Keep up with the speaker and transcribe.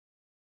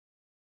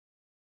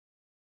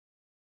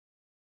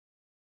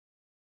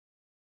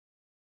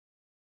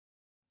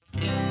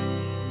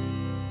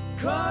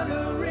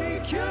Connery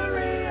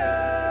Curious.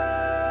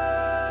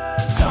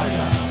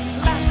 Saga,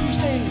 Last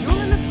Crusade, You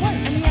Only Live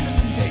Twice, and the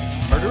Anderson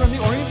Tapes. Murder on the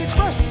Orient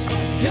Express.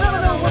 You never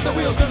know what the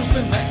wheel's gonna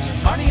spin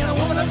next. Marty and a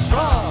woman of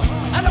straw,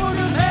 and a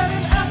wounded man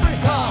in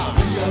Africa.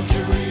 We are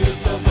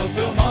curious of the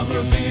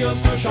filmography of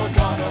Sir Sean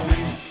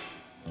Connery.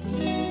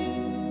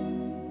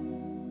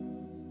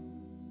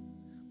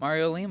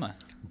 Mario Lima.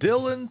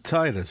 Dylan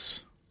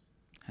Titus.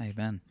 How you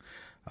been?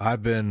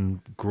 I've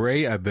been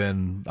great.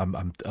 I'm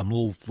a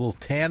little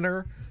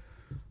Tanner.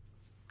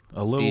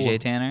 A little DJ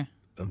Tanner.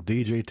 I'm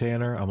DJ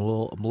Tanner. I'm a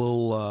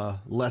little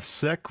less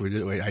sick.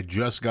 I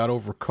just got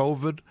over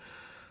COVID,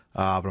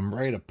 but I'm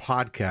ready to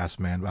podcast,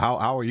 man. But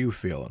how are you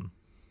feeling?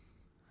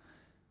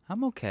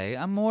 I'm okay.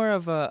 I'm more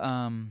of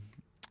a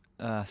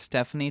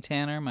Stephanie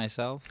Tanner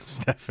myself.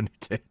 Stephanie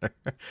Tanner.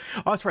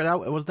 Oh, that's right.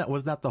 Was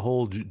that the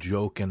whole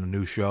joke in the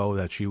new show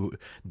that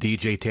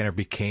DJ Tanner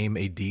became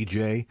a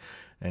DJ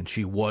and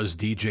she was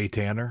DJ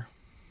Tanner?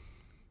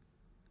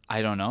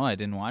 I don't know. I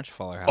didn't watch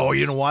Fuller House. Oh,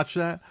 you didn't watch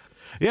that?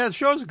 Yeah, the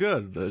show's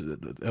good.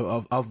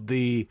 Of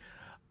the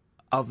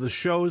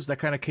shows that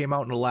kind of came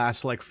out in the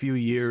last few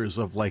years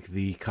of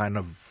the kind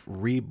of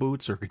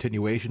reboots or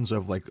continuations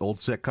of old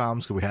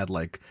sitcoms, because we had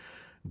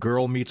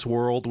Girl Meets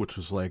World, which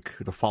was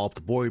the follow-up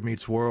to Boy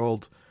Meets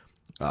World,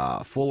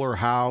 Fuller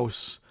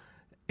House,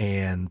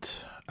 and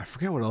I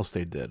forget what else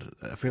they did.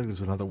 I feel like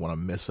there's another one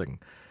I'm missing.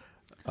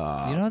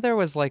 There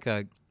was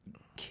a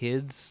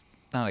kids,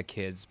 not a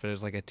kids, but it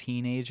was a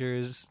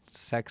teenagers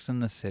Sex in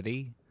the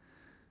City.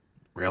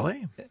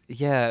 Really?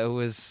 Yeah, it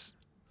was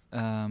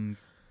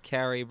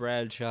Carrie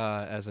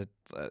Bradshaw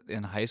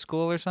in high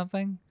school or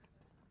something.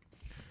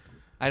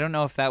 I don't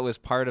know if that was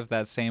part of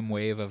that same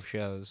wave of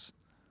shows.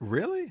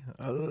 Really?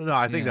 No,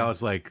 I think that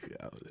was I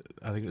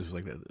think it was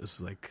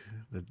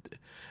it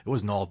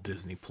wasn't all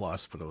Disney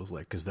Plus, but it was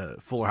because the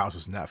Fuller House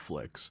was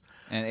Netflix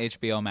And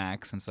HBO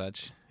Max and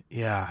such.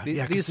 Yeah,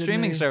 These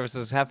streaming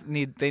services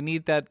need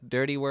that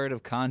dirty word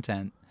of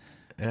content.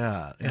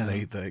 Yeah, yeah.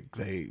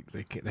 They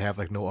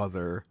have no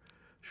other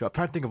show. I'm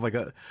trying to think of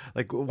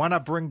why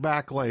not bring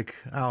back I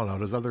don't know.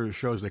 There's other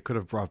shows they could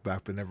have brought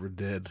back but never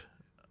did.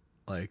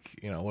 What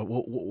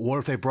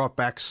if they brought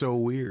back So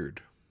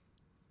Weird?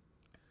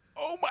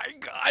 Oh my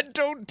God!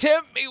 Don't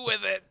tempt me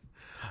with it.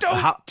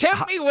 Don't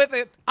tempt me with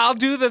it. I'll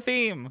do the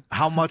theme.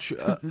 How much?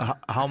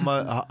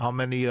 How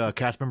many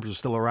cast members are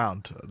still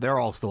around? They're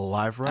all still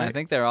alive, right? I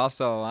think they're all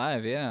still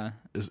alive. Yeah.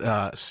 Is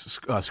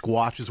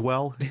Squatch as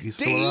well? He's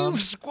still Dave around?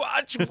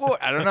 Squatch Ward.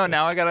 I don't know.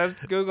 Now I gotta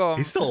Google him.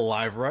 He's still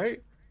alive,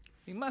 right?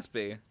 He must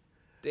be.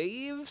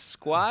 Dave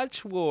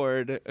Squatch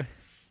Ward.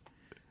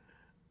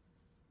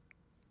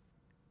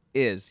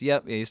 Yep, yeah,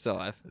 he's still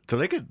alive. So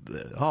they could.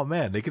 Oh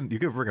man, you could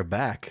bring it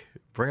back.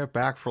 Bring it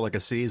back for a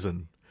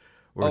season.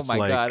 Oh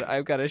my God,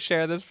 I've got to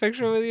share this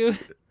picture with you.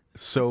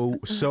 So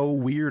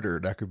weirder.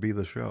 That could be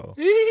the show.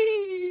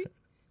 Is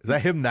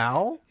that him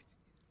now?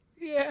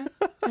 Yeah.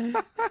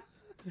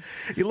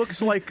 He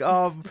looks like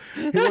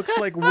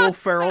Will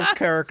Ferrell's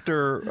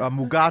character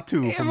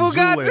Mugatu from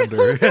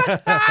Zoolander.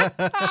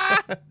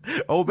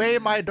 Obey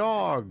my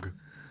dog.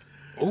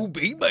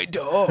 Obey my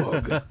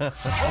dog.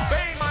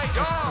 Obey my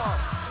dog!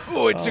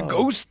 Oh, it's a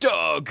ghost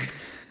dog.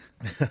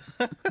 I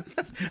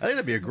think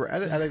that'd be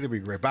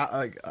great.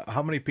 But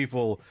how many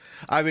people?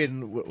 I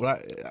mean,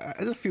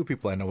 there's a few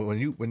people I know. When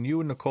you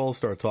and Nicole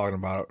started talking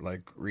about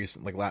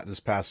it, this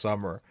past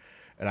summer,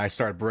 and I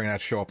started bringing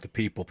that show up to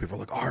people. People are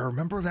like, "Oh, I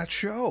remember that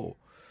show."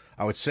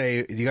 I would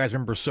say, "Do you guys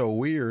remember So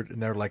Weird?" And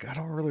they're like, "I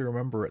don't really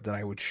remember it." Then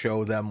I would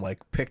show them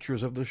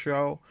pictures of the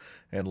show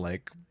and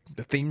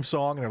the theme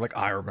song, and they're like,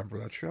 "I remember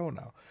that show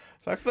now."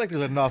 So I feel like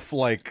there's enough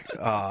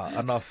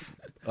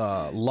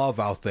love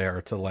out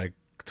there to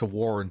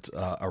warrant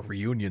a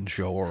reunion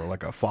show or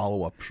a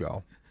follow-up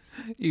show.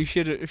 You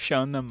should have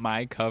shown them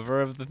my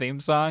cover of the theme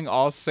song,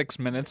 all 6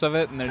 minutes of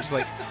it, and they're just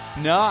like,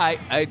 "No,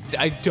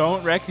 I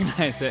don't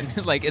recognize it."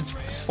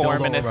 It's 4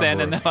 minutes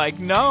in, and they're like,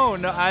 "No,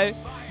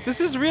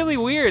 this is really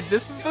weird.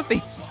 This is the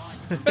theme song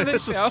for the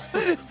show."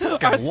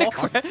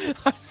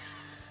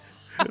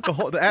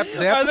 The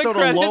episode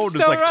alone is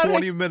still running?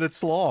 20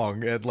 minutes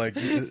long,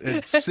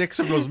 and 6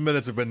 of those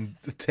minutes have been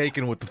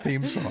taken with the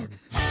theme song.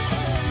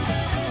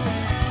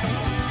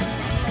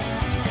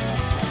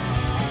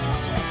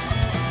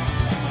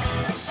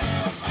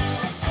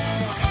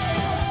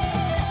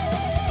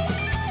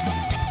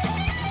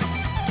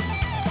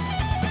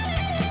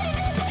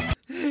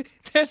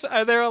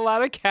 Are there a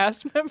lot of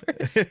cast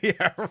members?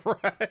 Yeah,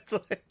 right.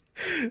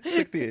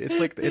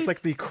 It's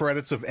like the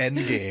credits of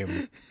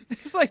Endgame.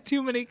 There's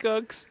too many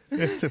cooks.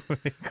 Too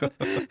many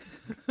cooks.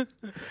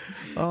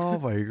 Oh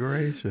my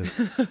gracious!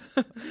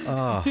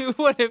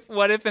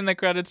 What if in the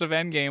credits of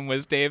Endgame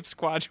was Dave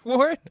Squatch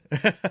Ward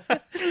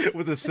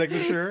with a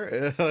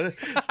signature?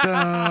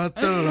 Dun,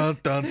 dun,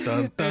 dun,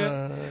 dun,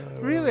 dun.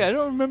 Really, I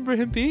don't remember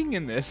him being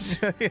in this.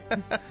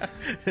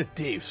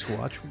 Dave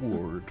Squatch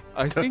Ward.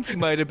 I think he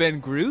might have been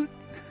Groot.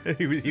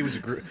 He was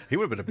Groot. He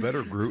would have been a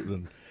better Groot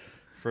than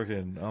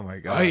freaking. Oh my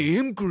God! I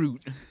am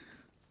Groot.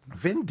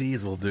 Vin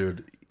Diesel,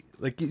 dude.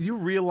 You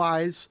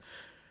realize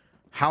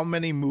how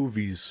many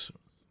movies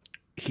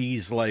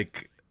he's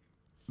like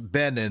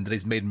been in that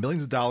he's made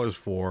millions of dollars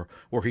for,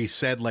 where he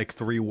said like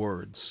 3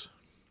 words.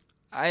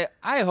 I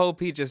hope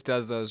he just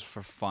does those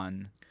for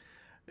fun.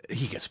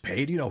 He gets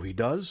paid, he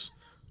does.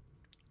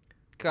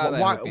 God,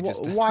 why? I hope he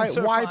just does those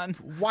for fun.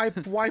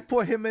 Why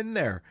put him in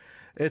there?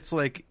 It's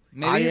like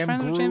Maybe he's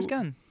friends Groot. with James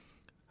Gunn.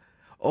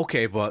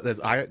 Okay, but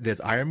there's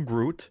I am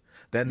Groot.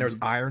 Then there's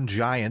Iron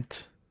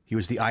Giant. He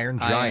was the Iron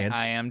Giant.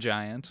 I am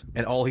Giant.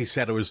 And all he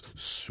said was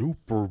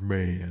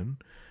Superman,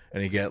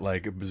 and he get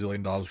like $1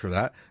 bazillion for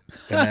that.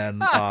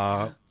 And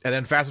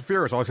then Fast and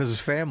Furious, all he says is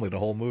family the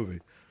whole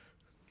movie.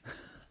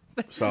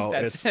 So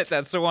That's it.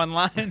 That's the one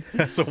line.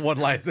 That's the one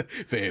line.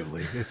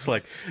 Family. It's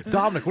like,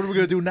 Dominic, what are we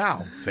gonna do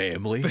now?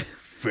 Family,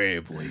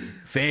 family,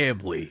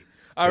 family.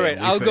 All right,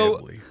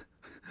 family.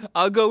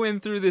 I'll go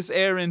in through this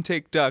air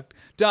intake duct.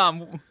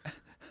 Dom,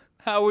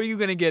 how are you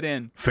gonna get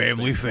in?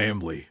 Family,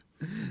 family.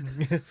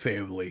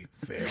 Family.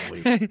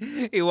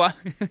 He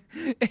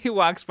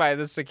walks by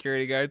the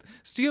security guard.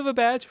 Do you have a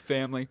badge?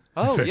 Family.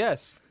 Oh,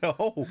 yes.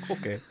 Oh,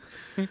 okay.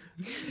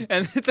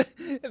 And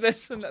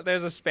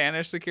there's a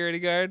Spanish security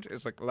guard.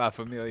 It's like La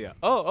Familia.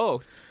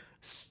 Oh.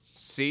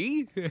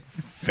 See?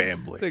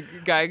 Family. The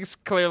guy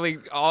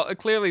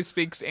clearly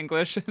speaks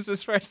English as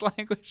his first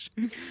language.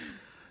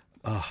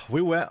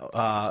 We went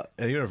at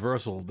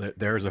Universal.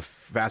 There's a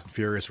Fast and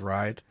Furious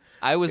ride.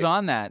 I was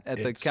on that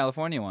at the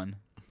California one.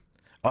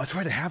 Oh, that's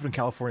right. They have it in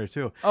California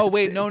too. Oh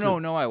wait, no,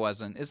 I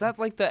wasn't. Is that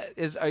like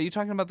are you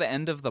talking about the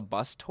end of the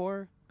bus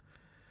tour?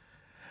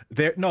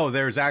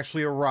 There's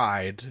actually a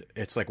ride.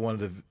 It's like one of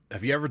the.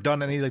 Have you ever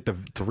done any like the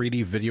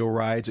 3D video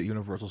rides at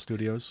Universal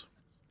Studios?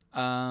 They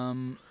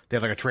have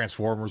like a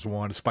Transformers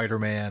one,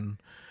 Spider-Man.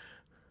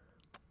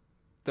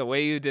 The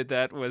way you did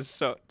that was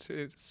so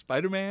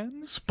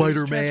Spider-Man.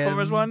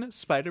 Transformers one,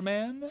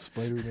 Spider-Man.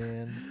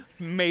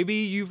 Maybe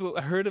you've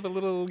heard of a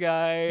little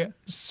guy,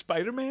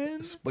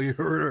 Spider-Man. You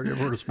ever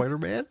heard of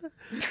Spider-Man?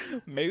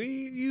 Maybe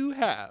you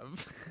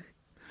have.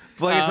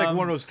 But it's like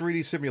one of those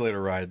 3D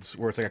simulator rides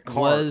where it's like a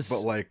car,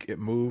 but like it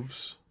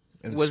moves.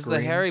 And was screams.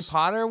 The Harry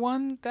Potter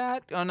one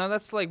that? Oh no,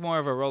 that's like more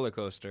of a roller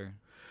coaster.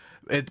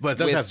 But it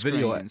does have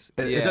video. It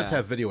does Yeah.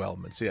 have video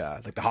elements, yeah.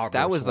 Like the Hogwarts.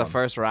 That was the one.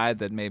 first ride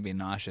that made me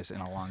nauseous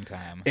in a long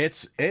time. They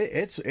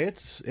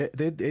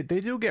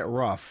do get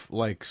rough.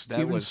 Like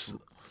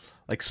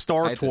like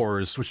Star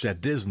Tours, which is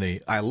at Disney.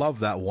 I love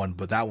that one,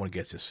 but that one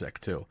gets you sick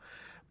too.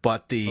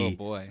 But oh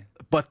boy.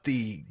 But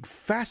the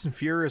Fast and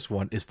Furious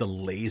one is the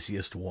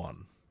laziest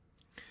one.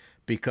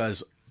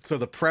 Because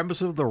the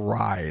premise of the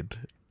ride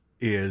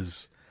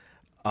is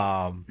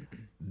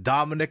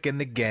Dominic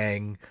and the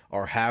gang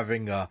are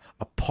having a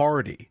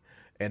party,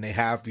 and they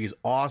have these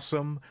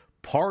awesome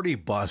party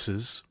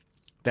buses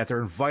that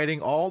they're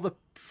inviting all the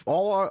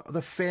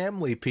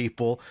family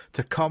people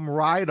to come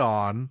ride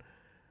on,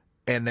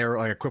 and they're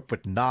like equipped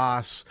with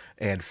NOS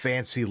and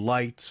fancy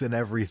lights and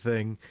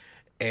everything,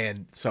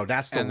 and so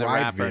that's the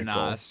ride vehicle.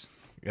 NOS.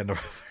 And the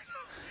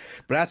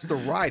But that's the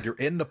ride. You're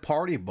in the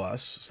party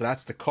bus, so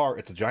that's the car.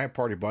 It's a giant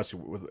party bus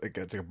with like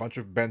a bunch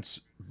of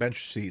bench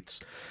seats,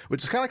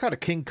 which is kind of like how the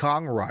King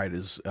Kong ride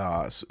is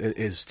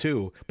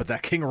too. But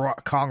that King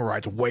Kong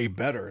ride's way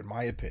better, in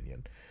my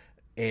opinion.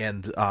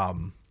 And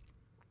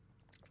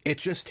it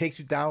just takes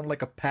you down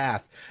like a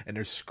path, and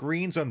there's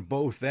screens on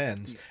both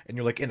ends, and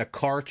you're like in a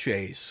car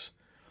chase.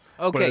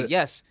 Okay.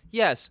 Yes.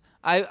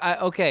 I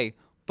okay,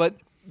 but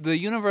the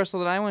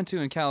Universal that I went to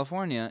in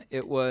California,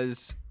 it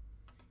was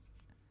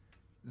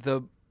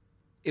a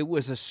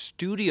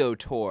studio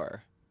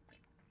tour.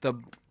 The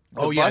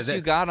bus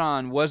you got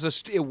on was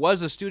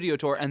a studio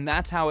tour, and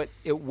that's how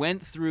it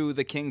went through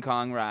the King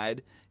Kong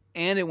ride,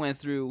 and it went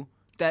through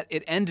that.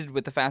 It ended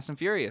with the Fast and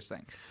Furious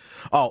thing.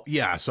 Oh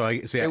yeah,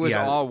 it was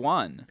all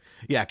one.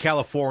 Yeah,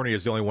 California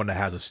is the only one that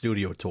has a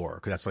studio tour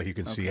because that's like you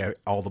can see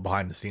all the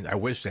behind the scenes. I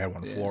wish they had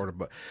one in Florida,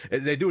 but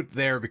they do it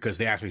there because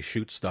they actually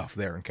shoot stuff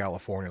there in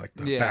California, like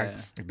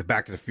the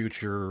Back to the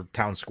Future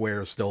town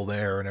square is still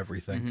there and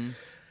everything.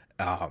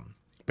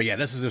 But yeah,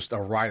 this is just a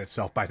ride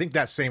itself. But I think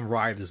that same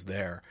ride is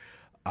there.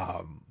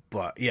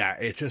 But yeah,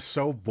 it's just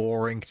so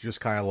boring. Just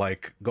kind of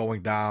like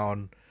going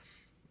down,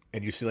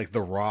 and you see like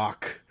The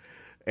Rock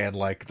and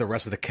like the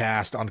rest of the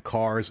cast on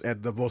cars.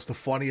 And the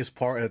funniest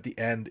part at the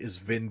end is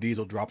Vin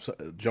Diesel jumps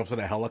on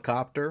a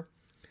helicopter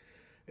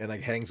and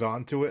like hangs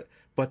on to it.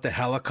 But the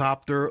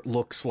helicopter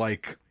looks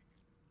like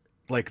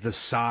the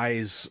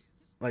size.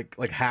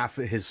 Like half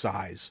of his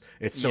size.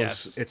 It's so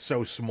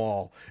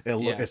small.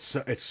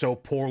 It's so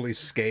poorly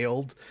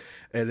scaled.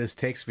 It just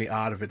takes me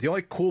out of it. The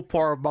only cool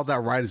part about that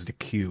ride is the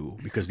queue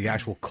because the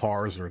actual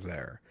cars are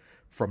there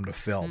from the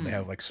film. They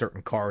have like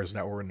certain cars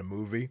that were in the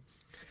movie,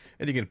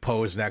 and you can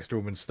pose next to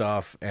them and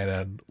stuff. And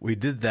then we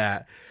did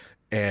that,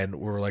 and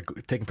we're like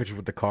taking pictures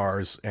with the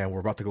cars, and we're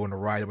about to go on the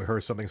ride, and we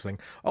heard something saying,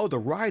 "Oh, the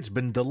ride's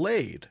been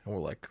delayed," and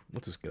we're like,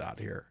 "Let's just get out of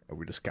here," and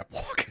we just kept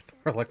walking.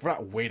 We're like, we're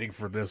not waiting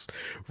for this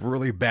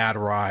really bad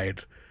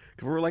ride.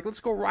 We were like, let's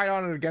go ride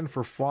on it again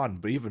for fun.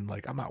 But even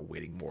like, I'm not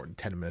waiting more than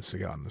 10 minutes to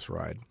get on this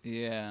ride.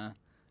 Yeah,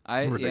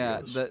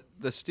 the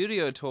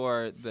studio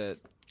tour that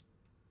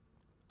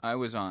I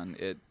was on,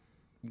 it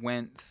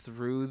went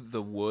through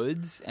the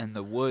woods, and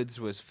the woods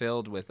was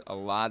filled with a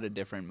lot of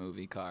different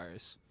movie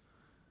cars.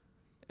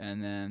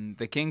 And then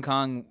the King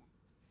Kong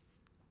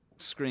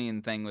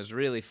screen thing was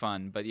really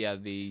fun, but yeah,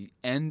 the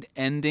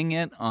ending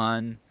it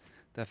on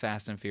the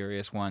Fast and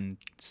Furious one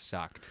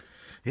sucked.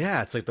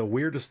 Yeah, it's like the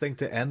weirdest thing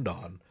to end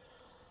on.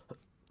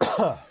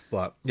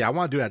 But yeah, I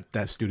want to do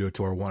that studio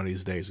tour one of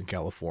these days in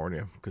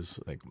California, because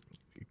like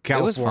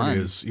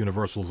California's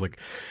Universal's like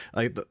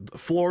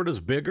Florida's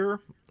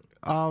bigger.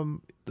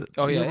 It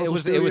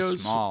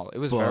was small. It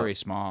was very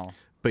small.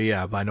 But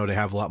yeah, but I know they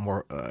have a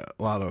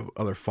lot of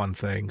other fun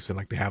things, and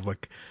like they have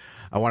like,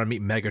 I want to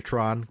meet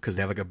Megatron, because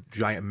they have like a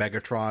giant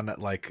Megatron that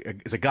like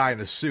it's a guy in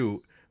a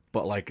suit,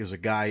 but like there's a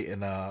guy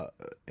in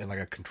like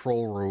a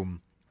control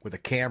room with a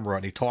camera,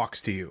 and he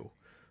talks to you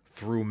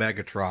through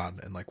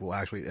Megatron, and like will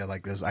actually, and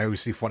like this, I always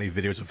see funny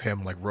videos of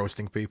him like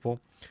roasting people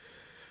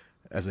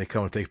as they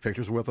come and take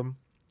pictures with him.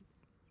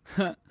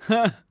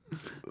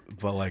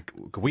 But like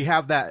we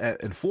have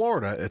that in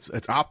Florida.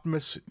 It's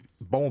Optimus,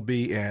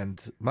 Bumblebee,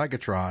 and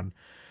Megatron,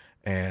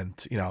 and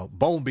you know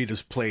Bumblebee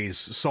just plays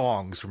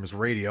songs from his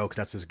radio because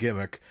that's his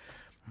gimmick.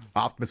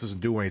 Optimus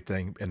doesn't do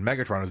anything, and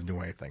Megatron doesn't do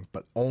anything.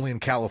 But only in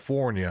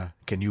California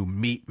can you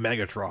meet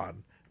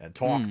Megatron and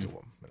talk to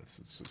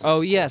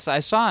him. Yes,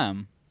 I saw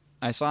him.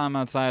 I saw him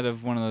outside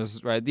of one of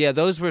those rides. Yeah,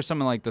 those were some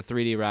of like the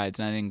 3D rides,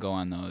 and I didn't go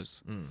on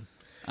those.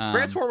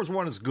 Transformers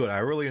 1 is good. I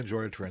really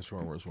enjoyed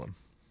Transformers 1.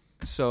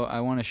 So I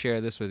want to share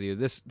this with you.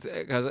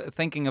 Because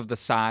thinking of the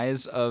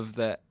size of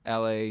the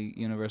LA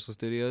Universal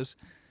Studios,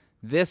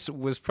 this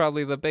was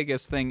probably the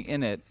biggest thing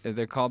in it.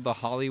 They're called the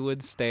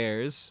Hollywood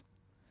Stairs,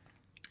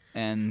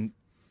 and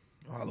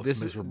it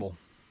looks miserable.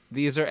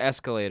 These are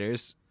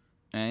escalators,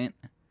 right?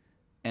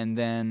 And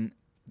then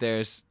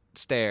there's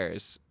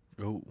stairs.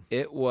 Ooh.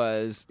 It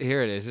was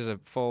here. It is. Here's a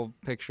full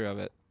picture of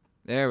it.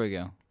 There we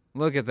go.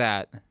 Look at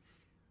that.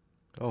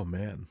 Oh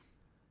man.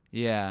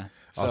 Yeah.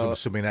 So, I'm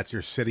assuming that's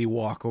your city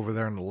walk over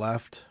there on the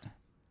left.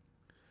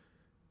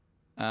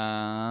 Where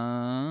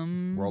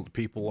all the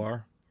people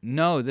are.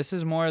 No, this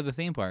is more of the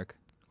theme park.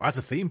 Oh, that's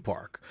a theme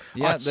park.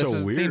 Yeah, that's this so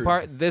is weird. theme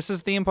park. This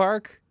is theme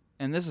park,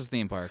 and this is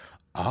theme park.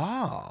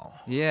 Oh.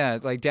 Yeah,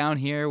 like down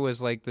here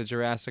was like the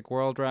Jurassic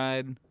World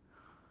ride,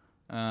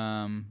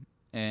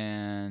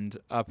 and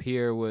up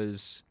here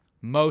was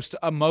most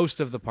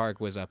of the park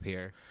was up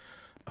here.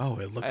 Oh,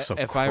 it looks so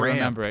if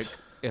cramped.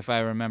 If I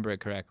remember it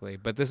correctly,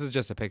 but this is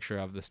just a picture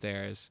of the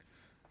stairs.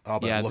 Oh,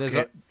 but yeah,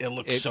 it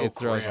looks so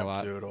throws cramped, a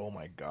lot. dude. Oh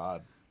my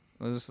god.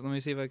 Let me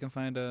see if I can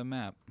find a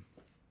map.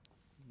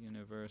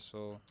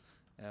 Universal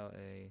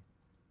LA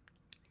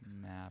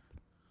map,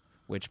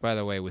 which by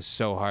the way was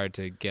so hard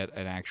to get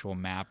an actual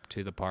map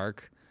to the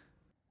park.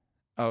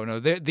 Oh no,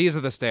 these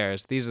are the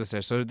stairs. These are the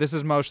stairs. So this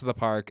is most of the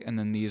park, and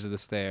then these are the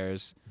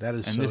stairs. That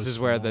is. And so this is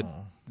small.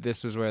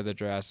 where the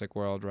Jurassic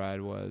World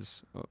ride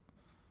was. Oh.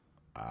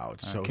 Wow,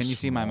 it's so. Can you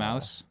see my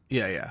mouse?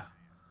 Yeah, yeah.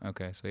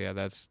 Okay, so yeah,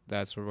 that's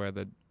where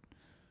the.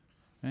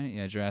 Right,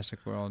 yeah, Jurassic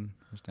World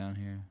was down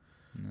here,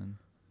 and then.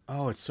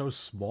 Oh, it's so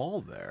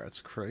small there.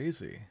 It's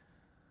crazy.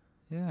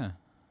 Yeah.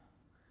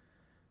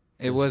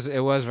 It was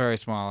very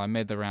small. I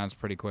made the rounds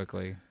pretty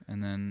quickly,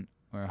 and then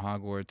where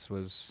Hogwarts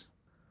was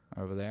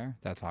over there,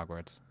 that's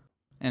Hogwarts.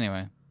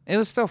 Anyway, it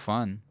was still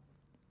fun.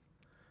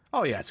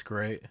 Oh yeah, it's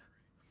great.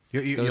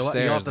 You'll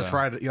have to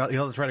try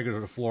to go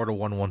to Florida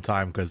one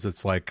time because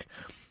it's like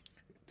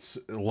it's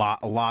a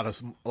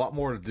lot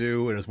more to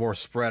do, and it's more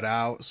spread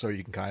out, so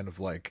you can kind of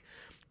like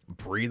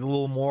breathe a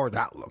little more.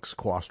 That looks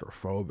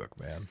claustrophobic,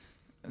 man.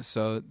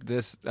 So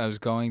I was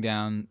going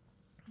down.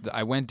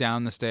 I went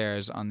down the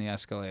stairs on the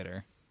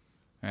escalator,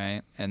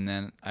 right, and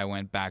then I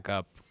went back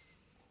up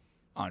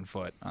on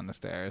foot on the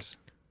stairs.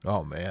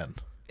 Oh man.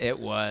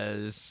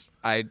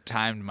 I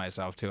timed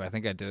myself too. I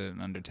think I did it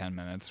in under 10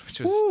 minutes, which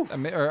was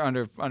or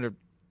under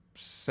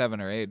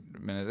 7 or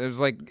 8 minutes.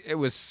 It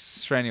was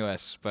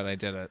strenuous, but I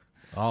did it.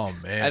 Oh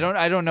man.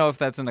 I don't know if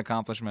that's an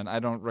accomplishment. I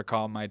don't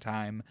recall my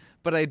time,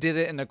 but I did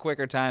it in a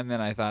quicker time than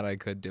I thought I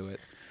could do it.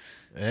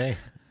 Hey,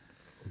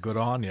 good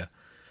on you.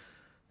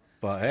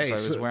 But hey, if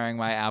I was wearing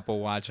my Apple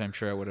Watch, I'm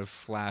sure it would have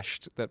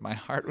flashed that my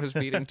heart was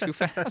beating too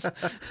fast.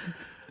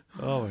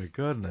 Oh my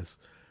goodness.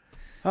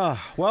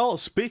 Well,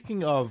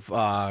 speaking of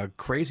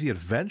crazy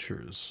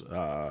adventures,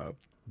 what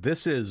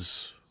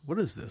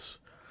is this?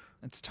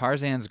 It's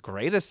Tarzan's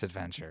Greatest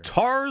Adventure.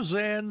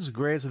 Tarzan's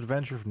Greatest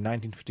Adventure from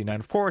 1959.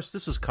 Of course,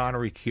 this is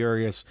Connery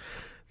Curious,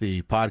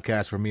 the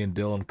podcast where me and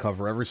Dylan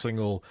cover every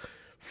single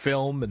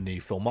film in the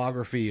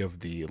filmography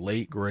of the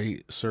late,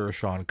 great Sir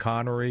Sean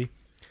Connery.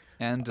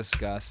 And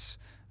discuss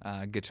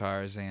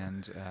guitars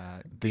and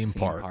theme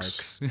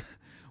parks.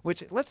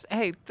 Which,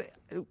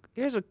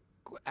 here's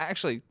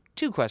actually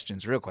 2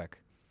 questions real quick.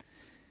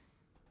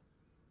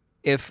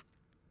 If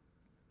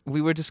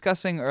we were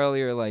discussing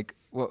earlier, like,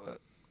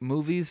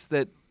 movies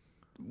that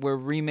were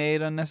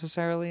remade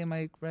unnecessarily, am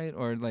I right?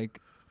 Or like,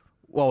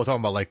 well, we're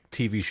talking about like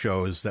TV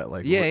shows that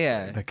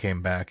that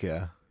came back,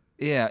 yeah.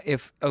 Yeah.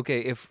 If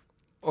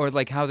Or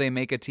like how they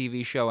make a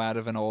TV show out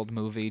of an old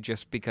movie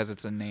just because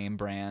it's a name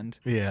brand.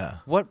 Yeah.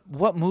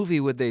 What movie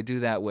would they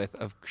do that with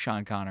of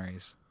Sean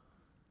Connery's?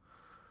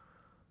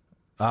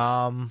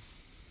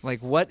 Like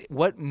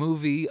what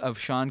movie of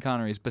Sean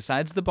Connery's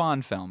besides the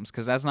Bond films,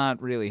 because that's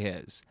not really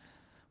his,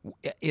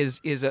 is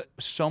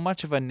so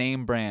much of a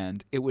name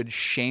brand it would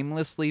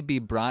shamelessly be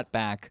brought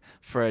back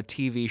for a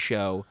TV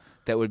show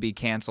that would be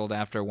canceled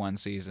after one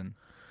season?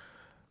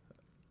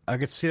 I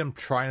could see them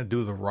trying to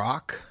do The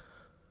Rock.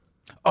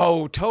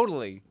 Oh,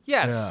 totally.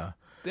 Yes. Yeah.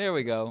 There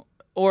we go.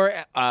 Or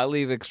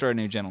Leave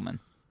Extraordinary Gentlemen.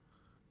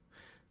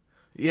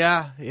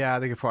 Yeah,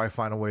 they could probably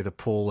find a way to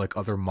pull like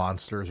other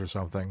monsters or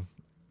something,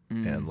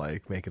 and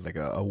like make it like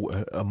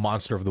a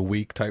monster of the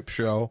week type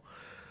show.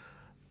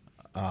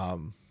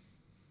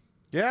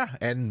 Yeah,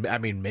 and I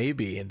mean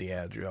maybe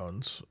Indiana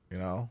Jones. You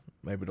know,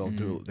 maybe they'll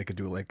do. They could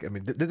do like. I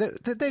mean, did they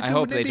do I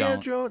hope they Indiana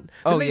don't. Jones?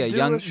 Oh Did yeah, they do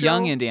young a show?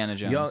 young Indiana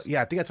Jones.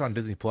 Yeah, I think that's on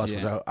Disney Plus.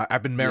 Yeah.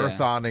 I've been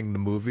marathoning the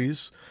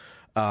movies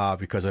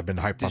because I've been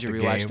hyped Did up you the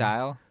rewatch game.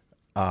 Dial?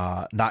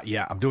 Not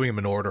yet. I'm doing them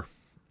in order.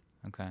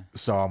 Okay.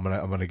 So I'm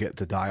gonna get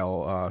to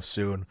Dial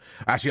soon.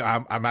 Actually,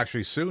 I'm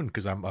actually soon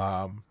because I'm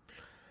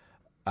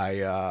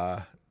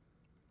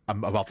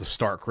about to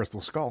start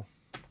Crystal Skull.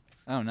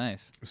 Oh,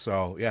 nice.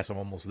 So yes, I'm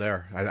almost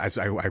there.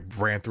 I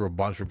ran through a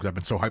bunch of them because I've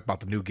been so hyped about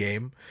the new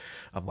game.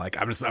 I'm like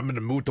I'm in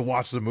the mood to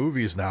watch the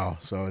movies now.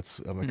 So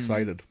I'm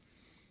excited.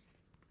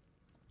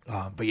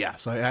 But yeah,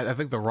 so I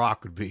think The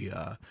Rock would be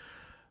a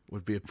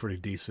pretty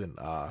decent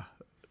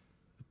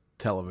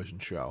television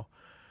show.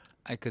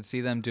 I could see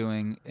them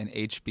doing an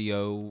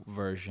HBO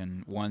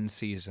version, one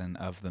season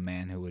of The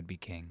Man Who Would Be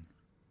King.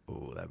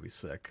 Ooh, that'd be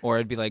sick. Or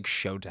it'd be like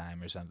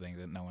Showtime or something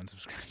that no one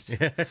subscribes to.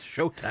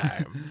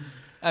 Showtime.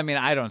 I mean,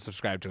 I don't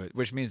subscribe to it,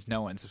 which means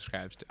no one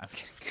subscribes to it.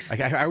 I'm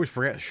kidding. I always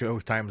forget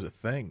Showtime's a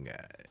thing.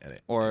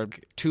 Or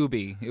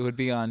Tubi. It would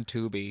be on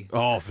Tubi.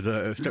 Oh,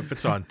 if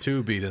it's on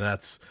Tubi, then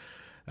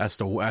that's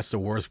the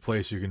worst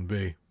place you can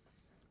be.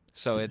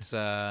 So it's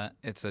a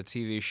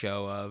TV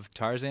show of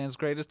Tarzan's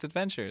Greatest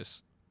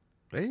Adventures.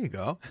 There you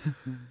go.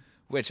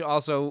 Which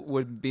also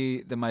would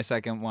be my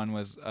second one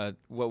was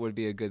what would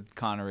be a good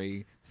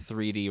Connery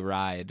 3D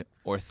ride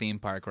or theme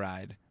park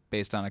ride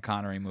based on a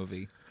Connery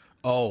movie.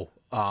 Oh,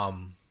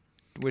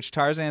 which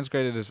Tarzan's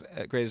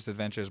Greatest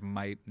Adventures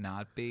might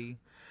not be.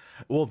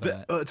 Well,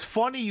 it's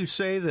funny you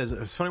say this.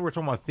 It's funny we're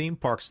talking about theme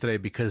parks today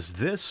because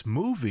this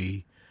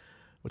movie,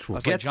 which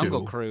we'll get like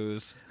Jungle to,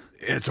 Cruise.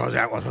 It's what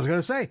I was going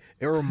to say.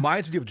 It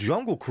reminds me of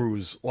Jungle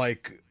Cruise.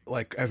 Like,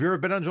 have you ever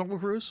been on Jungle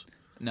Cruise?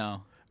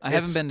 No, I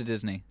haven't been to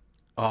Disney.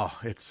 Oh,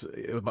 it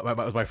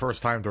was my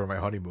first time during my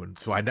honeymoon.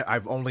 So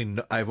I've only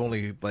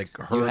like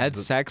heard. You had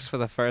sex for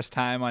the first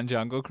time on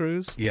Jungle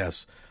Cruise?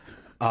 Yes,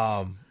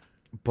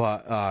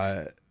 but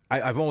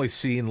I've only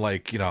seen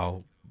like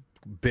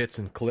bits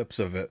and clips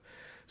of it.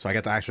 So I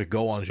got to actually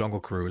go on Jungle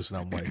Cruise,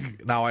 and I'm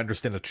like, now I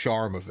understand the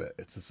charm of it.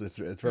 It's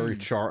very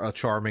a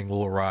charming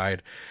little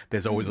ride.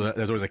 There's always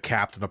a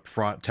captain up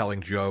front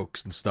telling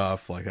jokes and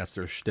stuff. Like that's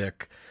their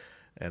shtick.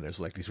 And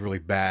there's like these really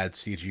bad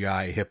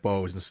CGI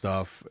hippos and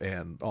stuff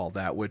and all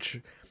that,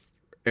 which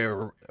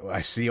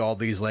I see all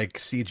these like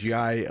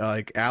CGI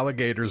like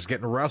alligators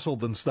getting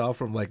wrestled and stuff.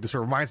 I'm like, this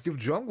reminds me of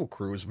Jungle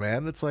Cruise,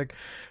 man. It's like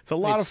it's a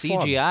lot of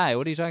fun. CGI.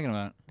 What are you talking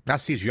about? Not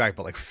CGI,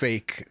 but like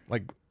fake,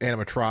 like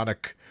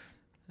animatronic.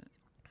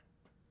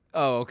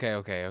 Oh,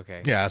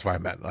 okay. Yeah, that's what I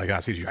meant. Like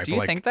not CGI. Do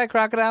you think that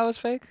crocodile is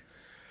fake?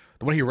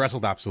 The one he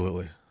wrestled,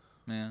 absolutely.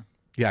 Yeah.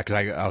 Yeah,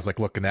 because I was like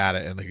looking at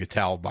it and you could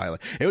tell by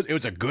like it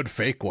was a good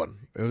fake one.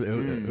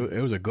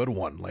 It was a good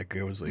one. Like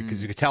it was like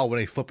because you could tell when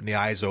he flipping the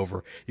eyes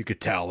over, you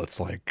could tell it's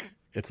like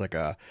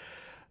a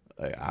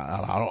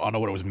I don't know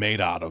what it was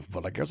made out of,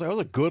 but like it was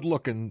a good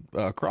looking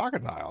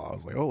crocodile. I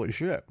was like, holy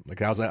shit!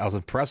 Like I was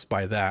impressed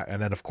by that,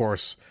 and then of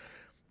course,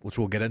 which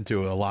we'll get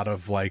into, a lot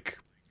of like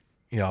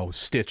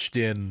stitched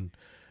in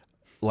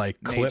like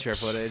nature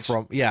clips footage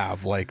from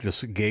of like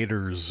just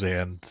gators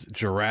and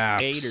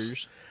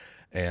giraffes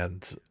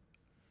and.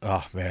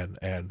 Oh man,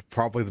 and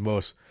probably the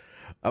most.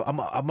 I'm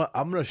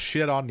gonna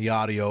shit on the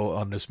audio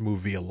on this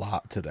movie a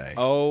lot today.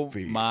 Oh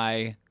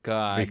my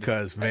god!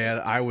 Because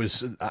man,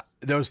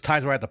 there was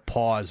times where I had to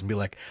pause and be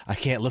like, I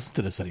can't listen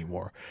to this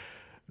anymore.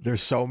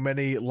 There's so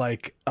many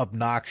like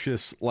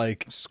obnoxious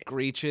like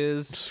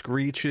screeches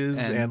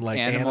and like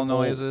animal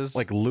noises,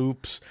 like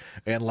loops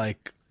and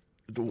like.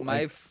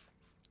 My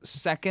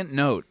second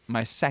note,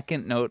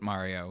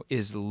 Mario,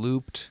 is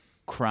looped.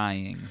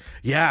 Crying.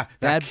 Yeah,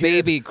 that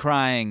baby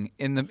crying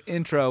in the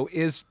intro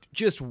is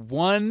just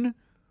one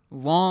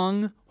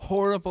long,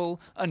 horrible,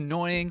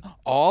 annoying,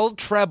 all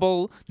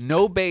treble,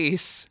 no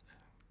bass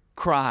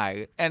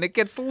cry, and it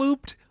gets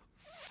looped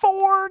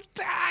 4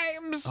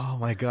 times. Oh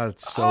my god,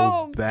 it's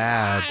so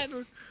bad.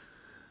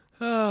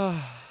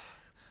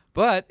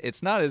 But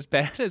it's not as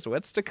bad as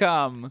what's to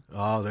come.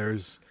 Oh,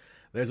 there's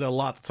a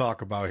lot to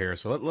talk about here,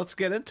 so let's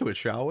get into it,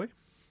 shall we?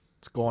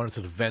 Let's go on this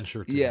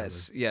adventure together.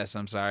 Yes,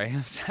 I'm sorry.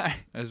 I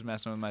was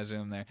messing with my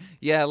Zoom there.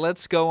 Yeah,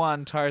 let's go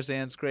on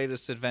Tarzan's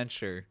Greatest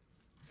Adventure.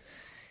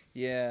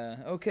 Yeah.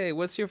 Okay.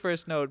 What's your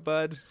first note,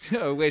 bud?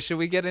 Oh, wait. Should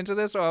we get into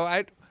this?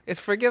 Oh,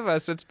 forgive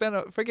us.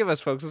 Forgive us,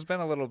 folks. It's been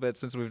a little bit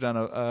since we've done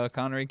a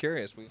Connery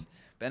Curious. We've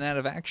been out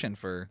of action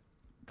for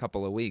a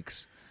couple of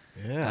weeks.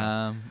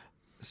 Yeah.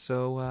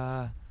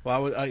 Well, I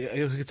was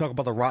going to talk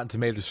about the Rotten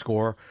Tomatoes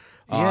score.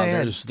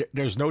 Yeah.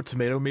 There's no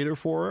tomato meter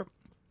for it.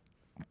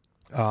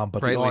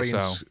 But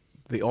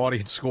the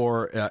audience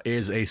score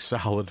is a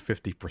solid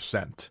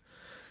 50%.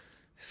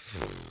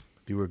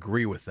 Do you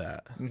agree with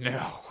that?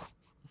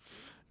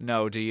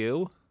 No, do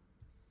you?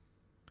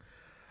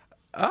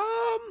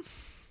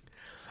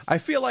 I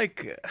feel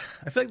like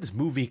this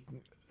movie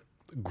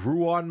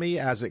grew on me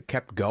as it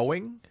kept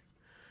going,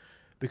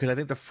 because I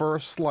think the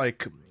first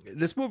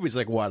this movie's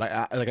like what,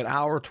 like an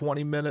hour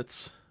 20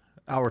 minutes,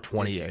 hour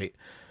 28,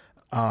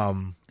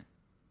 and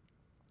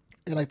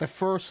like the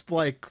first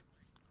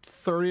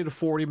 30 to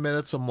 40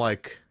 minutes, I'm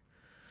like,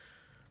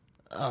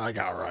 oh, I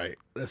got right.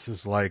 This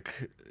is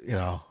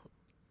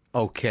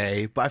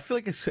okay, but I feel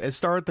like it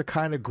started to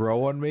kind of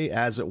grow on me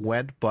as it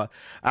went. But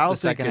I don't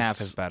think the second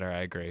half is better. I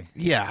agree.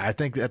 Yeah, I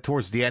think that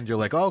towards the end you're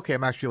like, oh, okay,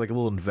 I'm actually a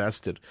little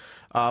invested.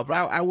 But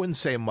I wouldn't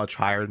say much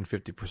higher than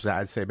 50%.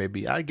 I'd say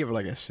I'd give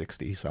it a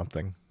 60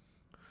 something.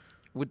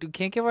 We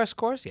can't give our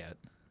scores yet.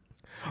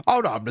 Oh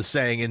no, I'm just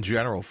saying in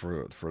general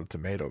for the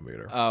tomato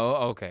meter.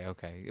 Oh,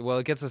 okay. Well,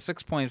 it gets a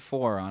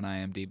 6.4 on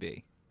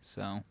IMDb.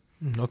 So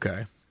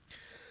okay.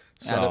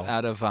 So,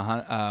 out of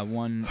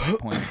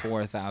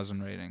 1.4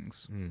 thousand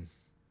ratings.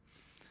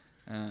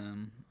 All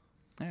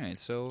right,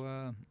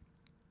 so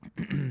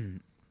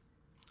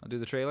I'll do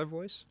the trailer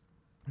voice.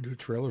 Do a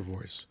trailer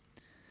voice.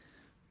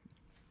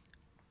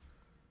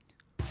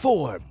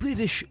 4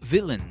 British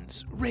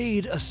villains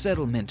raid a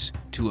settlement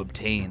to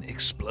obtain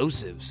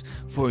explosives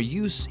for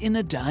use in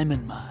a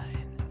diamond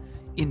mine.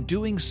 In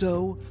doing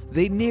so,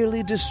 they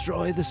nearly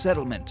destroy the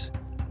settlement.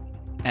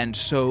 And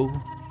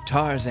so,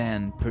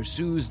 Tarzan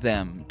pursues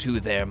them to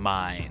their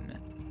mine.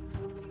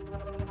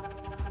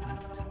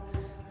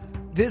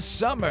 This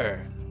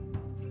summer,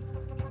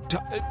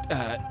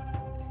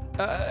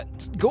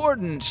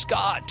 Gordon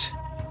Scott,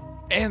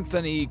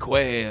 Anthony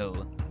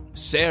Quayle,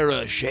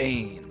 Sarah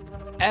Shane,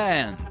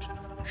 and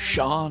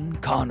Sean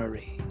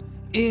Connery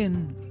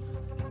in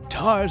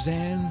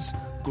Tarzan's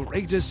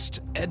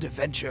Greatest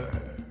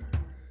Adventure.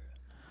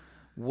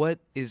 What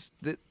is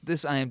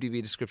this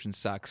IMDb description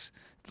sucks.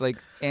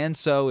 And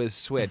so is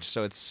switch.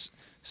 So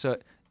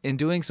in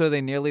doing so, they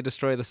nearly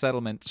destroy the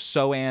settlement.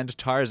 And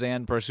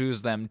Tarzan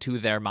pursues them to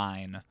their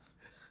mine.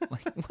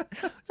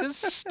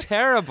 This is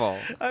terrible.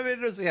 I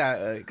mean,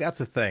 that's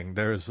the thing.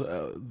 There's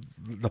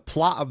the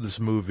plot of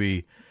this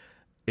movie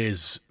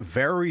is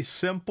very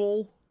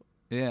simple.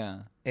 Yeah.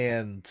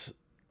 And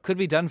could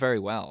be done very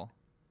well.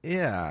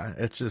 Yeah,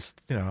 it's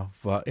just,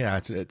 but yeah,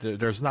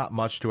 there's not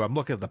much to it. I'm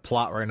looking at the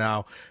plot right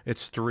now.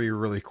 It's 3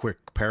 really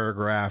quick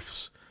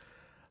paragraphs.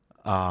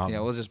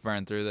 We'll just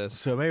burn through this.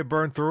 So maybe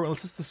burn through it.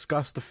 Let's just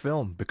discuss the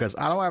film, because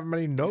I don't have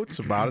many notes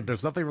about it.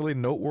 There's nothing really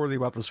noteworthy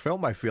about this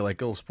film. I feel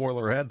like a little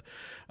spoiler ahead.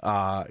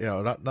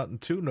 Nothing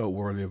too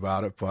noteworthy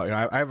about it. But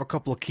I have a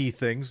couple of key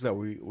things that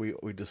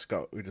we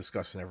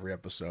discuss in every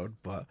episode.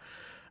 But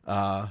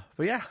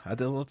yeah,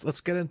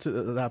 let's get into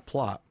that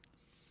plot.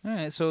 All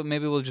right, so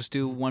maybe we'll just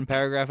do one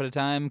paragraph at a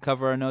time,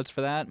 cover our notes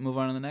for that, move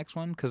on to the next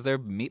one, because they're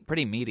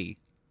pretty meaty.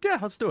 Yeah,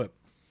 let's do it.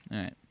 All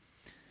right.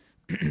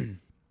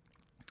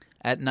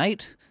 At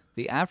night,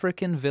 the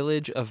African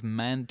village of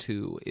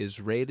Mantu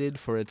is raided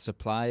for its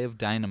supply of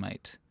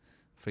dynamite.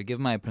 Forgive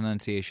my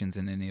pronunciations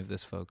in any of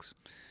this, folks.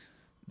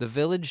 The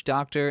village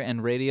doctor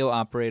and radio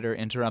operator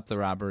interrupt the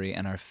robbery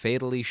and are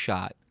fatally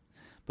shot.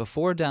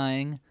 Before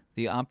dying,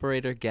 the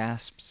operator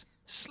gasps,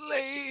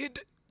 "Slade!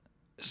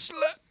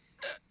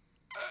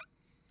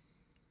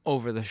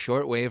 over the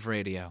shortwave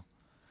radio.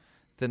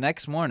 The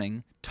next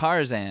morning,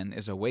 Tarzan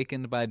is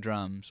awakened by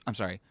drums,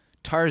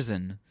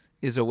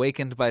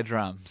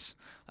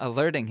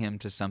 alerting him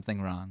to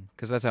something wrong,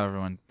 because that's how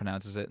everyone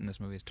pronounces it in this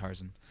movie, is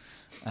Tarzan.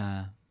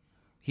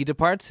 He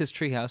departs his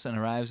treehouse and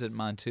arrives at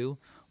Mantu,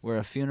 where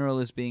a funeral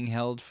is being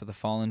held for the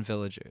fallen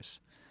villagers.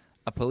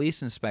 A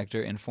police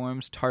inspector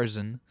informs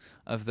Tarzan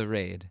of the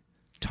raid.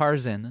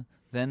 Tarzan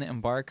then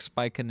embarks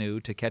by canoe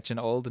to catch an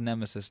old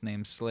nemesis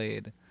named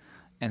Slade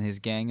and his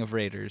gang of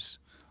raiders.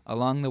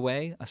 Along the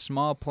way, a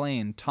small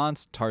plane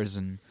taunts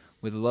Tarzan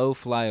with low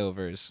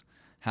flyovers.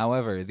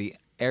 However, the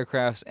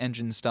aircraft's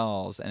engine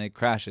stalls and it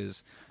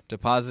crashes,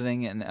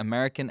 depositing an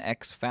American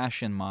X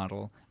fashion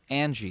model,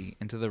 Angie,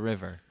 into the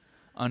river.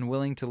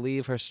 Unwilling to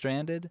leave her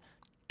stranded,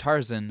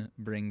 Tarzan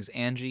brings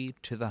Angie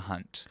to the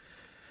hunt.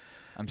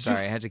 I'm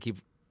sorry, I had to keep...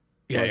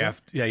 Yeah,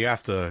 you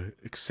have to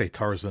say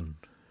Tarzan.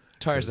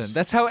 Tarzan.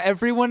 That's how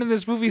everyone in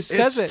this movie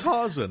says it.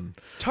 Tarzan.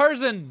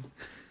 Tarzan.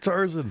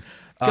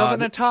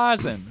 Governor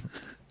Tarzan.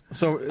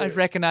 So I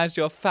recognized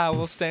your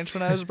foul stench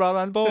when I was brought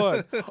on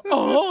board.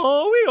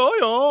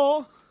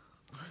 Oh.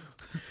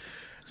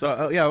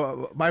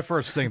 So, my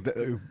first thing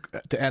to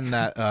end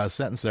that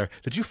sentence there,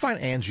 did you find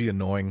Angie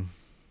annoying?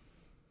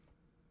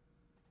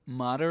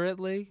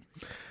 Moderately?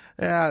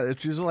 Yeah,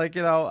 it's just like,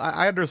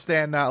 I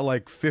understand that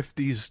like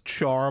 50s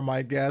charm,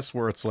 I guess,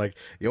 where it's like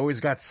you always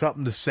got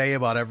something to say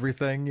about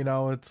everything,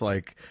 it's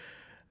like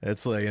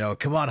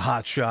come on,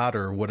 hot shot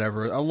or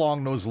whatever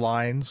along those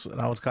lines. And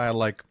I was kind of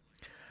like,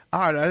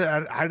 all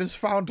right, I just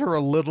found her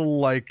a little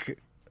like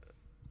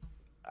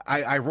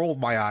I rolled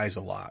my eyes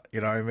a lot,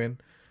 you know what I mean?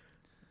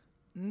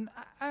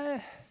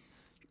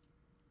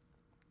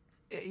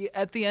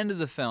 At the end of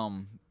the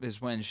film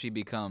is when she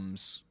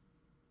becomes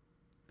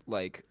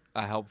like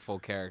a helpful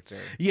character.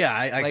 Yeah,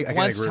 I can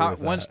once agree with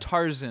that. Once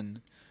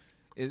Tarzan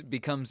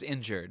becomes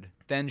injured,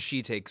 then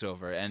she takes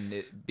over and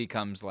it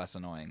becomes less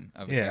annoying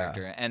of a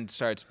character and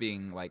starts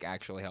being like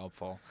actually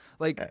helpful.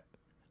 Like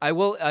I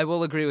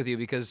will agree with you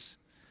because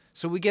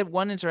so we get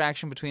one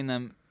interaction between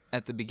them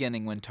at the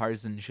beginning when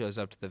Tarzan shows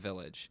up to the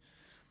village,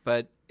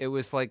 but it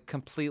was like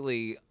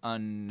completely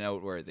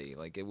unnoteworthy.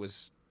 Like it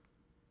was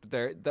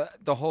there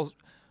the whole.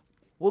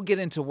 We'll get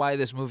into why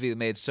this movie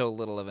made so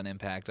little of an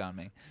impact on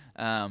me.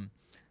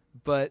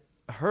 But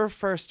her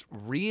first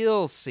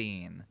real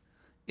scene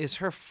is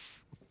her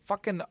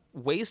fucking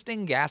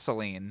wasting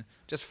gasoline,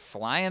 just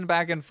flying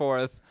back and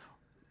forth,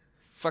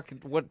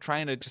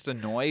 trying to just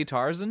annoy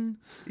Tarzan?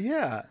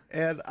 Yeah,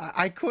 and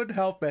I couldn't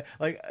help it.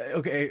 Like,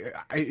 okay,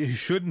 it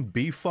shouldn't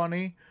be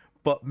funny,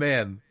 but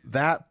man,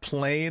 that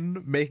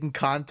plane making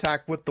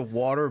contact with the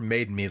water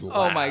made me laugh.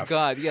 Oh my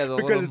god, yeah, the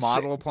little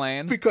model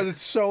plane. Because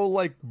it's so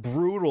like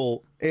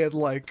brutal and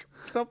like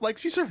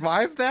she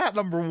survived that,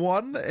 number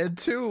one, and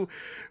two,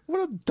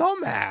 what a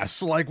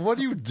dumbass. Like, what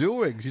are you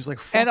doing? She's like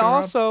fucking and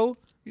also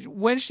around.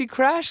 When she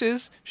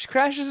crashes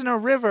in a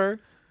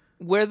river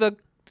where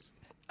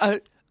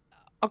a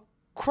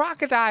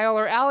crocodile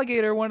or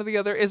alligator, one or the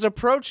other, is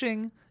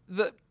approaching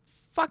the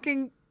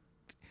fucking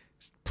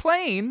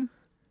plane,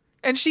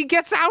 and she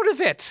gets out of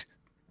it.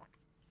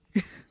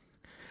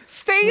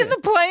 Stay in the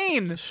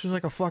plane. She's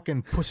like a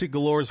fucking Pussy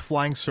Galore's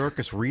Flying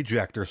Circus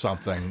reject or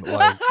something.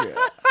 Like,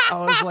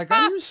 I was like,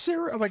 are you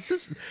serious? I'm like,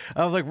 this.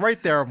 I was like,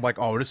 right there. I'm like,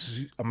 oh, this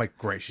is. I'm like,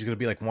 great. She's gonna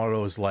be like one of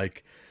those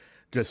like,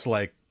 just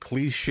like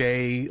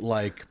cliche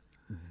like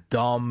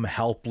dumb,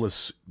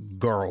 helpless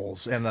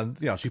girls. And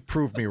then she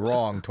proved me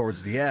wrong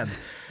towards the end.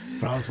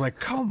 But I was like,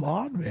 come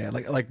on, man.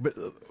 But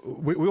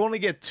we only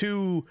get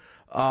two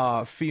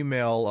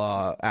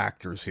female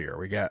actors here.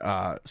 We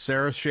got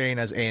Sarah Shane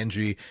as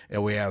Angie,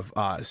 and we have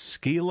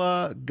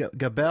Skila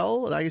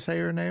Gabel. Did I say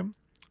her name?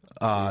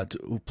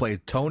 Who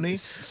played Tony?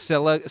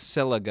 Scylla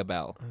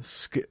Gabel.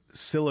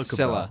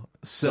 Scylla.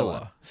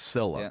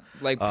 Yeah,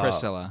 like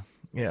Priscilla.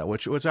 Yeah,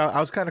 which I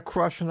was kind of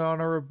crushing on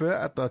her a bit.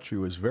 I thought she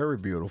was very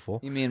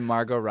beautiful. You mean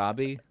Margot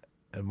Robbie?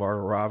 And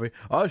Margot Robbie.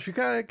 Oh, she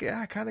kind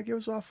of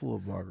gives off a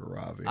little Margot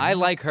Robbie. I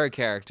like her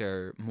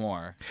character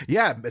more.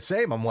 Yeah,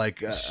 same. I'm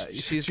like,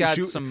 she's got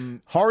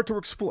some hard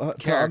to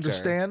to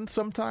understand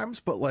sometimes,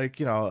 but like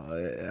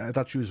I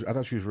thought she was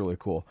really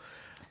cool.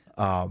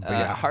 But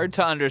yeah, hard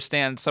to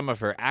understand some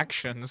of her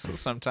actions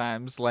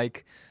sometimes,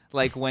 like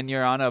when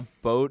you're on a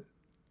boat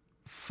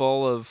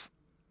full of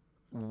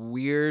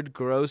weird,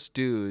 gross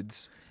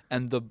dudes,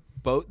 and the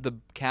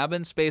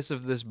cabin space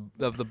of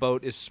the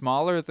boat is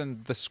smaller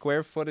than the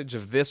square footage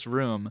of this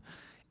room,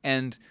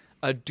 and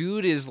a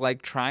dude is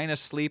like trying to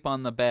sleep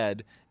on the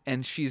bed,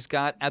 and she's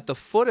got at the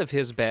foot of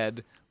his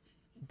bed,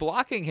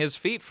 blocking his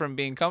feet from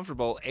being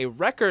comfortable, a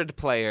record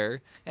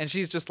player, and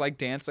she's just like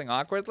dancing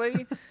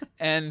awkwardly,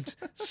 and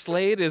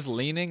Slade is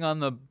leaning on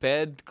the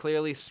bed,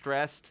 clearly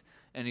stressed,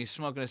 and he's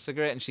smoking a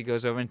cigarette, and she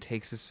goes over and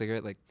takes his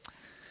cigarette like,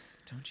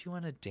 don't you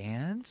want to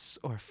dance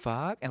or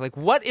fuck? And like,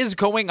 what is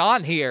going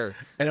on here?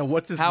 And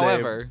what's his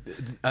name?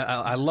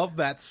 I love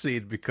that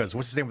scene because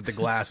what's his name with the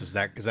glasses?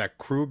 Is that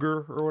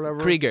Kruger or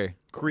whatever? Krieger.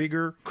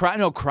 Krieger.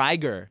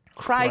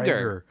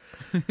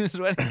 Is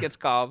what it gets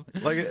called.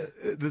 Like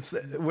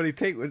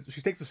when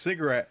she takes a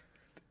cigarette,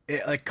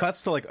 it like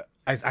cuts to like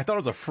I thought it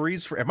was a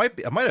freeze frame.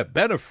 It might have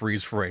been a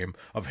freeze frame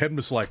of him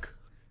just like.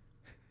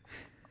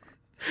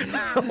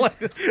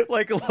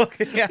 like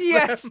looking at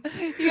yes.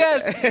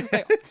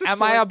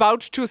 Am I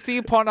about to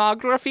see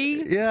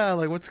pornography? Yeah,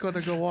 like what's going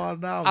to go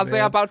on now? Are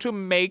they about to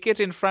make it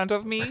in front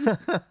of me?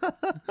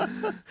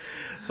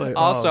 Like,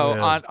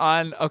 also,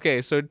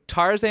 okay, so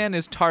Tarzan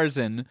is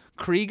Tarzan,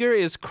 Krieger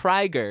is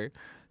Krieger.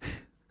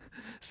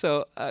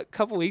 So a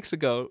couple weeks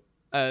ago,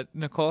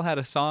 Nicole had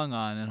a song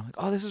on, and I'm like,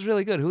 oh, this is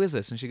really good. Who is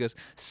this? And she goes,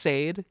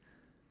 Sade.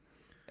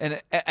 And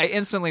I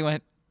instantly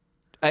went.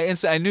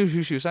 I knew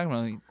who she was talking about.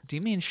 I'm like, do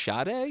you mean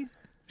Sade?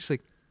 She's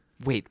like,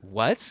 wait,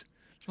 what?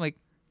 I'm like,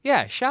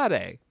 yeah,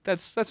 Sade.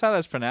 That's how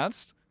that's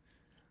pronounced.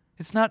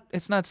 It's not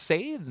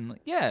Sade. I'm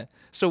like, yeah.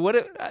 So what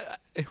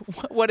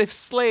if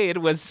Slade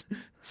was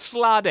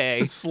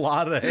Slade?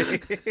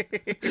 Slade.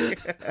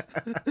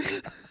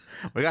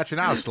 We got you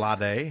now,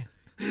 Slade.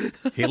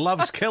 He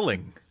loves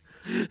killing.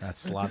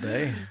 That's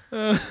Slade.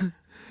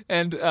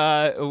 And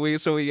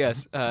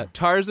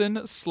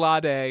Tarzan,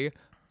 Slade,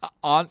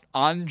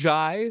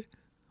 Anjai,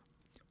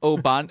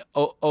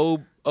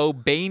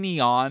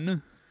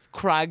 Obanion,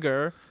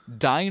 Krieger,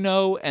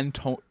 Dino, and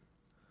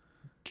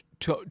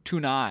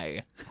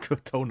Tunai.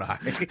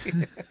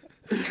 Tonai.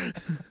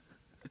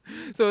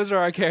 Those are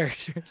our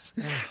characters.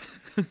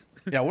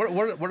 Yeah,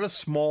 what a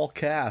small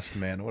cast,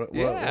 man. What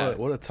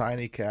a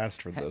tiny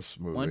cast for this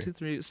movie. 1, 2,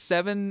 3,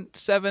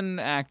 7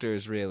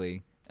 actors,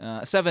 really.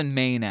 7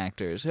 main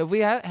actors. Have we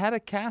had a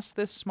cast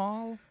this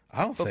small?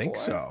 I don't think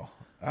before? so.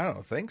 I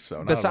don't think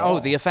so. Not at all.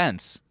 The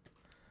Offense.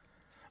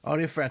 Oh,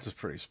 The Offense is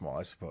pretty small,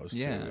 I suppose.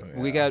 Yeah. Too.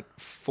 We got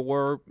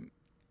 4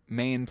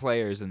 main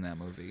players in that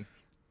movie: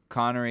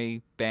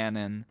 Connery,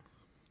 Bannon,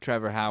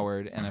 Trevor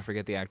Howard, and I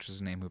forget the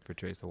actress's name who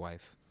portrays the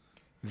wife,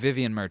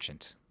 Vivian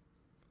Merchant.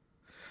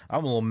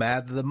 I'm a little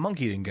mad that the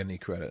monkey didn't get any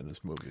credit in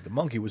this movie. The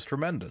monkey was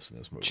tremendous in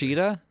this movie.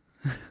 Cheetah?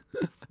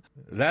 Is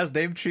that his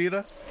name,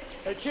 Cheetah?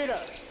 Hey,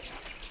 Cheetah,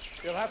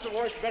 you'll have to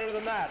voice better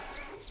than that.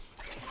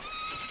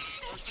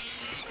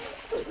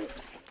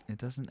 It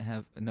doesn't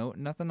have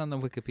nothing on the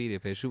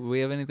Wikipedia page. Do we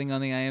have anything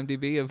on the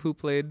IMDb of who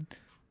played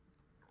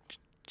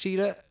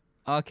Cheetah?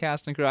 All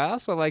cast and crew. I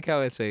also like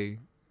how it's a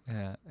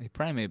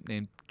primate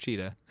named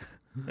Cheetah.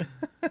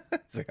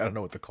 It's like, I don't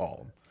know what to call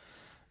him.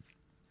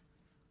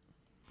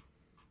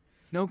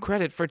 No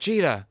credit for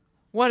Cheetah.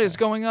 What is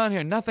going on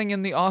here? Nothing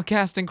in the all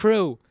cast and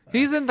crew.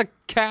 He's in the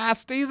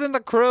cast. He's in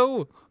the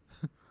crew.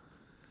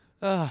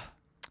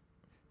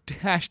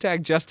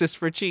 Hashtag justice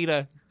for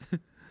Cheetah.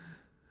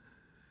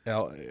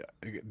 Now,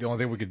 the only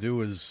thing we could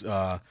do is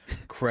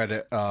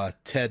credit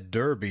Ted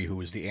Derby, who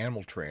was the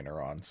animal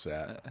trainer on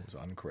set. Who was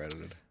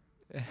uncredited.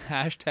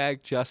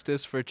 Hashtag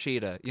justice for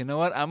Cheetah. You know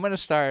what? I'm going to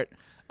start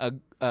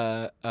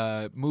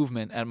a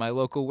movement at my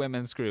local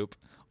women's group.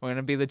 We're going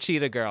to be the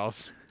Cheetah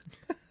Girls.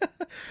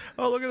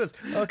 Oh, look at this.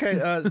 Okay,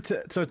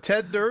 so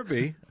Ted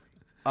Derby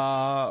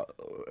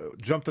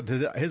jumped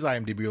into his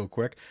IMDb real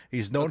quick.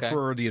 He's known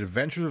for The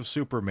Adventures of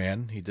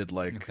Superman. He did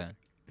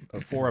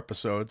 4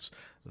 episodes.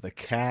 The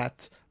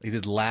Cat. He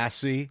did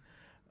Lassie.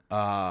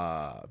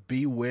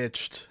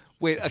 Bewitched.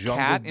 Wait, a Jungle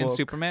cat Book. in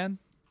Superman?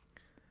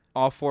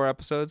 All 4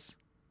 episodes?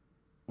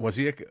 Was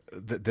he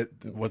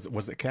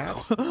was it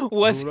Cats?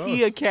 Was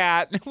he a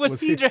cat? Was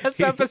he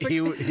dressed up as a cat?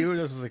 He was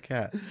dressed as a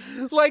cat.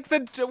 Like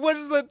what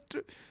is the?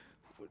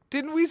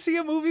 Didn't we see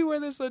a movie where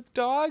there's a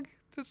dog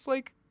that's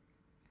like?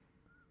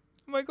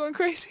 Am I going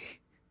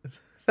crazy?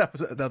 That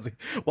was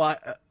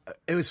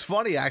it was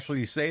funny actually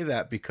you say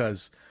that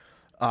because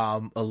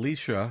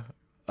Alicia,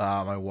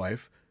 my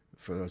wife,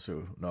 for those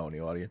who know in the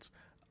audience.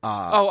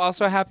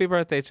 Also happy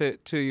birthday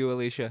to you,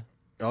 Alicia.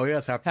 Oh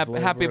yes,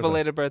 happy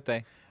belated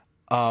birthday.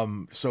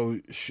 So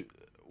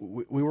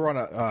we were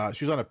on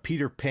she was on a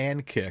Peter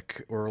Pan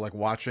kick. We were like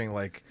watching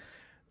have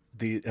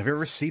you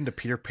ever seen the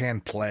Peter Pan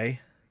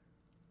play?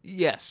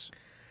 Yes.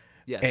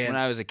 And, when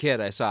I was a kid,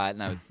 I saw it,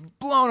 and I was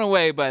blown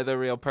away by the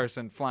real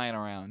person flying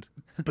around.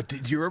 But do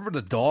you remember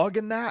the dog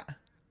in that?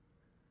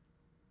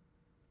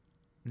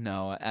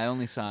 No, I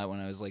only saw it when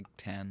I was like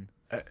 10.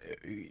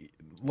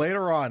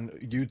 Later on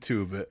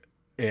YouTube,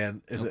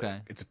 and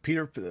it's a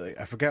Peter.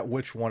 I forget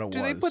which one it was.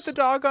 Do they put the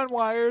dog on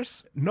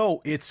wires?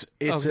 No, it's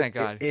thank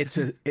God. It's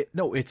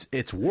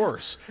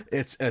worse.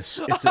 It's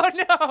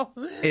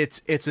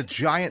a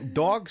giant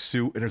dog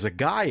suit, and there's a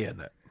guy in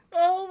it.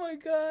 Oh my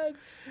God.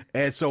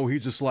 And so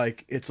he's just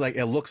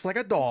it looks like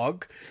a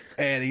dog,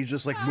 and he's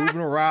just moving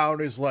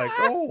around. He's like,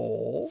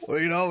 oh,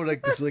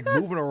 just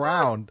moving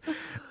around,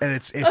 and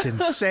it's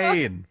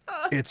insane.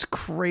 It's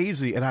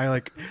crazy, and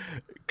I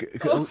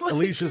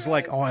Alicia's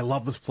like, oh, I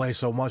love this place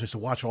so much. I used to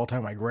watch it all the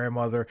time with my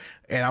grandmother,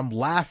 and I'm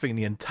laughing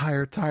the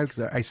entire time because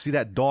I see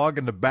that dog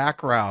in the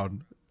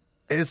background.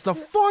 It's the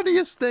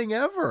funniest thing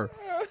ever.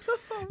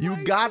 You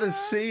gotta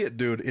see it,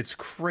 dude. It's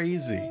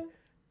crazy.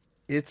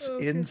 It's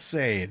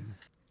insane.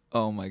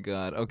 Oh my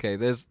God. Okay,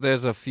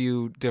 there's a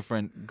few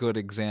different good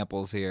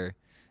examples here,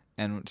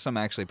 and some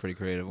actually pretty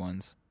creative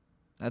ones.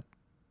 That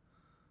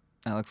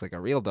looks like a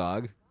real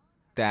dog.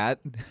 That.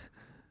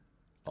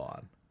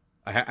 On.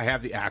 I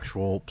have the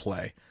actual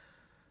play.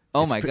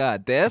 Oh my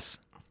God, this?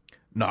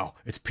 No,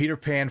 it's Peter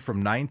Pan from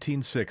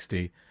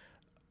 1960.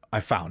 I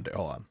found it.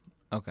 Hold on.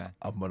 Okay.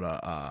 I'm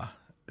gonna.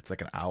 It's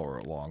like an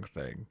hour-long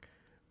thing,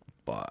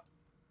 but.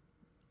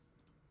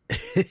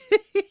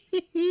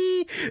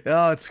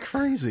 Oh, it's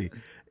crazy.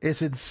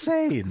 It's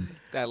insane.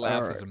 That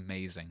laugh is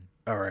amazing.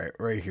 All right,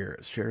 right here.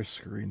 Share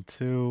screen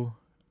 2.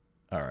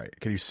 All right,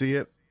 can you see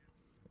it?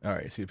 All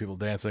right, see the people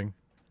dancing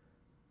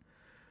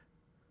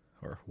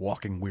or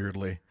walking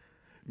weirdly.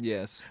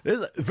 Yes,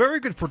 it's a very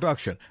good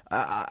production.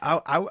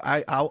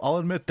 I'll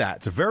admit that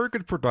it's a very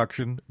good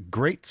production.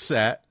 Great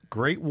set,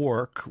 great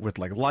work with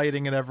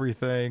lighting and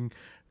everything,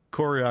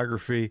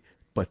 choreography.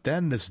 But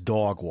then this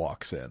dog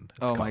walks in.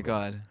 Oh my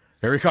God!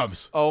 Here he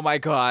comes. Oh my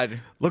God!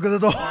 Look at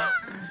the dog.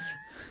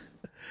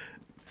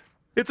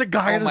 It's a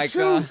guy in a suit.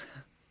 God.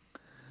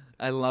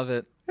 I love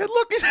it. And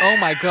look, oh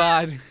my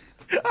God.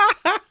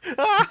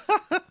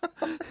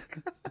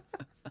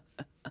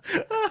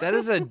 That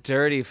is a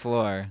dirty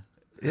floor.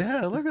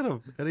 Yeah, look at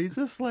him. And he's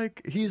just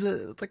he's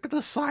look at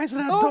the size of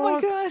that dog. Oh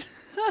my God.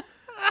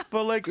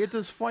 But it's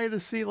just funny to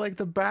see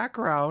the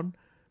background.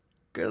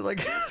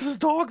 This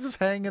dog's just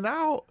hanging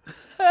out.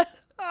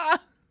 I'm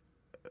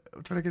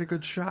trying to get a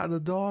good shot of the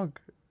dog.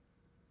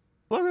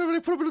 Look at him, they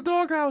put him in a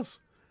doghouse.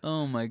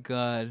 Oh my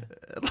god.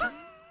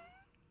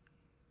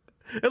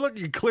 And look,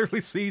 you clearly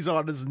sees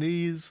on his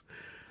knees.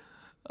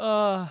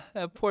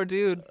 That poor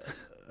dude.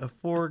 A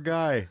poor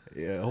guy.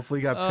 Yeah, hopefully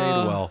he got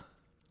paid well.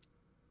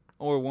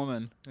 Or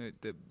woman.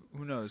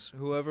 Who knows?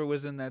 Whoever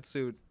was in that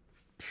suit.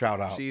 Shout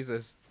out.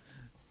 Jesus.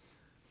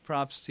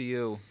 Props to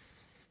you.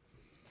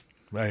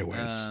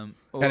 Anyways.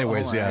 Hold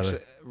on, yeah. Actually,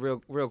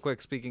 real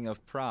quick, speaking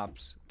of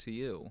props to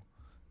you,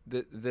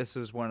 this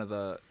was one of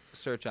the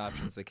search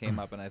options that came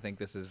up, and I think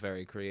this is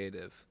very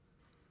creative.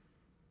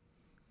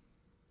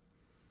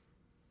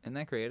 Isn't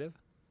that creative?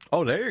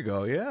 Oh, there you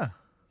go. Yeah.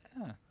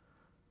 Yeah.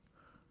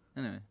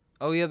 Anyway.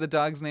 Oh, yeah, the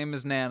dog's name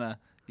is Nana.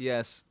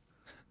 Yes.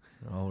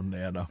 Oh,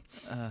 Nana.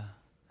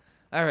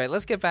 All right,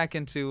 let's get back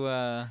into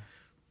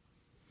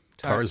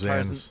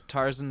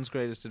Tarzan's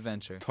Greatest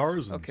Adventure.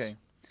 Tarzan's. Okay.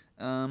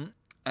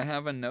 I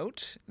have a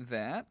note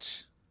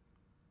that...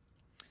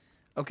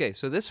 Okay,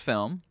 so this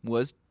film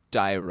was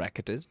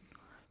directed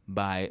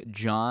by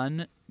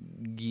John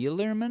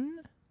Guillermin.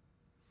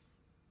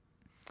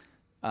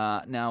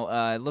 Now,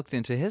 I looked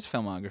into his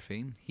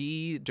filmography.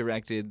 He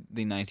directed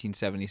the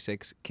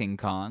 1976 King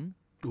Kong,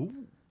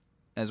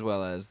 as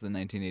well as the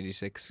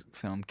 1986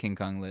 film King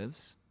Kong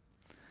Lives.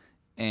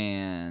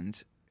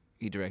 And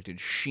he directed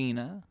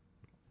Sheena,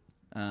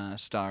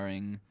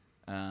 starring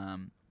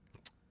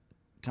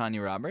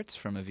Tanya Roberts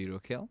from A View to a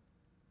Kill.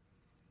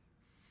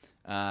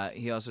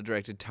 He also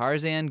directed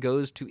Tarzan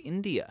Goes to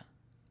India.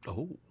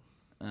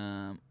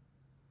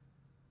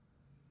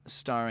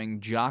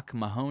 Starring Jock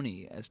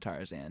Mahoney as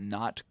Tarzan,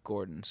 not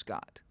Gordon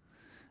Scott.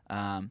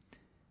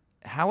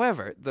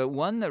 However, the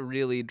one that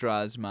really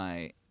draws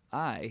my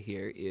eye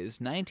here is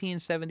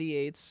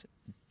 1978's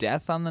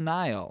Death on the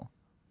Nile,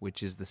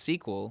 which is the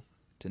sequel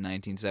to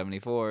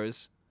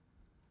 1974's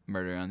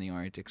Murder on the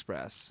Orient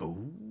Express.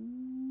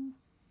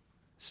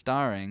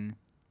 Starring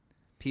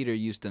Peter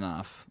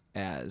Ustinov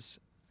as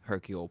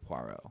Hercule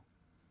Poirot.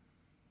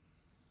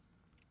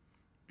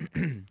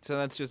 So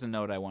that's just a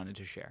note I wanted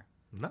to share.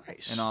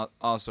 Nice. And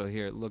also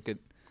here, look at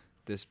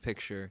this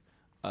picture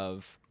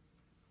of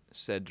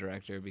said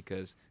director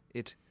because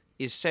it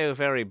is so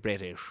very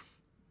British.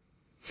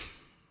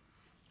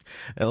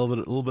 A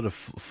little bit of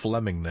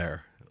Fleming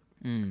there.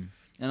 And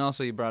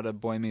also, you brought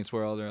up Boy Meets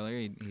World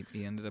earlier.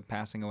 He ended up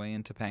passing away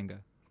in Topanga.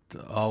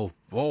 Oh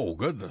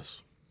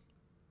goodness.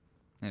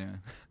 Anyway.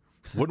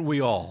 Wouldn't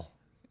we all?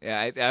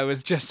 Yeah, I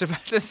was just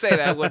about to say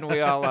that. Wouldn't we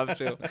all love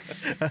to?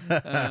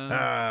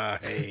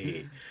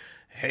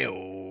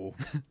 Hey-oh.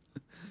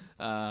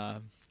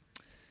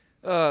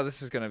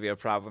 This is going to be a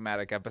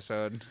problematic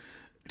episode.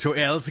 So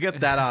yeah, let's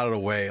get that out of the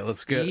way.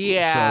 Let's get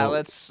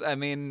let's. I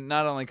mean,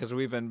 not only because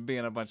we've been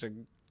being a bunch of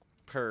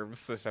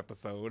pervs this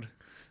episode,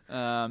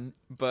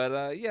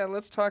 but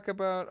let's talk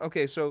about.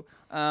 Okay, so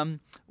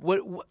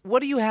what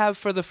do you have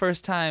for the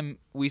first time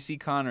we see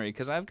Connery?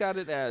 Because I've got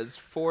it as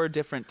 4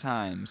 different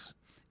times.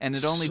 And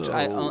it only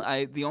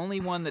the only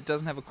one that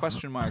doesn't have a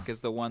question mark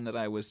is the one that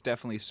I was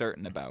definitely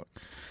certain about.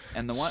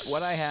 And the one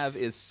what I have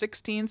is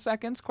 16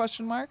 seconds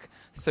question mark,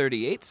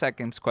 38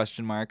 seconds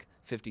question mark,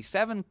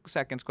 57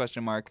 seconds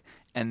question mark,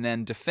 and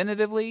then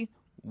definitively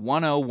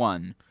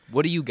 101.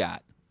 What do you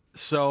got?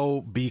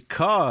 So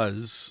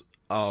because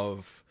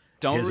of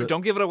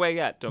don't give it away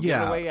yet. Don't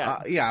give it away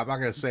yet. I'm not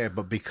gonna say it,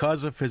 but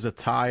because of his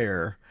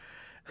attire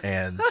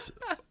and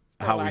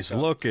how he's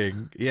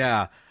looking,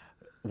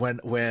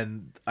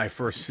 When I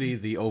first see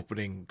the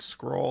opening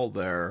scroll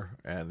there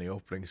and the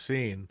opening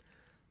scene,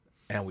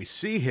 and we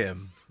see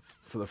him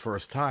for the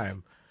first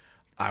time,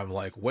 I'm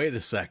like, wait a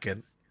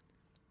second.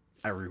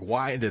 I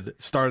rewinded,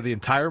 started the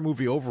entire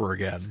movie over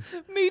again.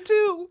 Me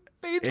too.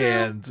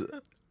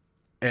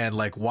 And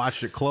like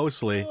watched it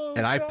closely,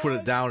 and I put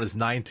it down as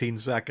 19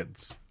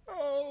 seconds.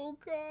 Oh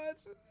God.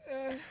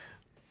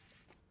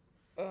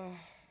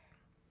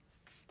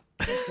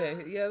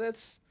 Okay, yeah,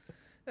 that's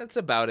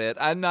about it.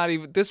 I'm not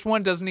even. This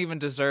one doesn't even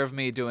deserve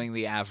me doing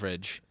the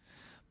average,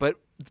 but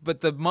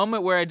the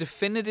moment where I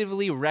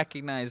definitively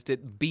recognized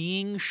it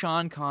being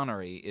Sean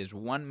Connery is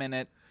 1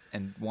 minute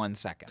and 1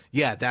 second.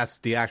 Yeah, that's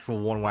the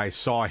actual one where I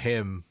saw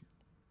him.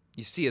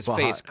 You see his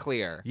face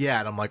clear. Yeah,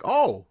 and I'm like,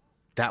 oh,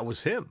 that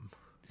was him.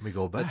 Let me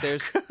go back.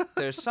 But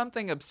there's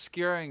something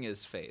obscuring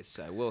his face,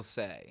 I will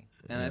say.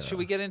 And should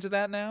we get into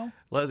that now?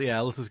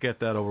 Let's just get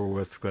that over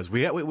with because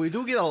we have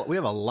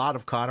a lot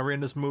of Connery in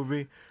this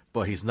movie,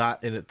 but he's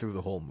not in it through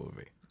the whole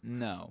movie.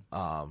 No.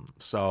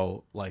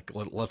 So like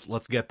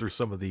let's get through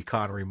some of the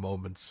Connery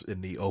moments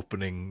in the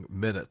opening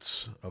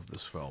minutes of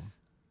this film.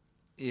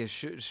 Yeah,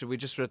 should we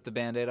just rip the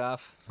Band-Aid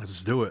off?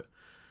 Let's do it.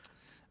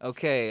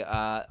 Okay,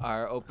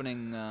 our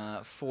opening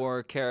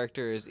 4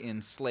 characters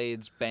in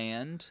Slade's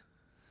band.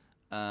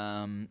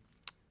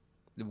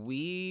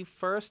 We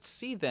first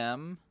see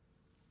them.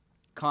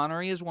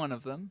 Connery is one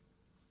of them.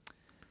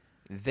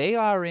 They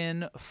are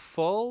in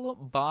full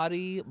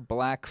body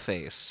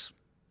blackface.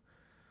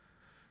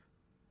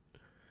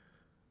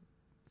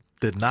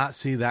 Did not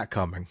see that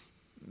coming.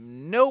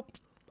 Nope,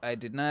 I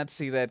did not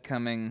see that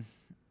coming.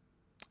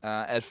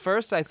 At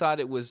first, I thought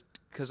it was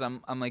because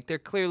I'm like they're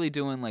clearly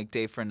doing like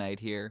day for night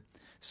here.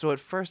 So at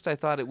first I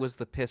thought it was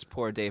the piss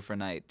poor day for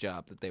night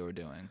job that they were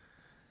doing,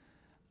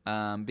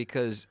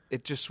 because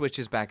it just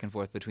switches back and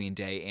forth between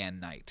day and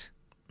night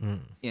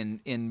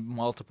in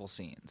multiple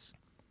scenes.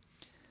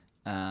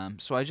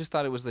 So I just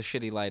thought it was the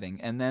shitty lighting.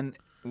 And then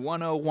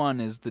 101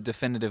 is the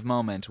definitive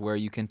moment where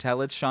you can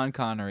tell it's Sean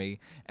Connery,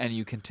 and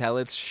you can tell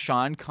it's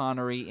Sean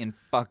Connery in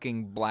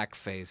fucking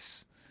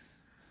blackface.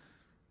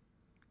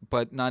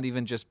 But not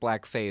even just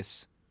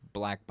blackface,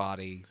 black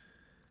body,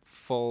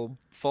 full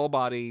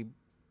body,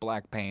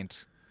 black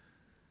paint.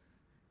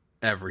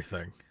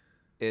 Everything.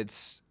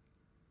 It's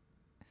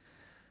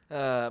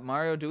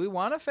Mario, do we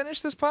want to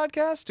finish this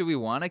podcast? Do we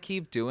want to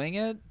keep doing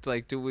it?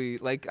 Like, do we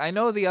like? I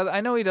know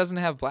he doesn't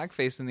have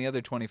blackface in the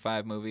other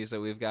 25 movies that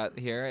we've got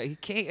here. He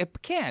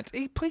can't.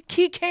 He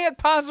can't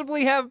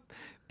possibly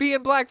be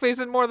in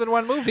blackface in more than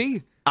one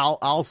movie.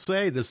 I'll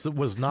say this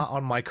was not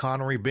on my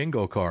Connery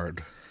bingo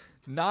card.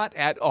 Not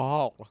at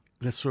all.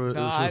 This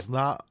was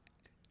not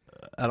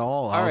at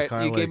all. All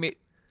right,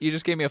 you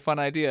just gave me a fun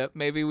idea.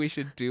 Maybe we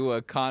should do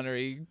a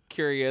Connery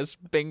Curious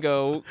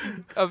bingo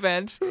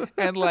event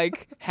and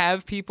like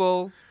have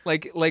people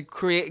like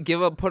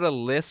put a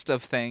list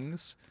of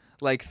things,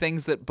 like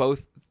things that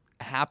both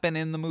happen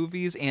in the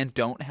movies and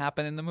don't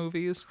happen in the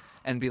movies,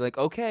 and be like,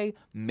 okay,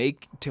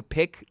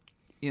 pick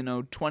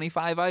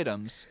 25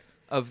 items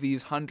of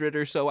these 100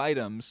 or so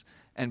items,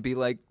 and be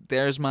like,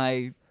 there's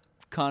my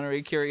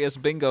Connery Curious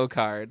bingo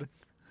card.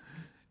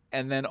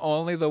 And then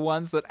only the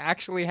ones that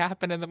actually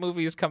happen in the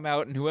movies come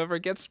out, and whoever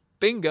gets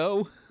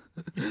bingo.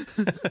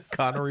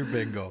 Connery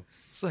bingo.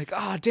 It's like,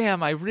 oh,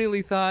 damn, I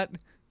really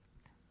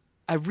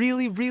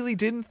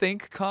didn't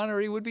think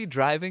Connery would be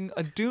driving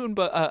a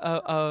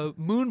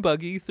moon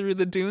buggy through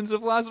the dunes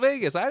of Las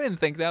Vegas. I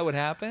didn't think that would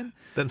happen.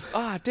 Damn,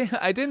 I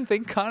didn't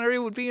think Connery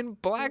would be in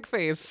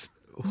blackface.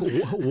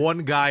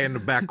 One guy in the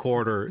back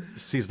corner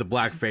sees the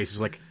blackface.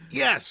 He's like,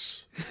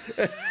 yes.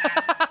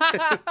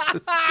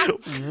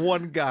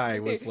 One guy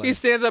was like, he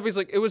stands up. He's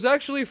like, it was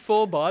actually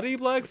full body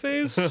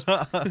blackface.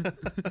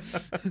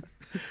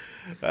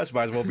 That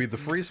might as well be the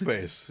free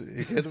space.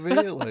 You kidding me?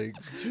 Like,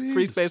 geez.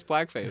 Free space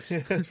blackface.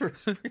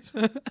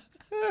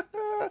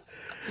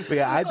 But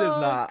yeah,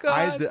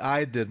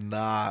 I did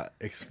not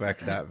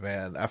expect that,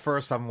 man. At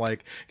first I'm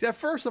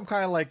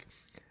kind of like,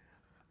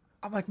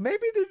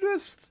 maybe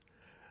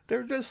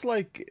they're just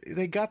like,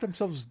 they got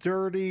themselves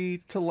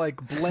dirty to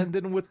like blend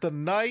in with the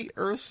night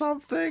or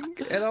something.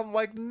 And I'm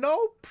like,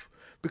 nope.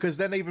 Because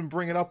then they even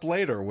bring it up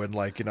later when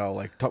when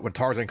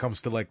Tarzan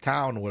comes to like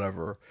town or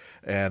whatever.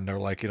 And they're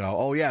like,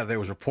 oh yeah, there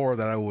was a report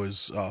that I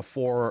was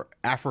 4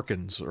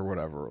 Africans or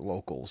whatever,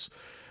 locals.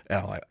 And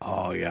I'm like,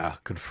 oh yeah,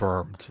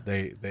 confirmed.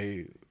 They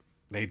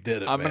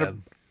did it,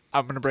 man.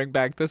 I'm going to bring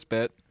back this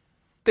bit.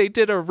 They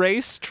did a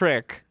race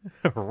trick.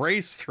 A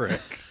race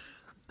trick.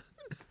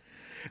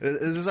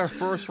 This is our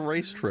first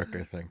race trick,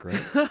 I think,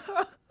 right?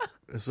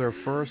 This is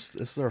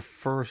our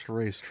first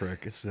race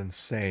trick. It's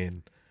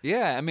insane.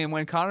 Yeah, I mean,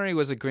 when Connery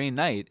was a Green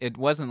Knight, it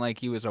wasn't like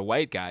he was a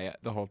white guy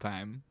the whole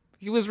time.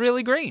 He was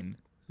really green.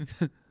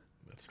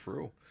 That's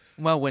true.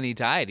 Well, when he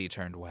died, he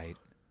turned white.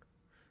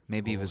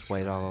 Maybe he was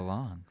white all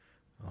along.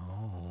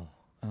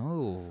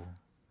 Oh.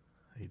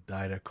 He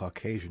died a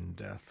Caucasian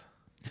death.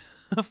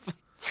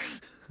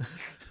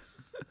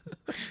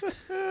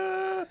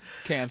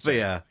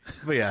 Cancer.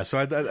 But yeah. So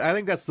I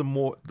think that's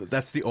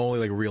the only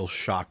like real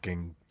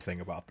shocking thing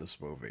about this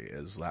movie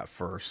is that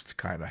first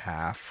kind of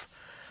half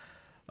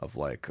of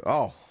like,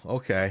 oh,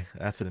 okay,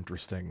 that's an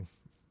interesting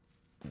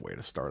way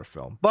to start a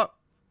film. But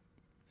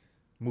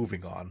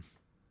moving on.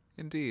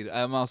 Indeed.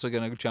 I'm also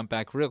going to jump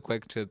back real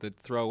quick to the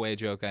throwaway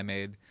joke I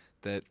made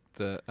that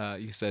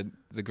you said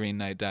the Green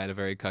Knight died a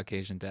very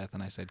Caucasian death,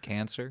 and I said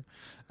cancer.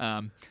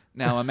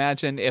 Now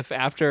imagine if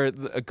after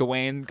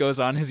Gawain goes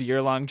on his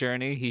year-long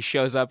journey, he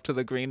shows up to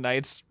the Green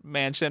Knight's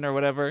mansion or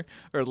whatever,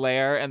 or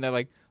lair, and they're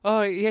like,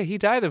 oh, yeah, he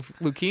died of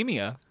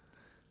leukemia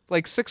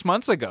like 6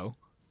 months ago.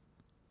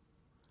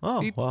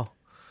 Oh, wow.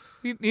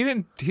 He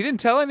didn't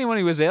tell anyone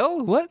he was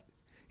ill? What?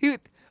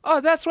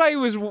 That's why he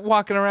was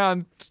walking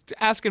around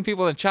asking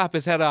people to chop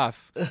his head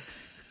off.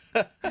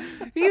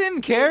 He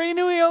didn't care. He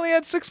knew he only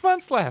had 6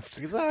 months left.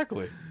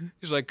 Exactly.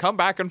 He's like, come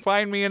back and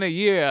find me in a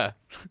year.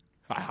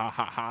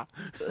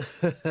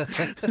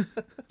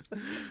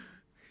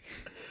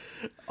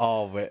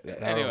 Oh, man.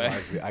 That Anyway.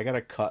 reminds me. I got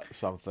to cut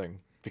something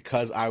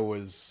because I've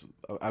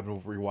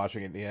been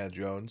rewatching Indiana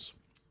Jones.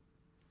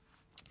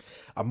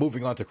 I'm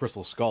moving on to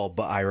Crystal Skull,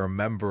 but I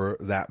remember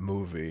that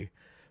movie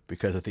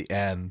because at the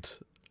end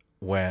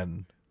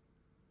when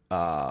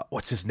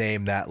what's his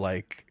name, that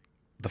like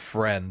the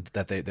friend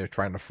that they're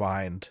trying to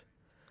find.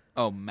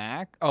 Oh,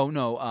 Mac? Oh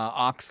no,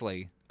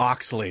 Oxley.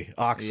 Oxley.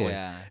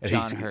 Yeah, and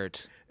John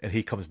Hurt. And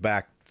he comes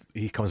back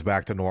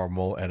to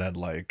normal, and then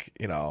like,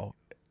 Shia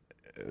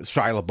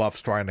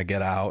LaBeouf's trying to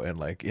get out, and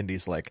like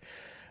Indy's like,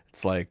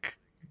 it's like,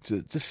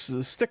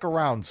 just stick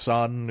around,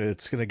 son.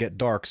 It's gonna get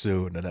dark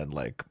soon. And then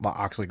like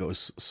Oxley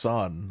goes,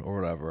 son, or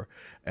whatever,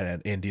 and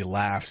then Indy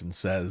laughs and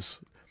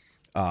says,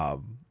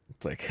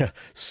 it's like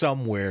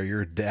somewhere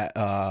your dad,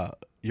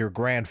 your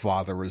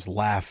grandfather is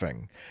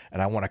laughing,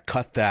 and I want to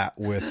cut that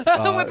with,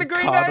 With the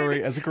Green Connery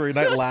Knight. as a Green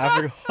Knight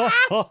laughing.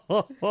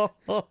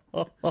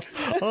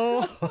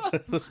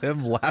 This is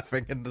him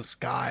laughing in the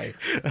sky.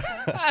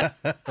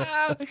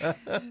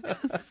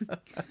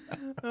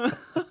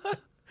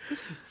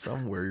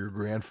 Somewhere your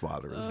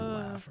grandfather is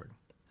laughing.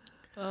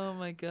 Oh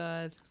my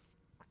god.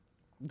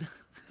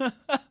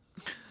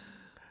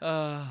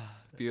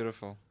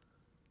 Beautiful.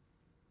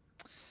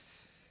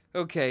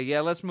 Okay,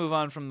 yeah, let's move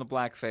on from the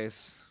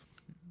blackface.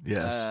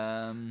 Yes.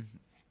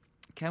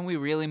 Can we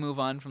really move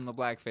on from the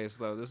blackface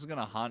though? This is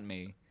gonna haunt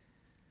me.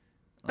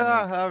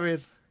 I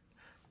mean,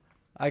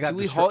 I got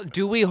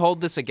Do we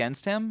hold this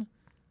against him?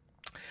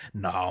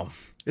 No,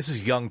 this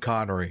is young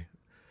Connery.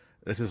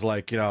 This is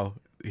like,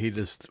 he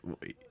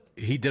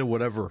did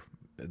whatever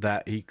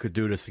that he could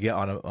do just to get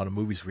on a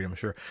movie screen. I'm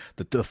sure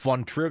the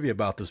fun trivia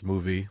about this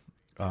movie,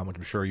 which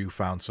I'm sure you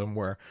found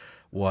somewhere,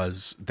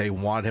 was they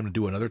wanted him to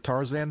do another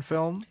Tarzan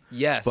film.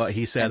 Yes, but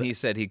he said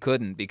he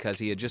couldn't because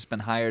he had just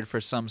been hired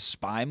for some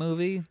spy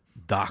movie.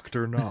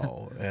 Doctor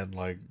No, and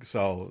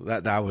so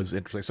that was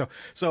interesting.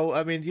 So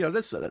I mean,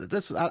 this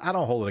I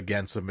don't hold it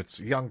against him.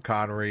 It's young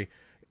Connery,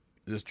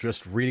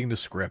 just reading the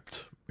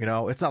script.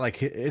 It's not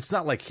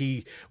like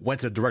he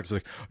went to the director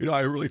like, I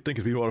really think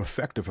it'd be more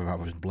effective if I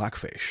was in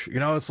blackface.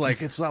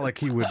 It's not like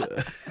he would.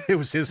 It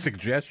was his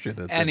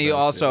suggestion, and he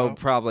also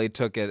probably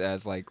took it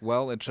as like,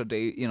 well, it's a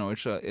day,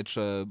 it's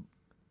a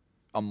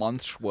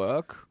month's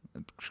work.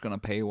 It's gonna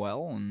pay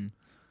well, and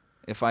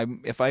if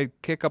I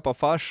kick up a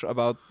fuss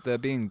about there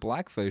being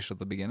blackface at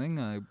the beginning,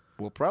 I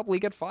will probably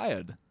get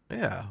fired.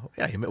 Yeah.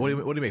 What do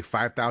you make?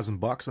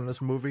 $5,000 on this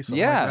movie?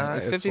 Something Yeah,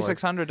 like that?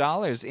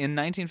 $5,600 in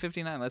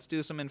 1959. Let's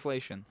do some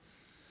inflation.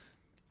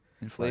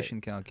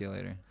 Inflation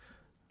calculator.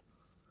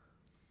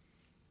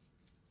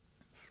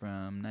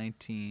 From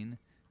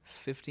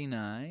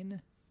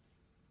 1959,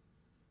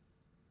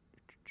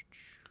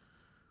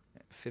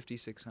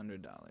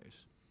 $5,600.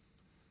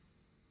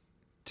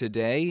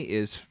 Today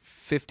is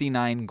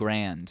 59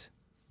 grand.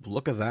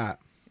 Look at that.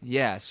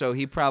 Yeah, so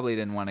he probably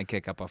didn't want to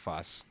kick up a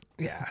fuss.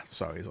 Yeah.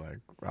 So he's like,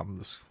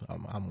 I'm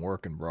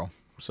working, bro.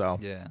 So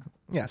Yeah.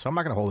 So I'm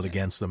not gonna hold it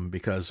against him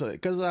because I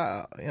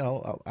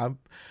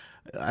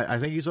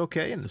think he's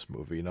okay in this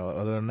movie.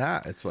 Other than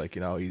that, it's like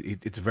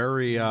it's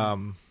very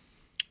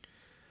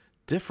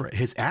different.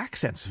 His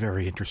accent's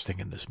very interesting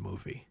in this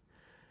movie.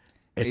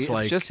 It's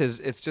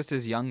just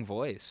his young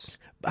voice.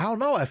 I don't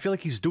know. I feel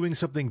like he's doing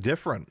something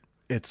different.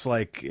 It's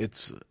like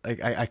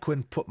I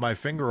couldn't put my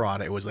finger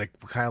on it. It was like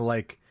kind of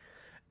like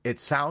it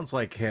sounds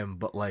like him,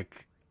 but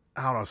like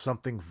I don't know,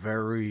 something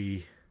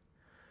very.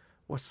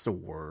 What's the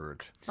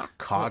word? Not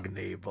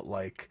cognate, but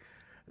like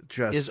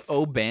just. Is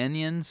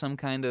O'Banion some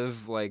kind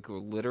of like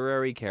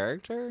literary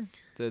character?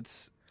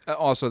 That's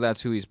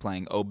who he's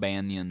playing,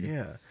 O'Banion.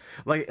 Yeah,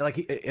 like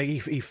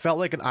he felt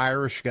like an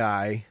Irish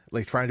guy,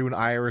 like trying to do an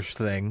Irish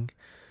thing.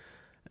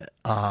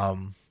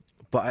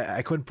 But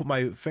I couldn't put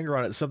my finger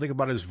on it. Something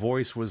about his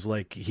voice was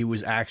like he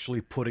was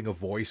actually putting a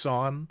voice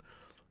on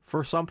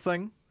for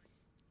something.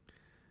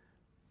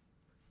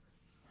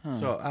 Huh.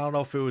 So I don't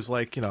know if it was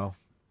like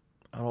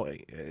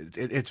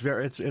it's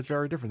very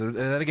different. And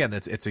then again,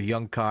 it's a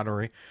young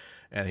Connery,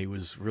 and he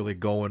was really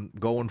going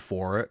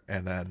for it.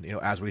 And then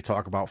as we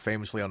talk about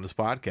famously on this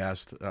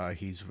podcast,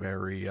 he's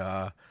very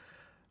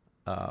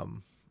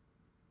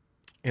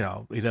he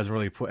doesn't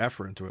really put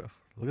effort into it.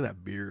 Look at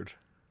that beard.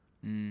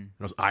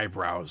 Those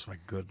eyebrows, my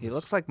goodness. He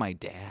looks like my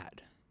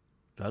dad.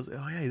 Does it?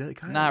 Oh yeah, he kind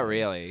of. Not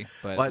really,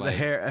 but like the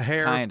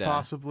hair kinda,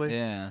 possibly.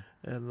 Yeah,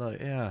 and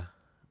yeah.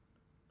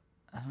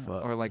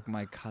 Or like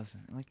my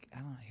cousin. Like I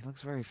don't know. He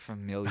looks very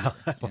familiar.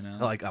 I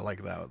like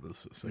that with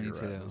this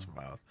cigarette in his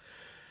mouth.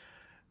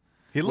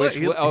 He looks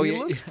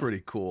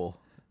pretty cool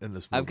in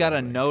this movie. I've got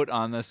a note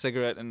on the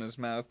cigarette in his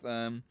mouth.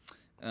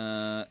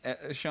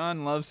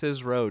 Sean loves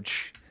his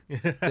roach.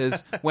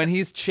 Because when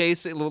he's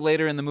chasing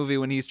later in the movie,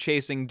 when he's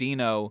chasing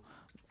Dino,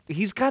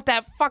 he's got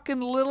that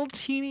fucking little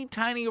teeny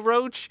tiny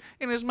roach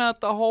in his mouth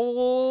the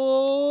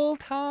whole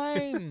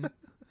time.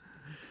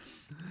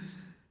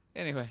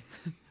 Anyway,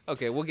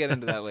 okay, we'll get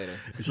into that later.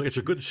 He's like, it's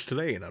a good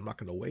strain. I'm not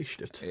going to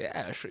waste it.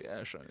 Yeah, sure.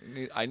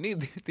 I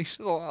need these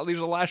are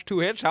the last two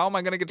hits. How am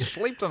I going to get to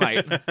sleep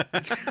tonight?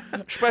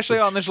 Especially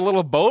on this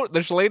little boat.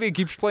 This lady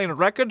keeps playing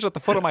records at the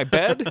foot of my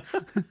bed.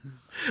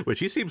 Which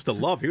he seems to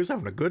love. He was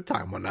having a good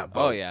time on that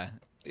boat. Oh, yeah.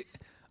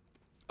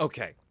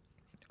 Okay.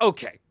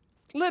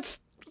 Let's...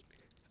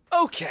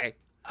 Okay.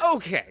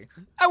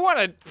 I want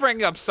to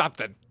bring up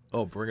something.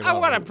 Oh, bring it on. I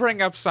want to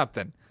bring up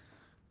something.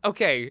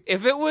 Okay,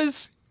 if it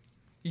was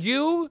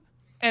you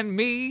and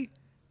me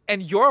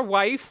and your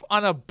wife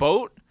on a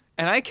boat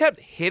and I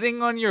kept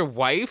hitting on your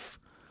wife,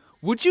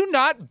 would you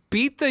not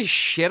beat the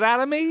shit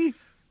out of me?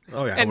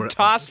 Oh, yeah. And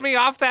toss me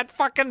off that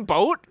fucking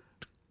boat?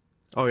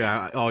 Oh,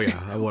 yeah,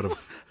 I would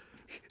have.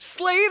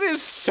 Slade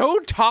is so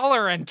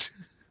tolerant.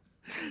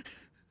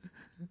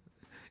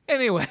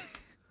 Anyway,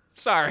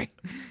 sorry.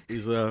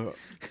 He's like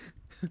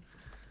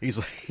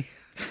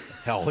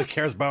All he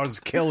cares about is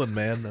killing,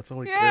 man. That's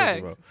all he Yeah.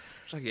 cares about.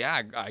 It's like,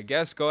 yeah, I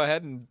guess go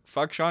ahead and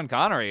fuck Sean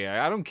Connery.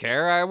 I don't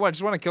care.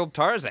 Just want to kill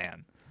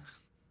Tarzan.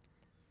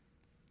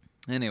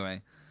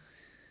 Anyway.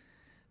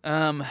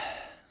 What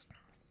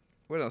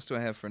else do I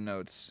have for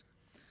notes?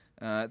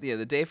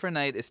 The Day for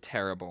Night is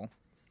terrible.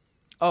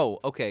 Oh,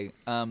 okay.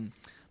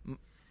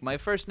 My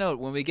first note,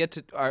 when we get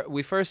to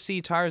we first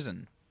see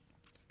Tarzan.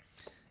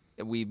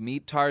 We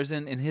meet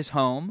Tarzan in his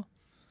home.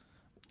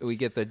 We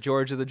get the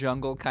George of the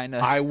Jungle kind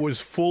of. I was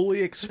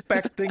fully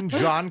expecting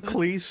John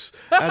Cleese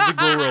as a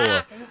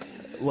gorilla.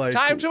 Like,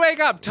 Time to wake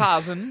up,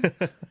 Tarzan.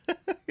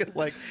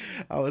 like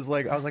I was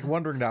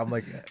wondering now. I'm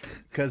like,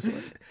 because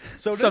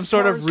Some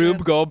sort of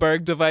Rube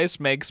Goldberg device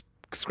makes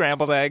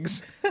scrambled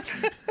eggs.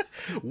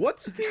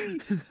 What's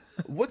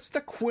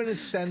the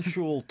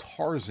quintessential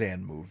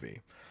Tarzan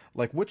movie?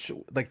 Like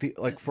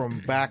like from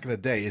back in the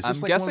day? Is this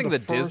I'm like guessing one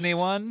of the Disney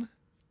one.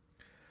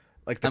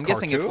 Like the I'm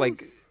cartoon? guessing if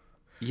like,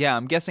 yeah,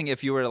 I'm guessing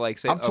if you were to like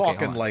say, I'm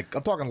okay,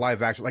 talking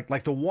live action,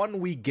 like the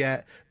one we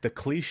get, the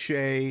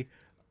cliche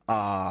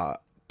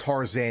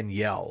Tarzan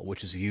yell,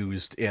 which is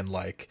used in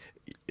like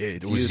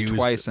it was used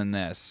twice in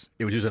this.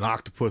 It was used in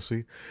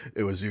Octopussy.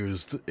 It was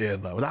used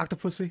in was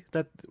Octopussy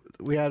that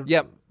we had.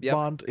 Yep.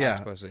 Bond. Yeah,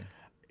 Octopussy.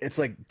 it's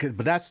like,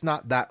 but that's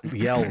not that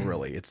yell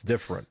really. It's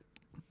different.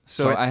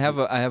 So I have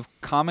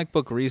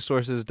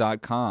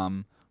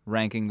comicbookresources.com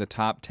ranking the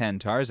top 10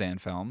 Tarzan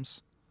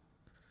films.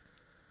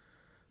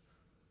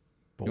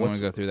 But You want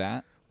to go through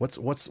that?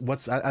 What's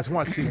I just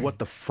want to see what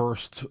the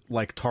first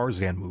like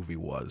Tarzan movie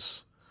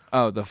was.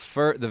 Oh, the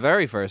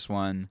very first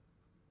one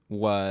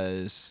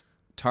was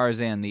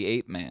Tarzan the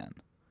Ape Man.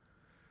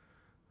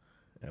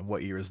 And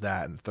what year is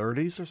that? In the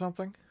 30s or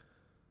something?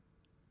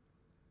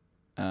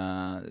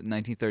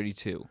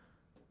 1932.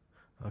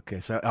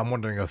 Okay, so I'm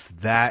wondering if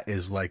that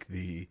is like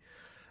the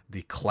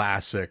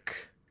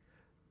classic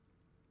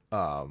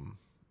Tarzan.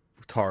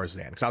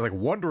 Because I was like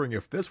wondering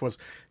if this was,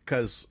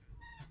 because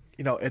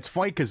it's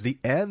funny because the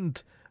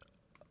end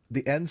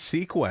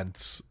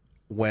sequence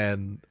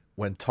when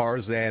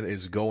Tarzan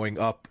is going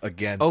up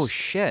against. Oh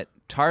shit!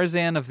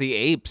 Tarzan of the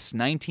Apes,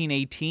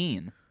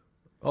 1918.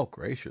 Oh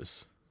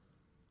gracious!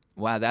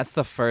 Wow, that's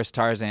the first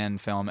Tarzan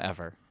film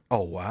ever.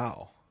 Oh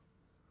wow!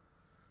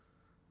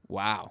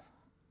 Wow.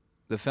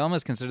 The film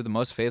is considered the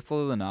most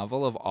faithful to the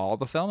novel of all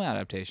the film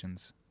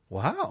adaptations.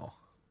 Wow.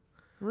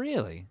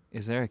 Really?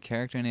 Is there a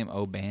character named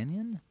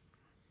O'Banion?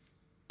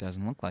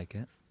 Doesn't look like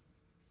it.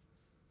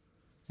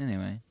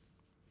 Anyway.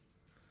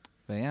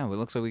 But yeah, it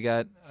looks like we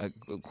got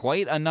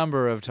quite a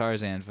number of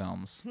Tarzan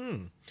films.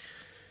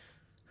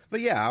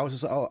 But yeah, I was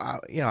just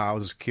I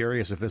was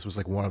curious if this was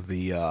like one of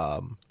the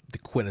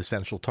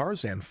quintessential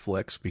Tarzan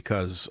flicks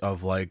because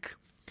of like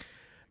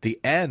the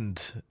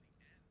end.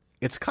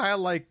 It's kind of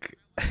like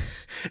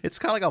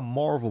a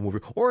Marvel movie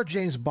or a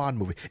James Bond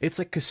movie. It's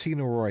like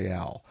Casino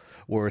Royale,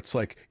 where it's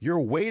like you're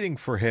waiting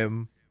for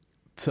him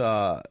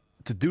to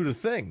do the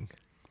thing,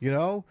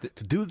 to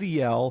do the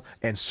yell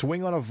and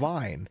swing on a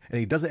vine, and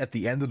he does it at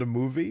the end of the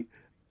movie,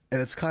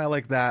 and it's kind of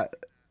like that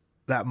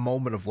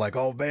moment of like,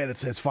 oh man,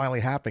 it's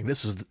finally happening.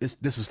 This is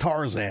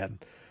Tarzan,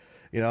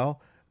 But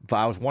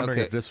I was wondering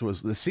if this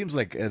seems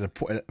like a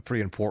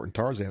pretty important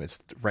Tarzan. It's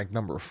ranked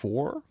number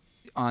 4.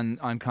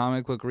 On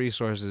Comic Book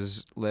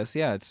Resources list,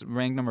 yeah, it's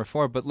ranked number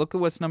 4. But look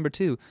at what's number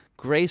 2: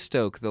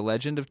 Greystoke, The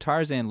Legend of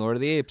Tarzan, Lord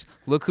of the Apes.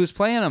 Look who's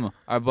playing him: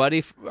 our buddy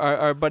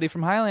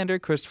from Highlander,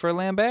 Christopher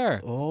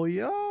Lambert. Oh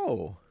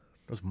yo,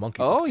 those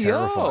monkeys are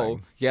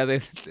terrifying. Yeah, they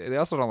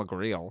also don't look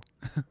real.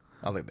 I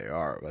don't think they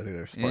are. I think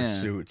they're smart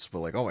suits, but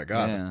like, oh my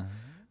god. Yeah.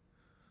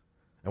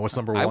 And what's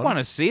number 1? I want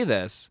to see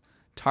this: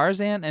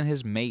 Tarzan and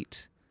His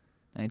Mate,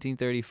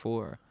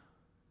 1934.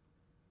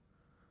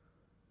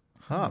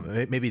 Huh?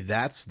 Maybe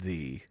that's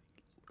the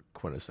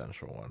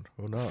quintessential one.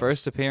 Who knows?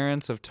 First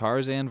appearance of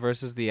Tarzan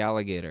versus the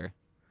alligator.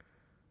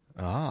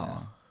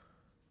 Ah.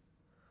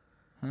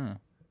 Huh.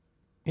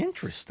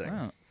 Interesting.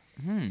 Oh.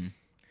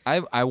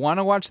 I want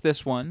to watch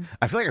this one.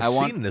 I feel like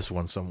I've seen this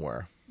one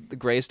somewhere. The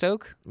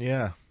Greystoke?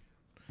 Yeah.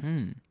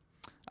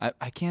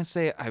 I can't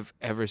say I've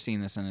ever seen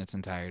this in its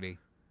entirety.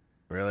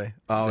 Really?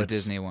 Oh, the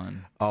Disney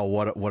one. Oh,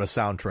 what a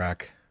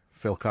soundtrack.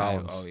 Phil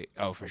Collins.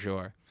 Oh, for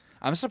sure.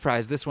 I'm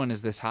surprised this one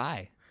is this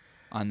high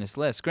on this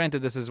list.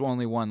 Granted, this is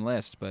only one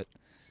list, but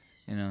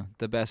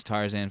the best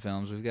Tarzan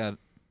films. We've got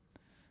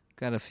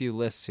a few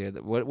lists here.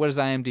 What does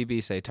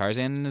IMDb say?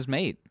 Tarzan and His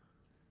Mate.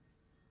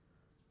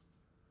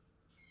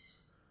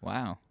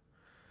 Wow.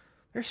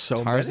 There's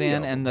so Tarzan many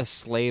of them. and the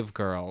Slave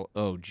Girl.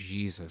 Oh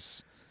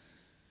Jesus.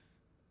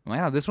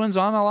 Wow, this one's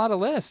on a lot of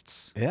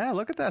lists. Yeah,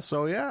 look at that.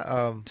 So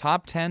yeah,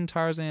 Top 10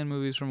 Tarzan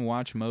movies from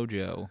Watch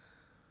Mojo.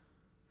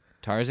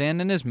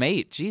 Tarzan and His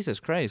Mate. Jesus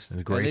Christ.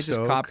 Are they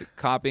just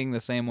copying the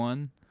same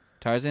one?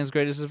 Tarzan's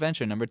Greatest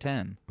Adventure, number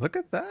 10. Look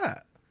at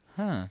that.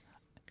 Huh.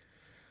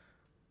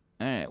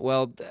 All right.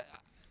 Well,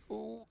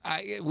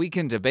 we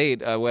can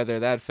debate whether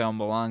that film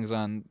belongs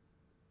on.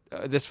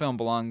 This film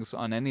belongs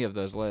on any of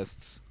those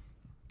lists.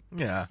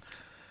 Yeah.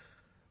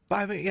 But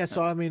I mean, yeah.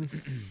 So I mean,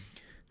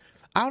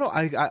 I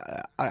don't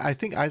know. I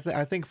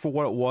think for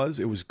what it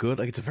was good.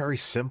 Like it's a very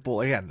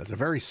simple. Again, it's a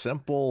very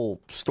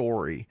simple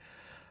story.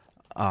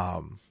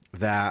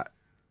 That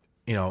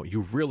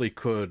you really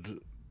could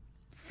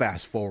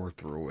fast forward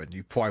through and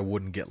you probably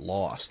wouldn't get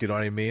lost. You know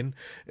what I mean?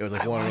 It was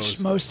like I one watched of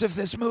those. most of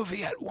this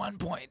movie at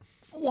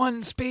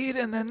 1.1 speed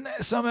and then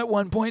some at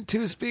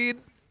 1.2 speed.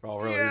 Oh,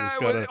 really? Yeah,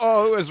 You just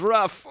it was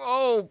rough.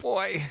 Oh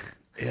boy.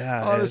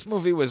 yeah. This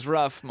movie was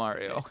rough,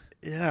 Mario.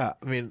 Yeah,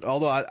 I mean,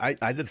 although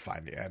I did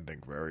find the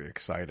ending very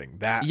exciting.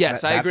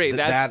 I agree.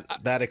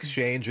 That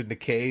exchange in the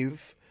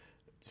cave,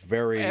 it's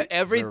very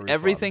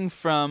everything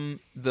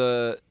from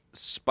the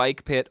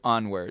spike pit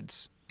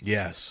onwards.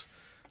 Yes.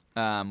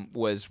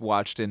 Was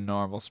watched in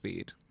normal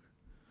speed.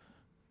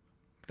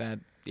 It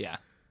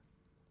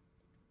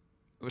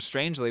was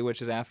strangely,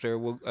 which is after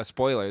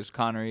spoilers,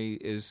 Connery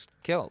is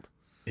killed.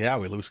 Yeah,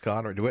 we lose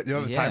Connery. Do you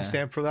have a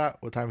timestamp for that?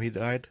 What time he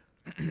died?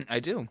 I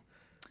do.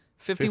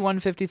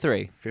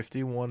 51:53.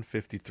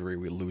 51:53.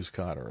 We lose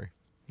Connery.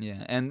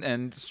 Yeah,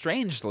 and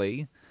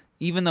strangely,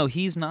 even though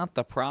he's not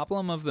the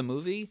problem of the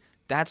movie,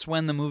 that's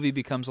when the movie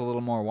becomes a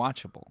little more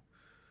watchable.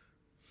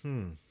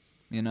 You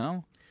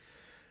know?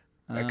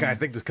 I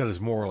think because it's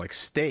more like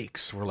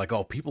stakes. We're like,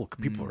 oh, people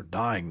are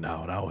dying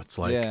now. Now it's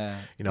like,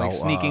 like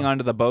sneaking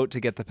onto the boat to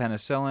get the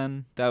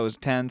penicillin. That was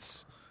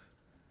tense.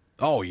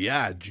 Oh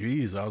yeah,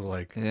 geez. I was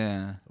like,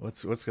 yeah,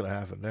 what's gonna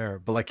happen there?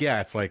 But like,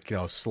 yeah, it's like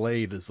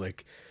Slade is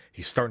like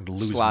he's starting to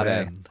lose Slade.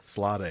 men.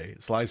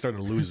 Slade's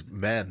starting to lose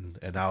men,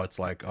 and now it's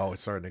like, oh,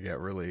 it's starting to get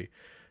really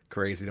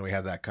crazy. Then we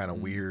have that kind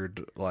of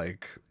weird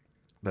like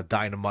the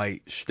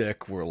dynamite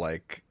shtick where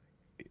like.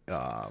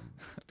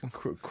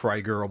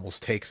 Krieger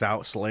almost takes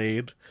out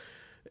Slade,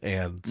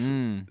 and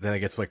then it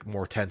gets like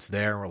more tense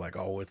there. And we're like,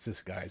 "Oh, it's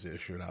this guy's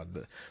issue now."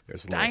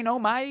 There's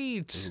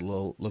dynamite. There's a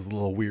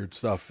little weird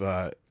stuff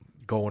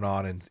going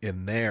on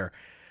in there.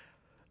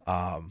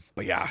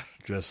 But yeah,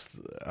 just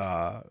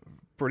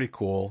pretty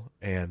cool.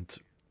 But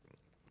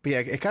yeah,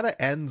 it kind of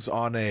ends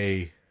on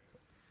a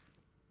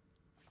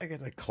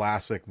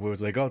classic move.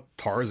 It's like, oh,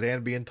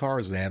 Tarzan being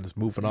Tarzan is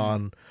moving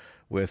on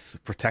with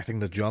protecting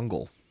the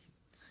jungle.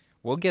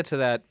 We'll get to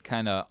that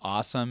kind of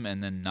awesome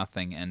and then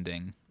nothing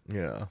ending.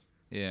 Yeah.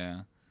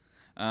 Yeah.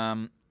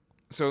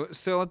 So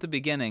still at the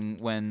beginning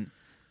when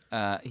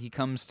he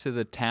comes to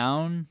the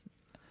town,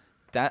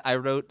 that I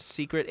wrote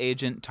Secret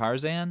Agent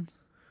Tarzan,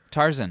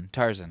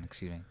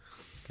 excuse me.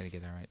 Gotta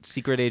get that right.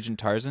 Secret Agent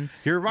Tarzan.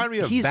 He reminded me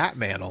of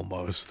Batman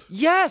almost.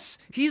 Yes!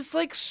 He's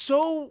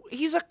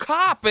he's a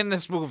cop in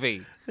this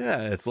movie.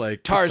 Yeah, it's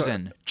like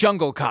Tarzan,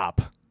 jungle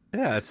cop.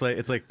 Yeah, it's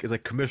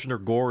like Commissioner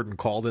Gordon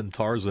called in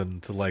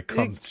Tarzan to like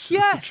come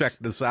check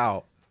this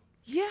out.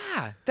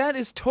 Yeah, that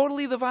is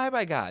totally the vibe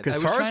I got.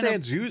 Because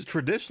Tarzan's used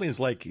traditionally is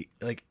like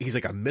he's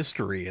like a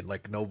mystery and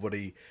like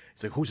nobody.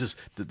 He's like, who's this?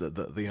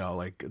 The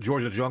like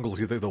George of the Jungle.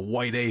 He's like the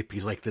white ape.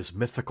 He's like this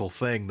mythical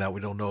thing that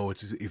we don't know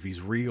if he's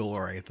real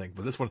or anything.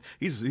 But this one,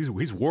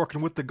 he's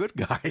working with the good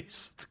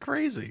guys. It's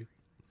crazy.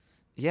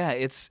 Yeah,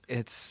 it's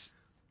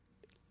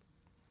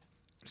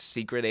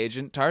Secret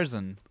Agent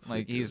Tarzan.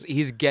 Like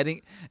he's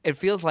getting. It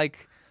feels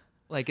like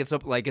it's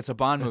a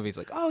Bond movie. It's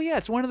like, oh yeah,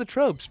 it's one of the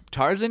tropes.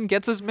 Tarzan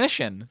gets his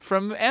mission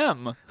from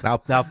M.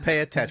 Now pay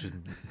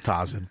attention,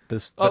 Tarzan.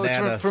 This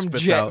banana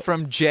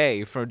from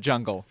J for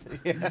jungle.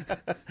 Yeah.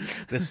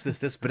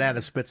 This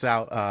banana spits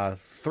out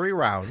 3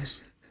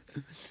 rounds.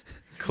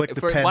 Click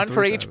the pen. One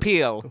for each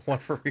peel. One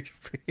for each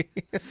peel.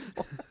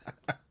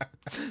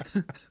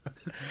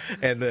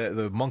 And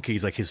the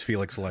monkey's like his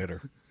Felix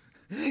Leiter.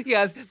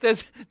 Yeah,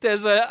 there's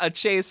a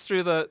chase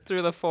through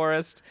the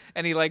forest,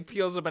 and he like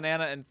peels a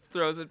banana and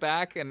throws it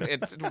back,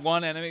 and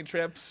one enemy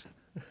trips,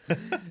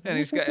 and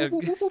he's got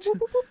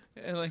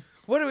and like,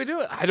 what are we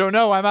doing? I don't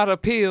know. I'm out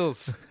of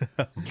peels.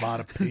 I'm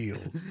out of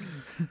peels.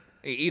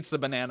 He eats the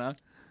banana.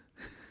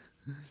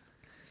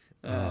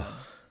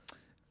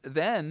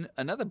 Then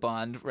another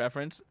Bond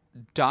reference,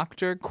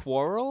 Dr.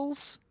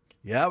 Quarrels.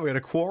 Yeah, we had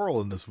a quarrel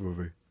in this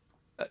movie.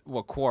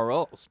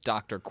 Quarrels,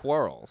 Dr.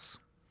 Quarrels.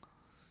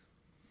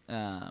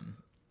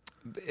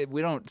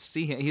 We don't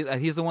see him.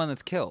 He's the one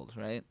that's killed,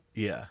 right?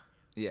 Yeah.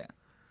 Yeah.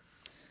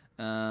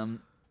 My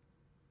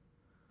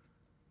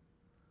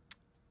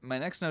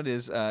next note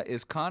is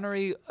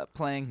Connery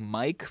playing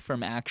Mike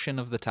from Action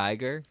of the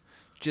Tiger,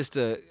 just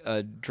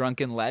a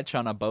drunken lech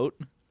on a boat?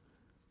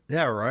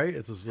 Yeah, right.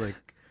 It's just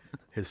like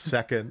his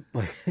second.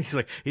 Like he's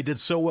like he did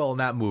so well in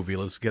that movie.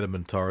 Let's get him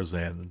in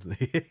Tarzan.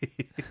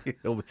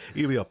 He'll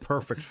be a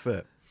perfect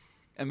fit.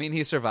 I mean,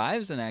 he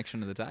survives in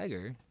Action of the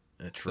Tiger.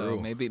 True. So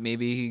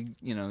maybe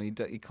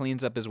he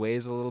cleans up his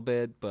ways a little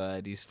bit,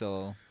 but he's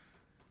still,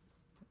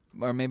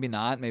 or maybe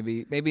not.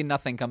 Maybe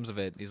nothing comes of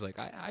it. He's like,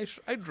 I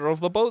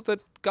drove the boat that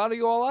got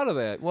you all out of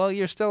there. Well,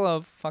 you're still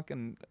a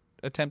fucking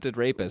attempted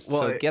rapist.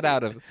 Well, so get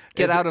out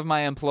of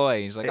my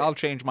employ. He's like, I'll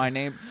change my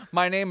name.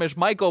 My name is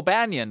Mike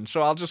O'Banion,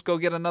 so I'll just go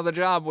get another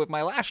job with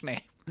my last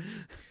name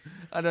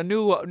at a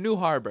new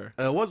harbor.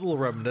 It was a little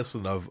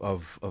reminiscent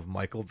of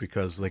Michael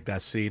because like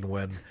that scene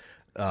when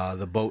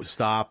the boat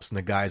stops, and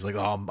the guy's like,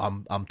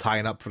 "Oh, I'm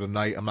tying up for the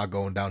night. I'm not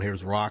going down here.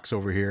 There's rocks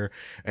over here."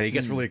 And he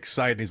gets really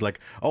excited. He's like,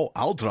 "Oh,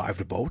 I'll drive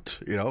the boat,"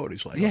 And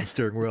he's like on the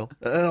steering wheel.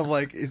 And I'm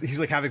like, he's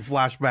like having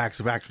flashbacks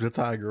of Action the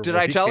Tiger. Did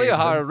I tell you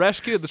how I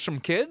rescued some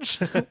kids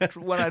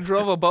when I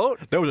drove a boat?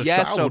 There was a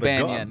yes, child with a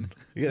O'Banion. gun.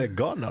 He had a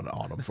gun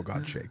on him, for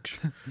God's sakes.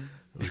 It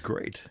was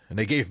great, and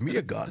they gave me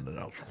a gun, and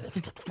I was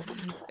crazy.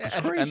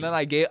 And then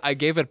I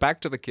gave it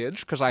back to the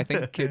kids because I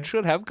think kids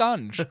should have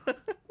guns.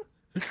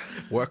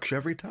 Works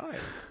every time.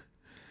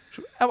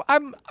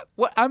 I'm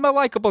a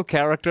likable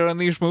character in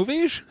these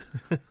movies.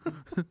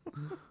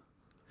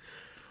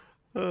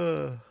 We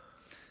got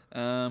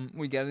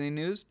any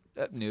news?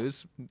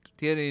 News? Do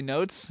you have any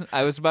notes?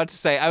 I was about to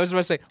say,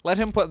 let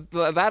him put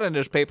that in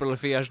his paper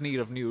if he has need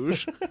of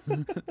news.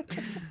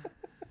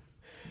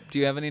 Do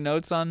you have any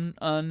notes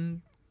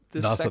on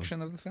this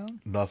section of the film?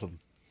 Nothing.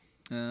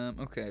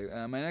 Okay.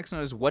 My next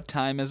note is, what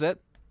time is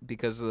it?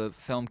 Because the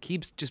film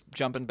keeps just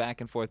jumping back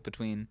and forth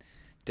between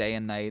day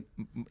and night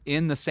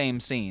in the same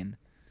scene.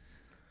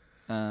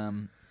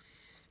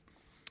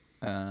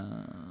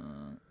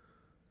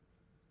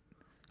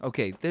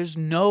 Okay, there's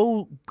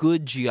no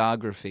good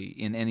geography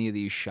in any of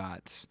these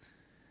shots.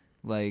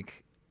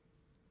 Like,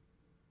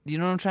 you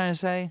know what I'm trying to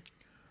say?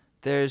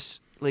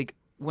 There's, like,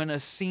 when a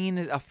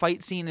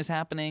fight scene is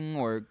happening,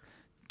 or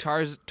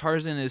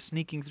Tarzan is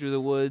sneaking through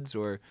the woods,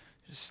 or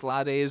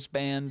Slade's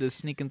band is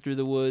sneaking through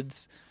the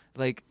woods,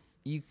 like,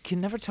 you can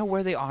never tell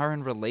where they are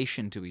in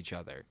relation to each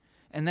other.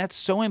 And that's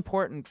so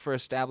important for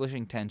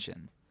establishing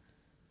tension.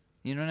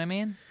 You know what I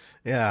mean?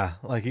 Yeah,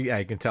 like you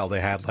can tell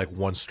they had like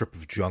one strip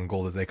of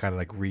jungle that they kind of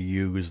like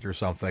reused or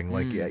something.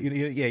 Like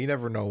you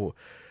never know,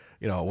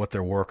 what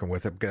they're working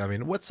with. I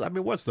mean, what's the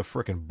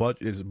freaking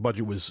budget? His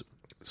budget was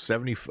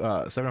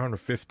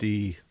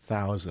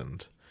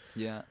 $750,000.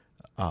 Yeah.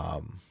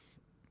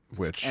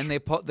 Which and they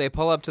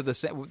pull up to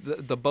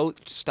the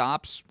boat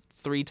stops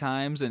 3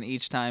 times, and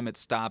each time it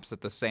stops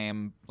at the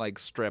same like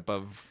strip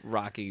of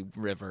rocky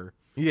river.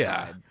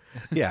 Yeah. Side.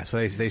 Yeah,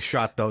 so they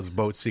shot those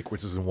boat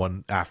sequences in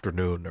one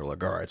afternoon. They're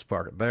like, all right, let's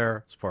park it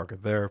there, let's park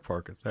it there,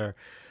 park it there.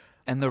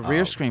 And the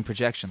rear screen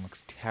projection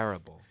looks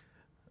terrible.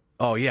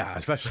 Oh, yeah,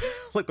 especially,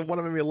 like, the one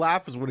that made me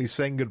laugh is when he's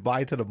saying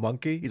goodbye to the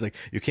monkey. He's like,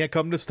 you can't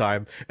come this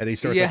time. And he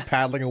starts like,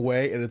 paddling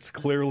away, and it's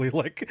clearly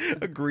like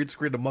a green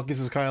screen. The monkey's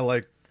just kind of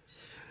like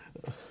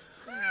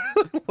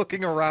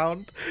looking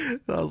around. And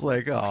I was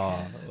like,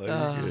 oh,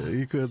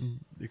 you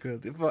couldn't,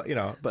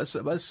 but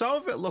some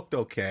of it looked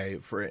okay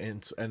for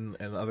and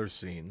other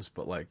scenes,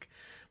 but like,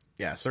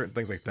 yeah, certain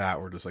things like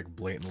that were just like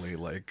blatantly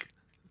like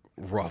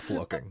rough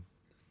looking.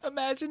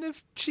 Imagine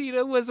if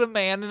Cheetah was a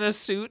man in a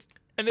suit,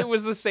 and it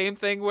was the same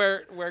thing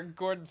where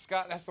Gordon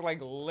Scott has to like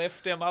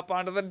lift him up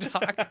onto the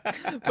dock,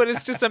 but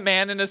it's just a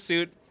man in a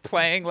suit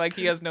playing like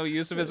he has no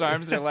use of his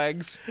arms or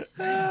legs.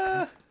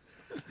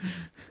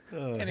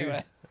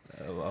 Anyway.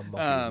 Monkey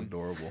was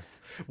adorable.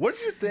 What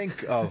did you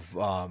think of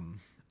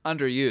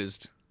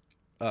underused?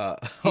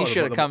 He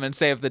should have come and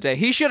saved the day.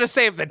 He should have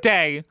saved the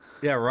day.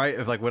 Yeah, right.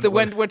 If like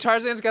when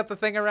Tarzan's got the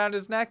thing around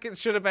his neck, it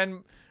should have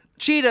been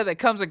Cheetah that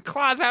comes and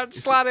claws out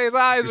Slade's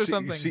eyes or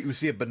something. You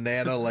see a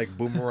banana like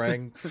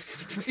boomerang,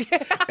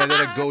 and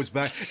then it goes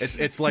back.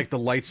 It's like the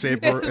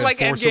lightsaber like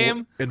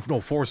Endgame.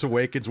 Force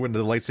Awakens when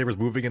the lightsaber's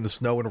moving in the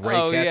snow and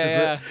Rey catches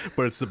it,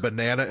 but it's the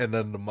banana and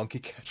then the monkey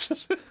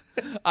catches it.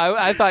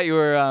 I thought you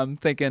were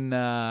thinking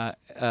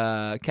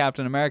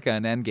Captain America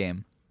in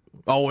Endgame.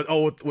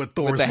 Oh, with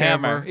Thor's with the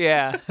hammer.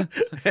 Yeah.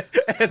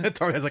 And then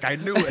Tarzan's like, I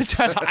knew it.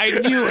 I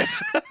knew it.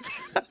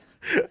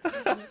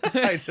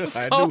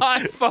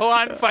 Full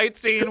on fight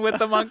scene with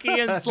the monkey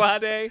and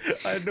Slade.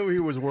 I knew he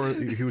was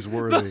worthy.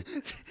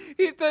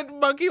 The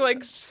monkey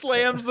like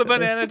slams the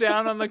banana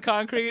down on the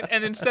concrete,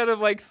 and instead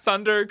of like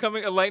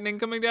lightning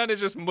coming down, it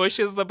just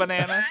mushes the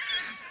banana.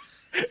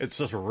 It's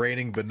just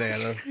raining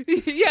banana.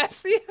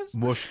 Yes.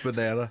 Mushed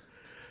banana.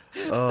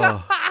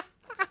 Yeah,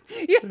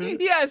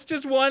 it's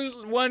just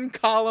one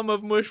column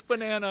of mushed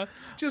banana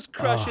just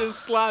crushes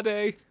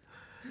Slade.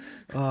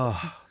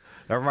 That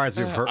reminds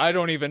me of her. I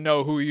don't even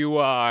know who you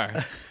are.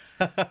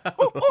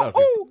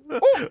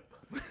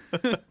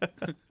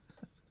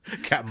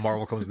 Captain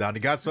Marvel comes down.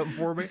 You got something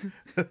for me?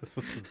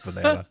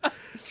 Banana.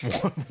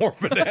 More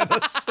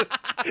bananas.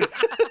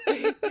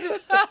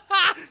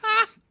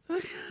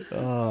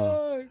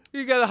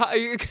 You got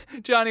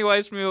Johnny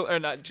Weissmuller, or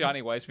not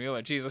Johnny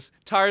Weissmuller, Jesus.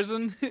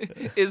 Tarzan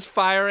is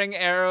firing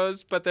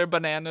arrows, but they're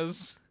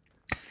bananas.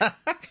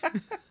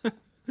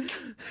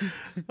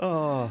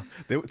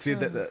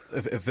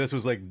 If this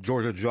was like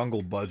Georgia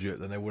Jungle budget,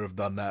 then they would have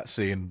done that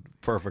scene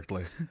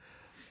perfectly.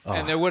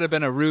 And there would have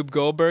been a Rube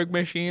Goldberg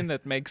machine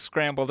that makes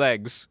scrambled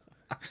eggs.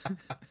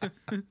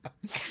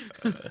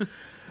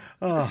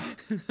 But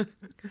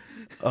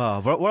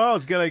what I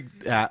was getting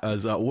at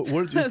is, what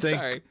did you think?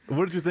 Sorry.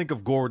 What did you think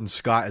of Gordon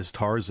Scott as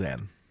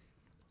Tarzan?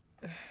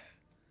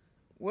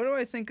 What do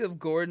I think of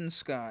Gordon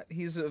Scott?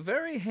 He's a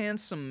very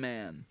handsome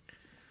man.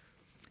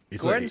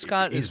 Gordon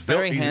Scott is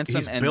very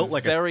handsome and built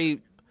like very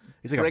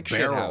he's like brick a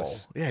barrel.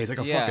 shithouse. Yeah, he's like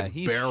a fucking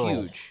he's barrel.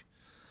 huge.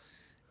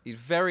 He's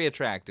very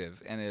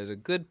attractive, and is a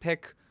good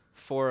pick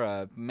for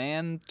a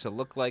man to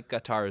look like a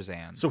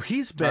Tarzan. So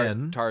he's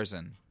been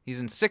Tarzan. He's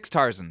in 6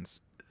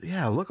 Tarzans.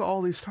 Yeah, look at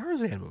all these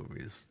Tarzan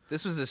movies.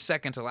 This was his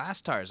second to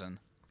last Tarzan.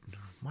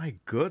 My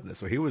goodness.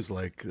 So he's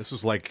like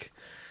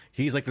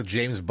the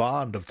James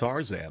Bond of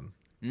Tarzan.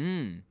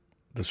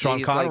 The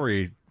Sean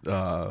Connery,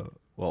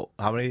 well,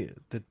 how many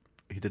did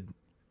he did?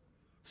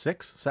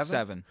 6? 7?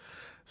 7.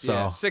 So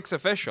yeah, 6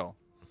 official.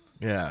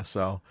 Yeah,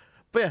 so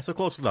but yeah, so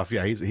close enough.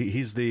 Yeah,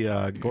 he's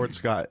the Gordon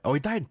Scott. Oh, he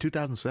died in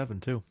 2007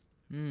 too.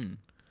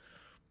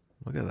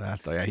 Look at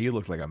that. Yeah, he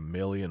looked like $1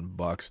 million,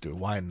 dude.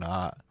 Why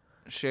not?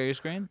 Share your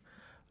screen.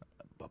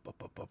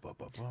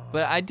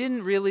 But I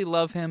didn't really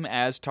love him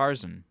as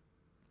Tarzan.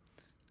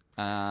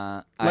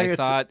 I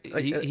thought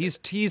he's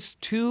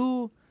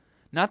too.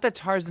 Not that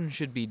Tarzan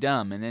should be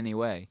dumb in any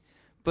way,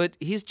 but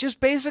he's just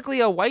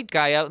basically a white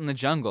guy out in the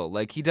jungle.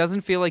 Like, he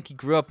doesn't feel like he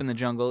grew up in the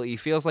jungle. He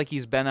feels like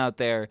he's been out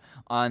there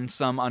on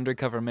some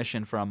undercover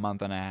mission for a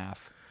month and a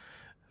half.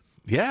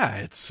 Yeah,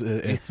 it's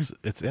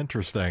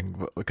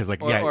interesting because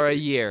or a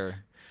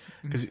year.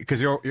 Because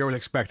you're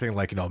expecting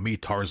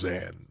meet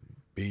Tarzan,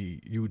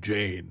 be you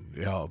Jane,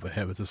 but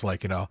him it's just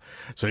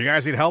so you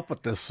guys need help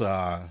with this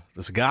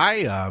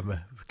guy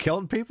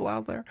killing people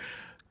out there.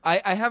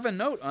 I have a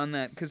note on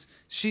that because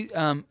she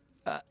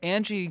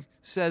Angie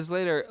says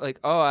later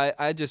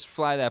I just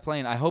fly that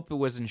plane. I hope it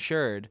was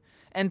insured.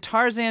 And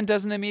Tarzan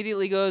doesn't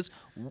immediately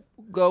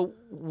go,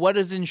 what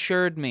does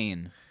insured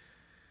mean?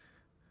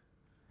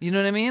 You know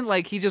what I mean?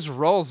 Like, he just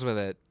rolls with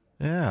it.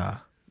 Yeah.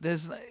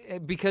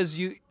 Because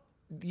you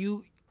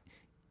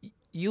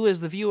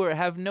as the viewer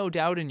have no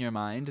doubt in your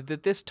mind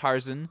that this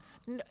Tarzan,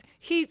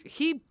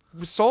 he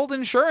sold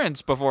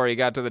insurance before he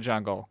got to the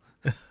jungle.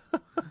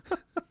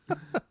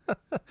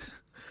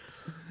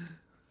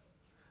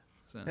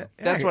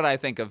 That's what I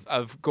think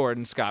of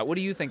Gordon Scott. What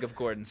do you think of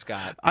Gordon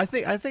Scott? I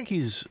think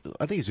he's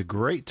a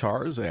great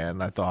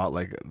Tarzan. I thought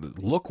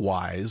look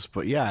wise,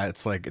 but yeah,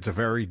 it's a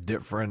very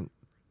different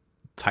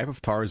type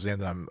of Tarzan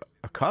that I'm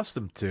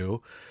accustomed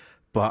to.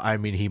 But I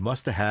mean, he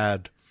must have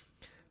had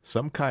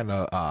some kind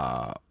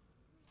of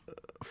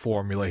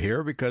formula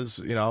here because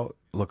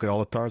look at all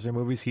the Tarzan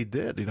movies he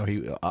did.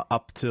 He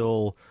up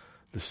till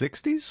the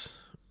 60s.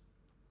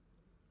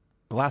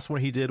 The last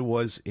one he did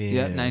was in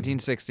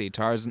 1960.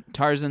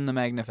 Tarzan the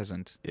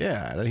Magnificent.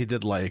 Yeah, then he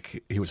did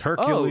he was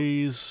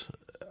Hercules.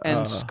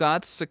 And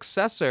Scott's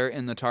successor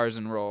in the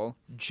Tarzan role,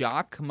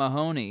 Jock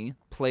Mahoney,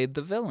 played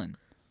the villain.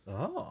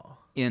 Oh.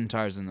 In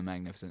Tarzan the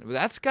Magnificent.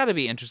 That's got to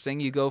be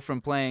interesting. You go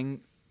from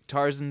playing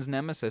Tarzan's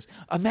nemesis.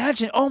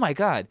 Imagine, oh my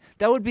God,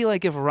 that would be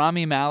like if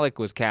Rami Malek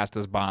was cast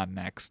as Bond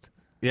next.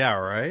 Yeah,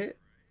 right?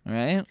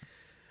 Right?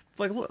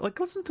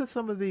 Listen to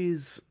some of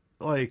these,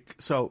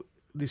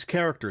 these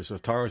characters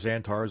of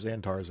Tarzan.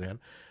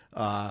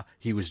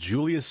 He was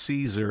Julius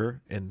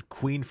Caesar in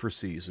Queen for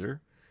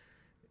Caesar.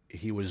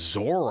 He was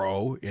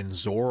Zorro in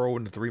Zorro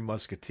and the Three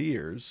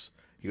Musketeers.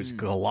 He was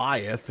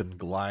Goliath in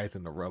Goliath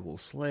and the Rebel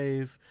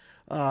Slave.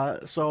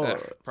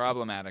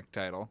 Problematic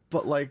title.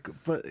 But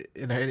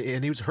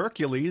and he was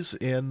Hercules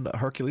in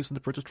the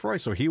Prince of Troy.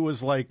 So he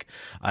was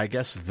I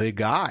guess the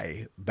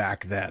guy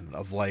back then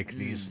of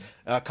these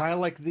kind of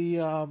like the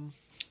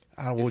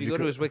if you go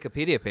to his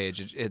Wikipedia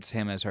page, it's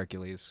him as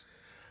Hercules.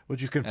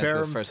 Would you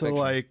compare him to if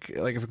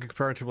you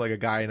compare him to a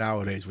guy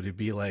nowadays? Would he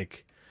be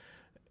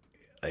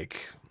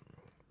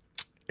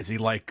is he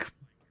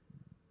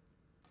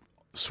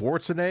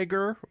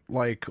Schwarzenegger,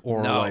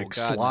 or no,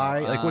 Sly,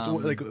 no.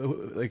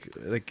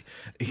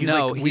 He's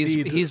no, he's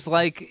we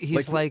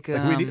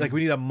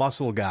need a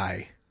muscle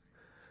guy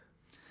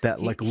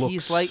that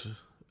looks the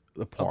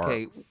part.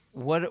 Okay,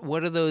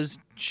 what are those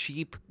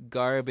cheap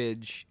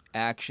garbage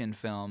action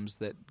films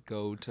that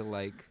go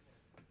to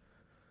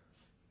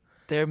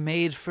they're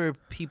made for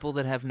people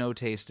that have no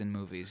taste in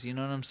movies? You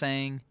know what I'm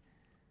saying?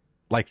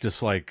 Like the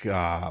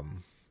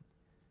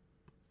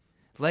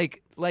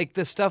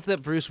stuff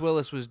that Bruce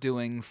Willis was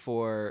doing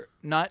for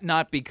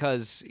not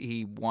because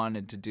he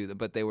wanted to do that,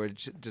 but they were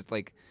just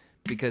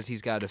because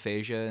he's got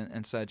aphasia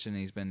and such, and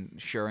he's been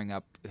shoring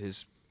up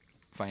his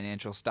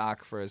financial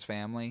stock for his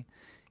family.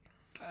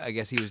 I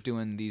guess he was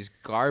doing these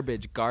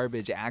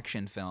garbage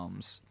action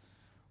films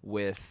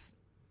with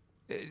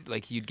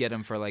you'd get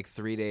him for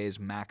 3 days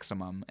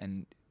maximum,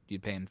 and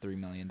you'd pay him $3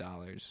 million,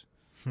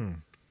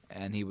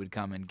 and he would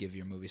come and give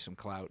your movie some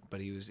clout, but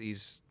he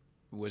was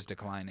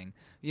declining.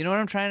 You know what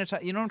I'm trying to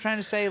You know what I'm trying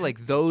to say?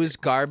 Those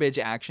garbage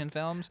action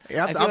films.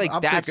 Yeah, I feel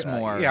that's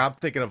more. Yeah, I'm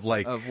thinking of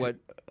of what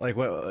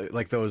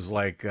those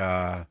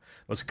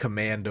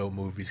commando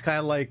movies.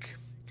 Kind of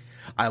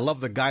I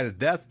love The Guy to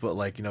Death, but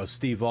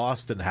Steve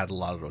Austin had a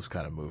lot of those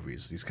kind of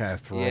movies. These kind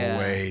of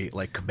throwaway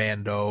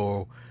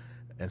Commando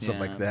and stuff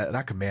like that.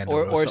 Not Commando,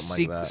 or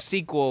something like that.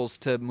 Sequels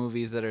to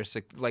movies that are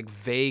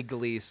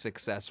vaguely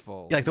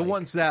successsuccessful. Yeah, the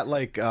ones that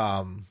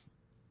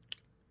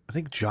I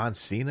think John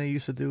Cena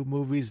used to do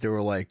movies. They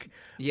were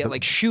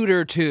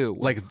Shooter 2.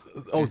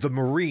 The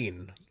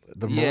Marine.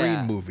 the Yeah.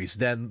 Marine movies.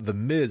 Then The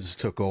Miz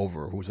took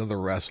over, who was another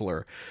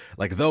wrestler.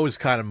 Like those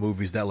kind of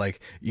movies that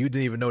like you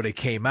didn't even know they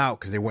came out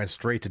because they went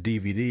straight to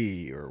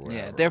DVD or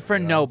whatever. Yeah, they're for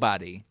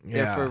nobody.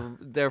 Yeah.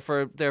 They're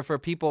for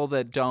people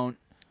that don't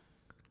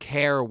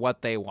care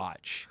what they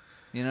watch.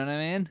 You know what I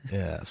mean?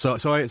 Yeah.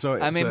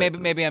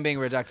 Maybe I'm being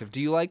reductive. Do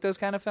you like those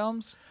kind of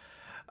films?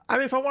 I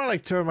mean, if I want to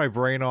like turn my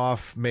brain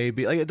off,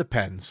 maybe like it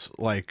depends.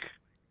 Like,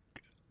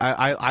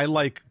 I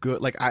like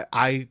good. Like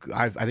I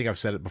think I've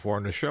said it before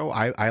on the show.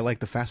 I like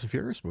the Fast and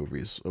Furious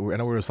movies. I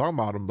know we were talking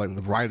about them. Like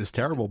the ride is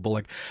terrible, but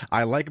like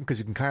I like them because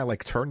you can kind of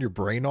like turn your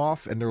brain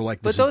off, and they're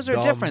like. But those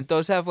are different.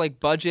 Those have like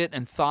budget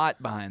and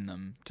thought behind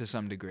them to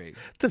some degree.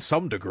 To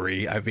some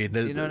degree, I mean,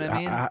 You know what I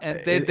mean? And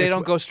they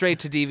don't go straight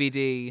to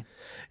DVD.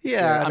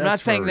 Yeah, I'm not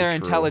saying they're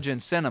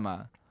intelligent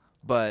cinema,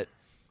 but.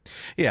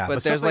 Yeah,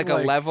 but there's like a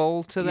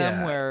level to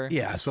them where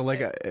so like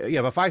but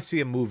if I see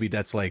a movie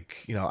that's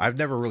like, you know, I've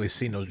never really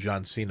seen those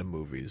John Cena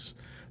movies,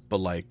 but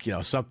like, you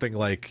know, something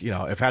like, you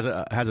know, if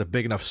it has a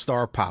big enough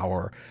star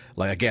power,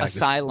 like again,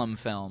 Asylum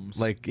films,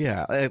 like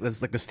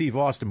it's like the Steve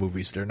Austin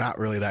movies, they're not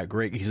really that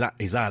great. He's not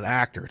an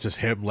actor, it's just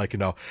him, like, you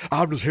know,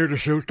 I'm just here to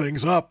shoot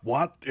things up,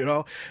 what, you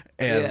know,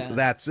 and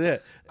that's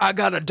it. I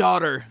got a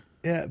daughter.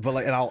 Yeah, but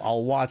like, and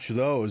I'll watch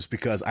those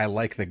because I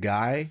like the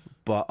guy,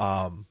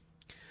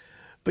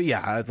 But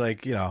yeah, it's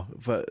like, you know,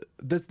 but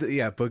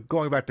but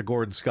going back to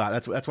Gordon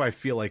Scott, that's why I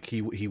feel like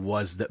he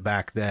was that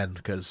back then,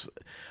 because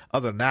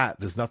other than that,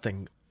 there's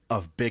nothing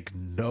of big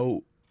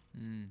note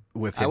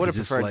with him. I would have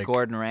He's just preferred like,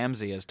 Gordon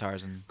Ramsay as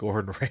Tarzan.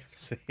 Gordon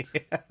Ramsay.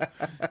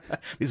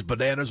 These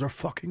bananas are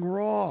fucking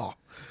raw.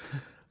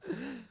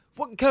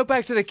 Go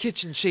back to the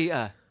kitchen,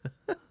 Cheetah.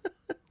 But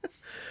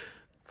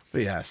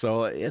yeah,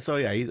 so he's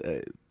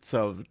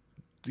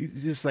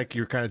just like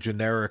your kind of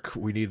generic.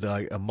 We need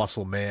like a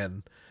muscle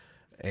man.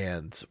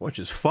 And which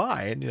is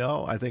fine, you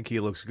know. I think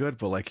he looks good,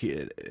 but like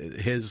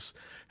his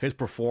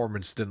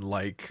performance didn't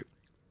like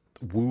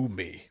woo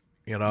me,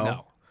 you know.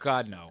 No,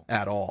 God no,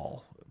 at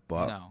all.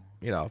 But no,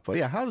 you know. But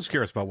yeah, I was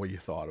curious about what you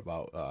thought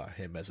about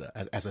him as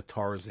a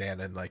Tarzan,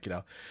 and like, you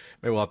know,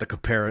 maybe we'll have to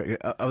compare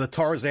of the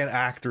Tarzan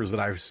actors that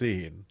I've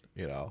seen.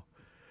 You know,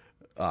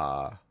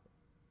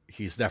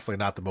 he's definitely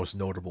not the most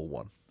notable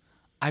one.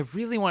 I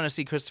really want to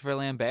see Christopher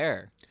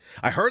Lambert.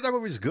 I heard that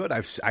movie's good.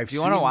 I've Do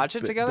you want to watch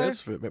it together?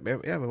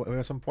 Yeah, maybe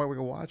at some point we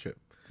can watch it.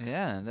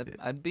 Yeah,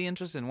 I'd be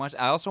interested in watching.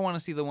 I also want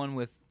to see the one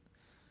with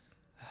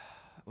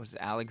was it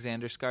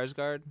Alexander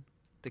Skarsgård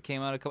that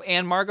came out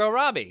and Margot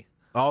Robbie.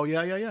 Oh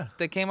yeah.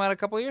 That came out a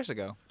couple years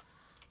ago.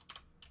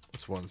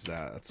 Which one's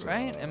that? That's,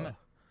 right? Am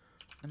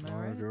I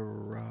Margot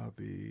right?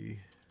 Robbie.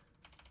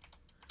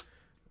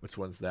 Which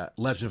one's that?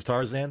 Legend of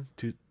Tarzan.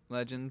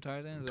 Legend of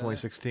Tarzan.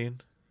 2016.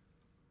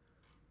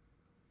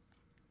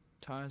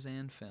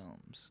 Tarzan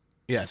films.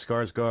 Yeah,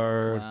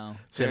 Skarsgård, Wow.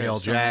 Samuel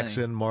So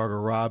Jackson, many. Margot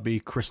Robbie,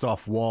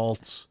 Christoph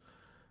Waltz.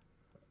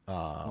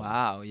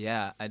 Wow,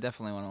 yeah, I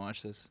definitely want to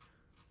watch this.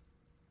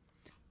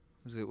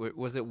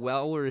 Was it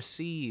well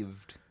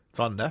received? It's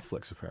on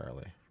Netflix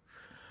apparently.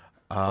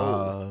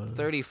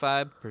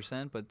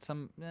 35%, but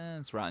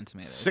it's Rotten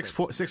Tomatoes.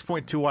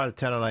 6.2 out of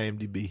 10 on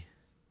IMDb.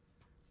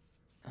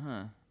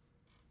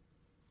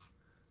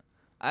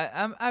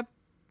 I'd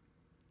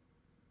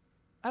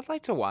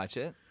like to watch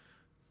it.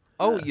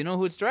 Oh, you know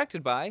who it's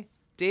directed by?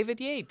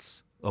 David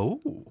Yates.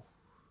 Oh.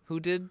 Who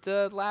did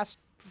the last,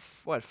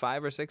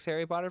 5 or 6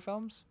 Harry Potter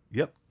films?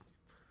 Yep.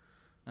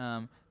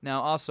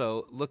 Now,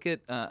 also, look at,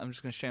 I'm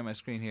just going to share my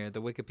screen here,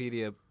 the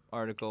Wikipedia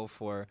article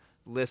for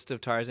list of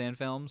Tarzan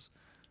films.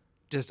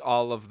 Just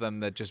all of them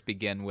that just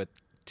begin with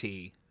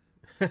T.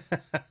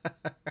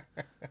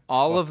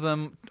 all of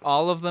them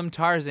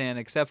Tarzan,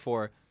 except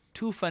for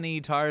Too Funny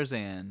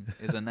Tarzan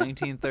is a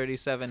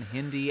 1937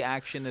 Hindi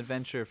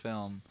action-adventure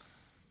film.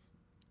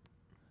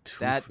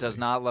 That does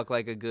not look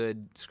like a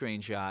good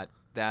screenshot.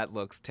 That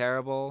looks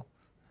terrible.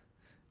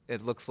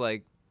 It looks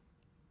like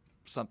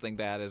something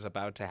bad is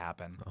about to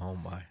happen. Oh,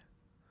 my.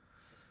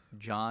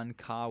 John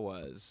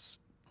Kawas.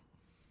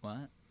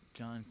 What?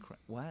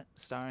 What?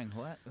 Starring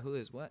what? Who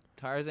is what?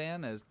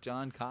 Tarzan as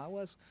John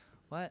Kawas?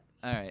 What?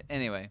 All right.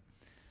 Anyway.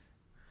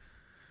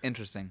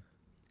 Interesting.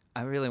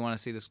 I really want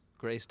to see this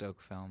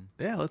Greystoke film.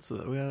 Yeah,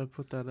 we gotta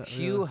put that up.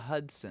 Hugh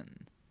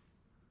Hudson.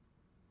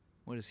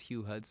 What has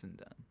Hugh Hudson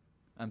done?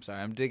 I'm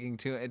sorry, I'm digging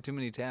too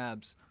many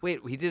tabs.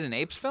 Wait, he did an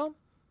Apes film?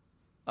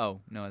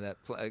 Oh, no, that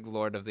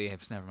Lord of the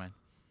Apes. Never mind.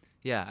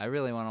 Yeah, I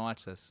really want to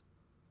watch this.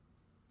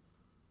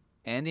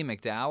 Andy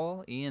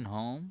McDowell, Ian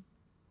Holm.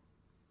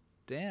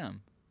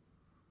 Damn.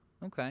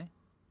 Okay.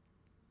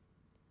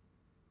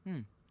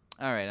 All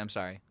right, I'm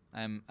sorry.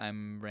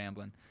 I'm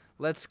rambling.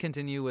 Let's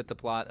continue with the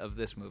plot of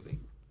this movie.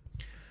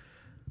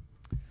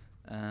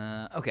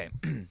 Okay.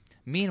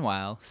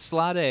 Meanwhile,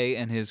 Slade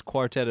and his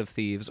quartet of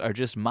thieves are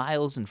just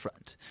miles in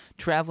front,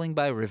 traveling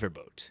by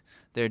riverboat.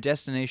 Their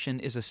destination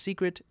is a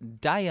secret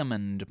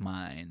diamond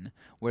mine,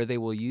 where they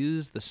will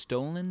use the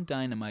stolen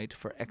dynamite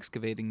for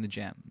excavating the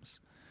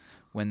gems.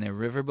 When their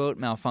riverboat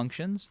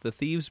malfunctions, the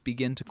thieves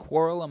begin to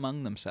quarrel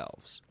among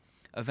themselves.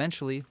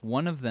 Eventually,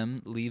 one of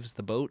them leaves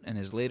the boat and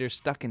is later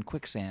stuck in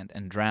quicksand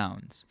and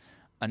drowns.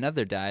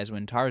 Another dies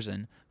when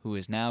Tarzan, who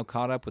is now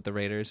caught up with the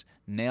raiders,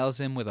 nails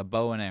him with a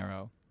bow and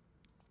arrow.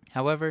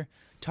 However,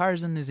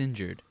 Tarzan is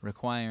injured,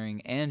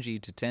 requiring Angie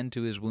to tend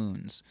to his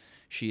wounds.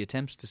 She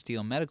attempts to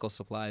steal medical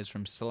supplies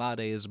from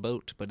Slade's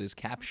boat, but is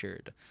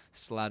captured.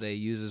 Slade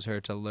uses her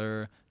to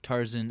lure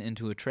Tarzan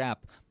into a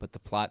trap, but the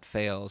plot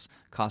fails,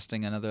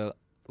 costing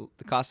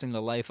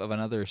the life of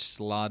another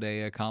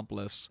Slade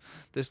accomplice.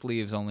 This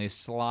leaves only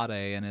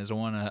Slade and his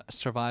one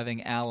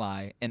surviving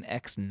ally, an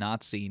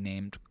ex-Nazi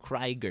named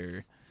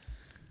Krieger.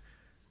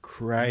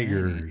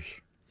 Krieger's.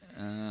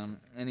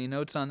 Any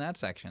notes on that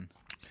section?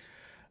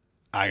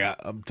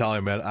 I'm telling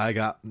you, man, I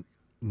got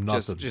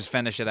nothing. Just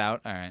finish it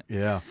out? All right.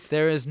 Yeah.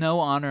 There is no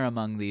honor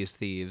among these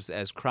thieves,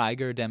 as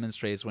Krieger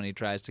demonstrates when he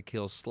tries to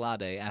kill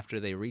Slade after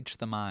they reach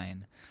the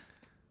mine.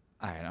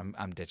 All right,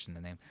 I'm ditching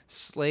the name.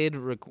 Slade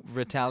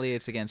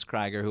retaliates against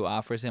Krieger, who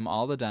offers him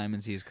all the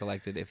diamonds he's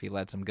collected if he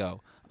lets him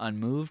go.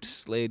 Unmoved,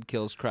 Slade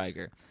kills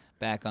Krieger.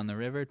 Back on the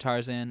river,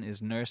 Tarzan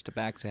is nursed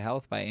back to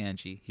health by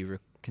Angie. He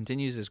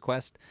continues his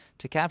quest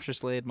to capture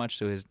Slade, much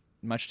to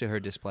her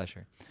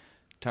displeasure.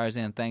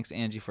 Tarzan thanks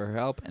Angie for her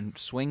help and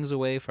swings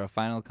away for a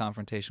final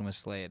confrontation with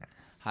Slade.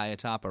 High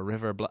atop a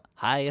river bluff,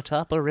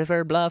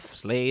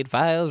 Slade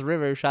fires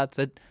river shots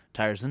at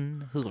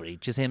Tarzan, who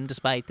reaches him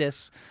despite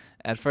this.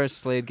 At first,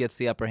 Slade gets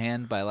the upper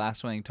hand by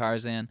lassoing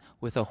Tarzan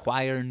with a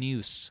wire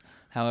noose.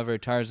 However,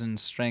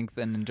 Tarzan's strength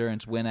and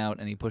endurance win out,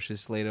 and he pushes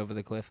Slade over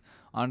the cliff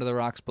onto the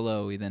rocks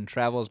below. He then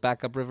travels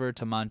back upriver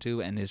to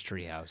Montu and his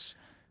treehouse.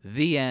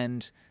 The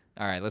end.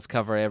 All right, let's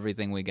cover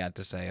everything we got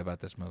to say about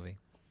this movie.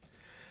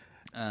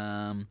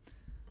 Okay,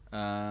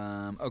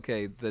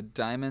 the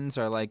diamonds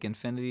are like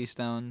infinity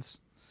stones.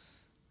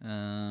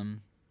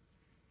 Where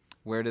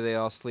do they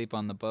all sleep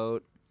on the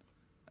boat?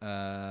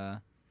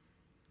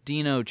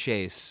 Dino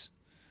chase.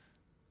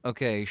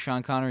 Okay,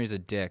 Sean Connery's a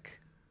dick.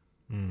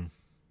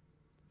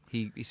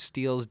 He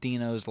steals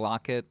Dino's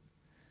locket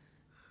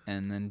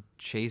and then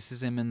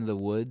chases him into the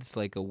woods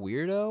like a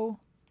weirdo.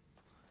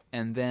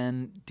 And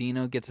then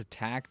Dino gets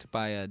attacked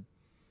by a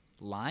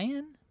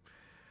lion?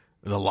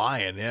 The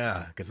lion,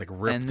 yeah. Gets like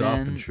ripped up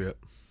and shit.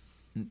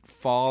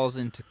 Falls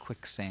into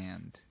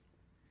quicksand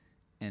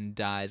and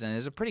dies. And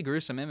there's a pretty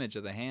gruesome image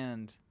of the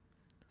hand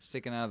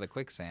sticking out of the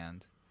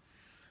quicksand.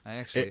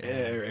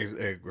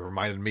 It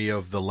reminded me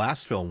of the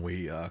last film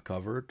we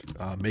covered,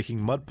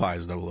 Making Mud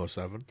Pies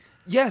 007.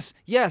 Yes.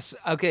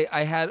 Okay,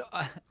 I have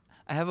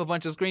a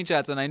bunch of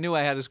screenshots, and I knew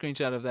I had a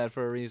screenshot of that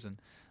for a reason.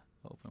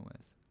 Open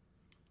with.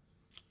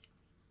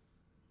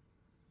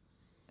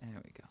 There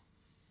we go.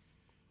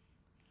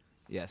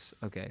 Yes.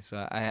 Okay.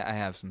 So I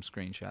have some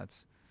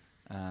screenshots.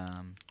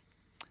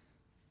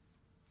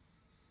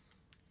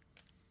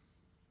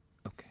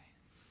 Okay.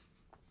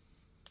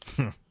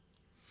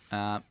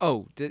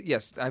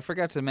 Yes, I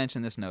forgot to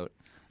mention this note.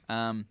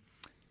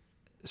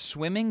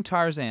 Swimming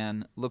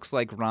Tarzan looks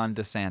like Ron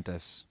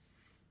DeSantis.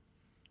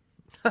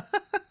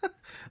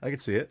 I can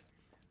see it.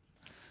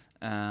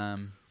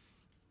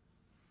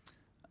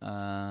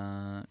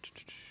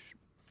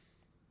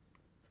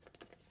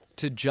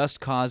 To just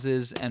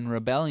causes and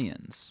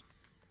rebellions.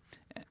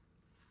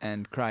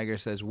 And Krieger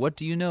says, "What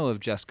do you know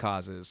of just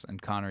causes?"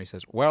 And Connery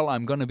says, "Well,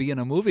 I'm going to be in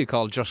a movie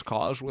called Just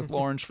Cause with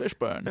Lawrence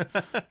Fishburne."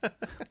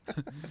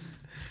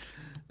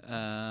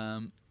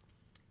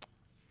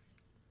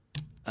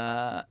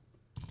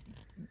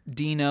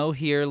 Dino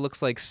here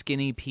looks like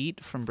Skinny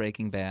Pete from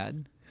Breaking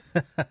Bad.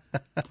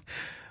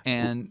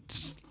 And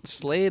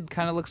Slade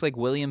kind of looks like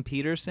William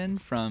Peterson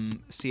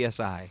from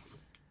CSI.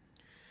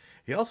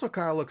 He also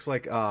kind of looks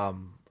like,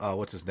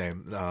 what's his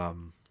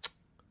name?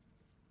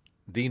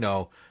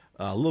 Dino.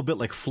 A little bit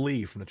like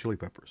Flea from the Chili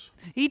Peppers.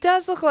 He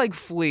does look like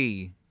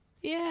Flea.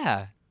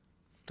 Yeah.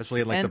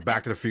 Especially in the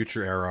Back to the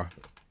Future era.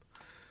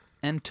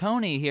 And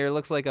Tony here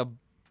looks like a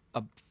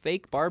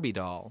fake Barbie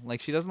doll.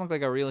 Like, she doesn't look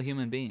like a real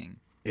human being.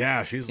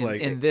 Yeah, she's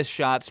in this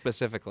shot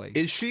specifically.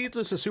 Is she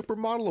just a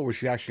supermodel, or was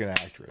she actually an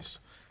actress?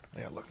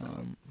 Yeah, look at it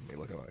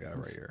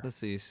right here. Let's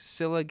see.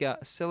 Scylla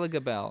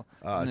Gabel,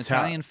 an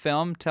Italian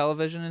film,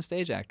 television, and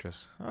stage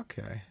actress.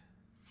 Okay.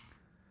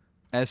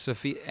 As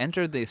Sophia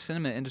entered the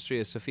cinema industry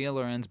as Sophia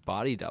Loren's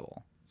body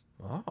double.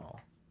 Oh.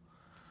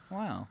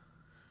 Wow.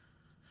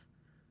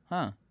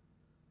 Huh.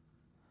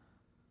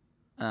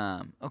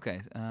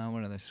 Okay.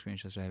 What other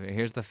screenshots do I have here?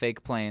 Here's the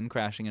fake plane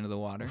crashing into the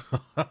water.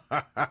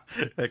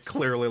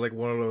 Clearly, like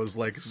one of those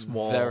like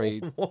small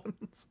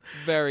ones.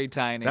 Very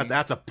tiny.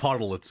 That's a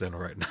puddle it's in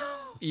right now.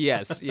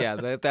 Yes. Yeah.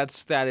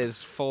 That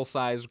is full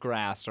size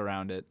grass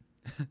around it.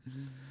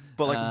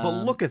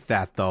 But look at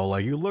that though.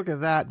 Like you look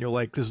at that and you're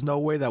like, there's no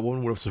way that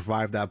woman would have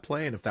survived that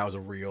plane if that was a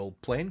real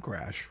plane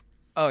crash.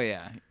 Oh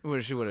yeah,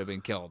 she would have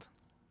been killed.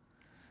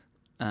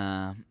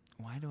 Why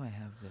do I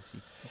have this?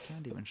 You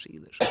can't even see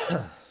this.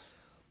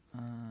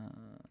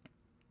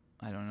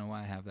 I don't know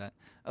why I have that.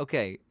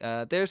 Okay,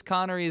 there's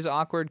Connery's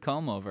awkward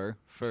comb over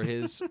for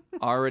his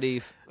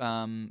already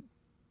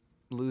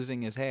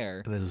losing his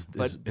hair. And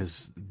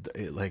is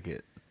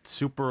like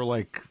super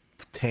like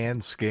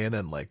tan skin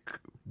and like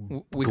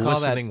We call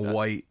that glistening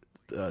white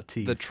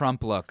teeth. the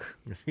Trump look.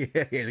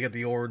 Yeah, he's got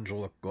the orange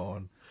look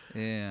going.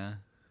 Yeah.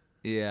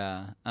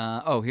 Here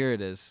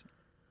it is.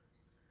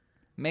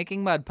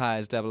 Making mud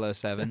pies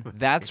 007.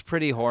 That's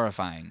pretty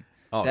horrifying.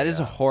 That is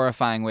a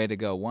horrifying way to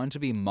go. One, to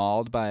be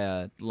mauled by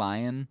a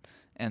lion,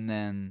 and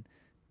then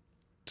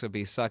to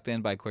be sucked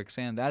in by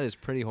quicksand. That is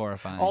pretty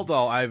horrifying.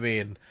 Although, I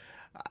mean,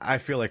 I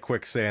feel like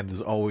quicksand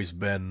has always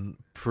been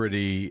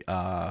pretty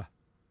hyped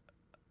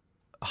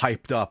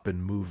up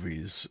in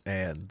movies,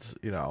 and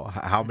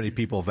how many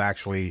people have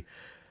actually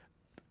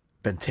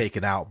been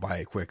taken out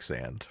by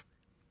quicksand.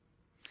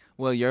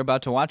 Well, you're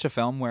about to watch a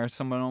film where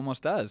someone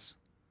almost does,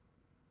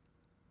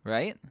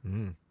 right?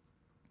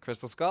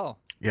 Crystal Skull.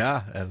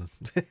 Yeah, and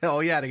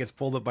and he gets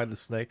pulled up by the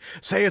snake.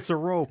 Say it's a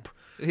rope.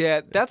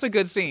 Yeah, that's a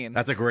good scene.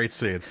 That's a great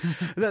scene.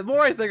 The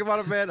more I think about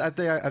it, man, I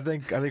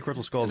think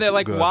Crystal Skull's They're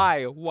like, good.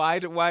 why? Why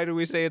do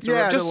we say it's a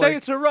rope? Just say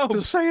it's a rope.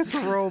 Just say it's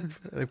a rope.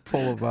 They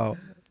pull him out.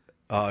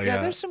 Oh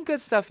yeah, there's some good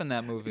stuff in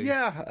that movie.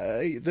 Yeah,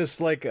 there's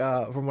like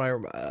from my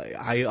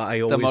I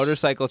always the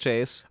motorcycle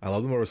chase. I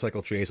love the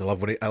motorcycle chase. I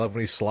love when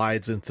he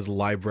slides into the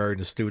library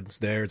and the students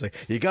there. It's like,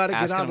 you got to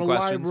get out of the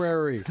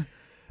library.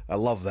 I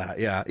love that.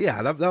 Yeah.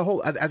 That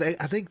whole.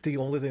 I think the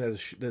only thing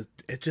that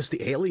it's just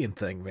the alien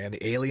thing, man.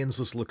 The aliens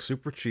just look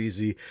super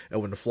cheesy,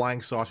 and when the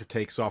flying saucer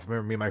takes off, I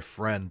remember me and my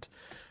friend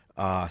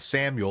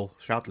Samuel.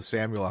 Shout out to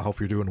Samuel. I hope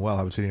you're doing well. I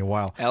haven't seen you in a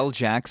while. L.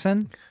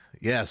 Jackson.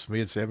 Yes, me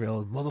and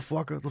Samuel,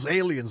 motherfucker, those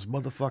aliens,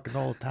 motherfucking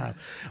all the time.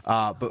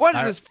 But what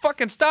is this,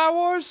 fucking Star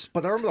Wars?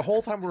 But I remember the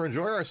whole time we were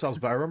enjoying ourselves.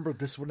 But I remember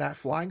this when that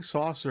flying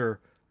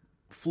saucer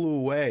flew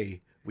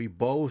away. We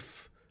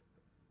both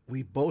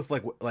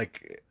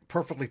like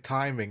perfectly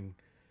timing,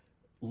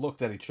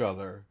 looked at each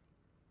other,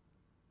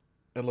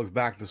 and looked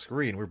back at the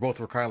screen. We both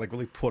were kind of like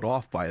really put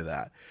off by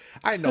that.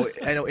 I know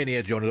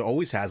Indiana Jones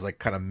always has like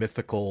kind of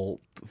mythical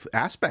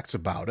aspects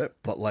about it,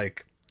 but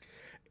like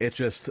it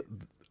just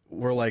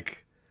we're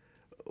like.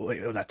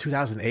 Was that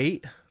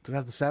 2008,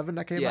 2007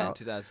 that came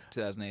out? Yeah,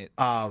 2008.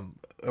 And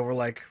we're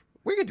like,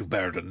 we could do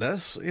better than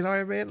this. You know what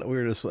I mean? We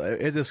were just,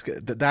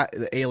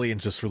 the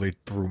aliens just really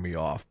threw me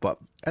off. But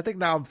I think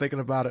now I'm thinking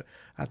about it,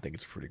 I think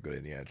it's a pretty good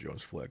Indiana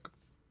Jones flick.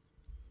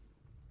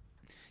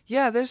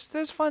 Yeah,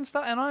 there's fun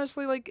stuff, and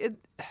honestly, like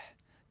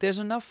there's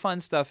enough fun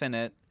stuff in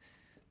it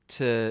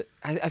to.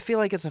 I feel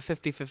like it's a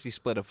 50-50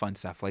 split of fun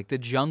stuff. Like the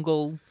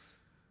jungle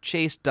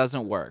chase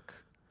doesn't work.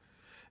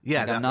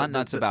 Yeah, like, I'm not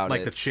nuts about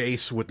like it. Like the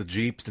chase with the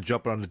jeeps, the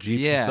jumping on the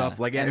jeeps and stuff.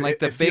 Like, and like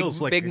the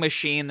big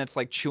machine that's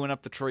like chewing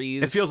up the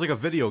trees. It feels like a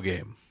video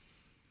game.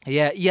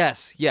 Yeah.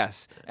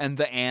 Yes. And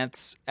the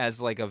ants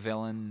as like a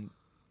villain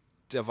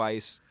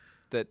device.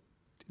 That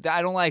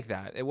I don't like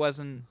that. It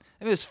wasn't.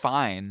 It was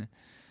fine,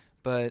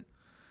 but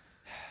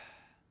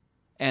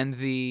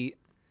it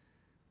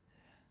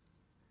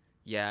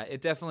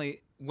definitely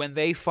when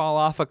they fall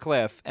off a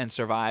cliff and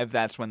survive.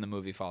 That's when the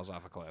movie falls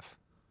off a cliff.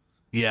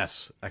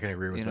 Yes, I can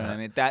agree with that. You know what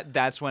I mean?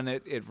 That's when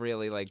it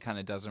really like kind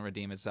of doesn't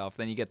redeem itself.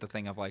 Then you get the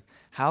thing of like,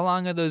 how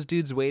long are those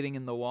dudes waiting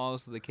in the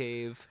walls of the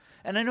cave?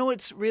 And I know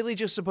it's really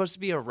just supposed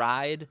to be a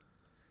ride,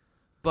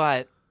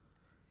 but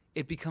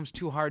it becomes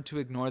too hard to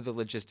ignore the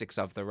logistics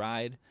of the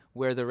ride,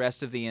 where the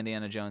rest of the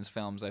Indiana Jones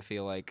films, I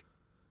feel like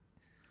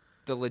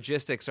the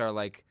logistics are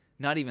like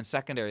not even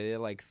secondary. They're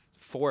like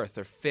fourth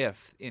or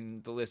fifth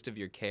in the list of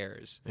your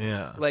cares.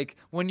 Yeah. Like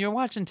when I'm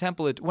watching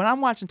Temple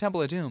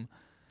of Doom,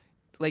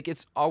 like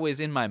it's always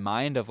in my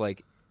mind of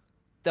like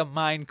the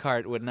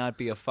minecart would not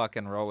be a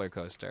fucking roller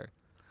coaster.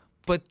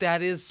 But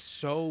that is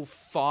so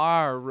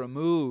far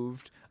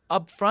removed.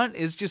 Up front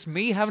is just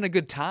me having a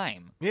good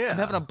time. Yeah. I'm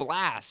having a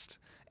blast.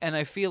 And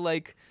I feel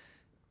like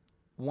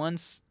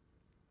once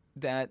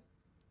that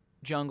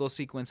jungle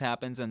sequence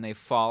happens and they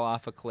fall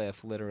off a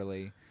cliff,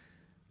 literally,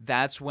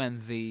 that's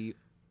when the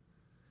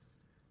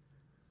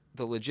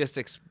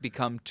logistics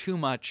become too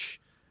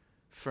much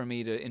for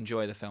me to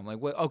enjoy the film.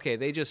 Like, okay,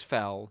 they just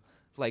fell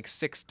like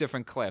 6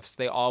 different cliffs.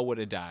 They all would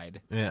have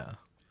died. Yeah.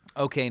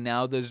 Okay,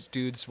 now there's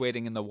dudes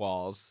waiting in the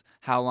walls.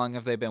 How long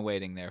have they been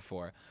waiting there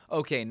for?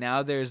 Okay,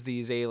 now there's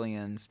these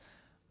aliens.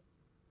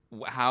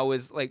 How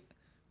is like?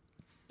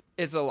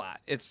 It's a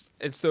lot. It's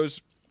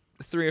those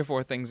 3 or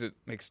 4 things that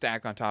like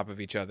stack on top of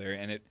each other,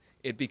 and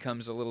it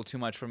becomes a little too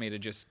much for me to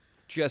just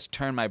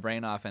turn my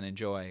brain off and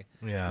enjoy.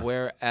 Yeah.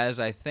 Whereas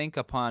I think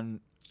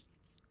upon.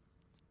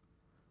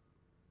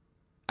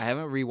 I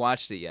haven't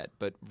rewatched it yet,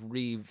 but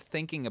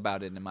rethinking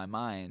about it in my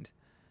mind,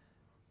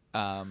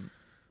 the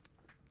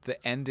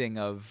ending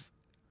of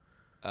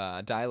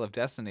Dial of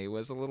Destiny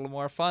was a little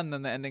more fun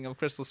than the ending of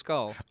Crystal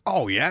Skull.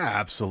 Oh yeah,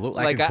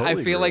 absolutely. Like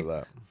I feel like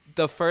that.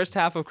 The first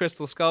half of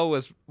Crystal Skull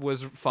was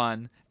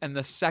fun, and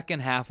the second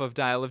half of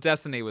Dial of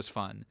Destiny was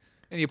fun.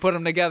 And you put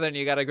them together, and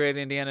you got a great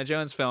Indiana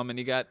Jones film, and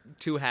you got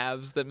 2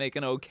 halves that make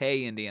an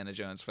okay Indiana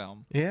Jones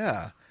film.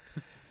 Yeah.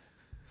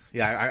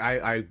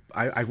 Yeah,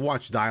 I've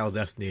watched Dial of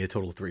Destiny a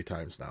total of 3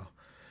 times now.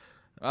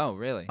 Oh,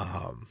 really?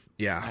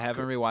 Yeah. I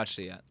haven't rewatched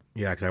it yet.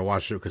 Yeah, because I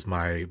watched it because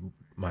my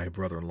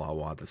brother-in-law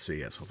wanted to see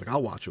it, so I was like,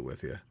 I'll watch it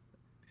with you.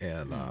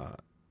 And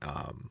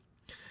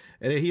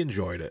and he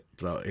enjoyed it.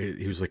 But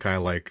he was like kind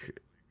of like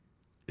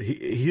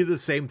he did the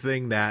same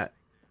thing that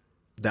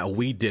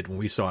we did when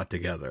we saw it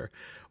together.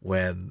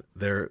 When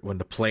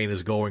the plane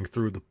is going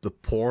through the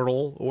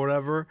portal or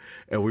whatever,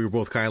 and we were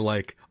both kind of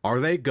like, are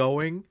they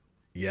going?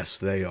 Yes,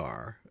 they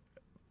are.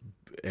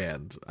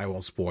 And I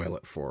won't spoil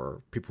it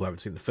for people who haven't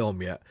seen the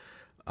film yet.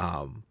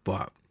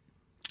 But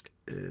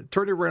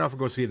turn your brain off and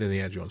go see an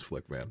Indiana Jones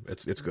flick, man.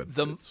 It's good.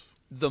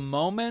 The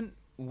moment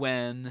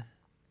when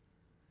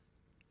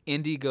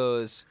Indy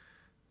goes,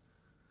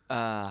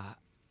 was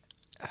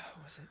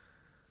it?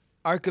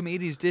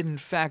 Archimedes didn't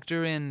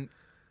factor in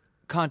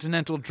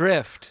continental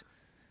drift.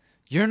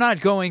 You're not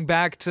going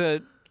back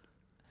to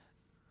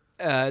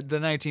the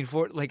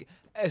 1940s. Like,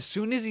 as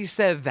soon as he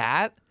said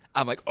that,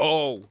 I'm like,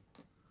 oh,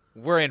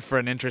 we're in for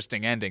an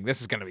interesting ending.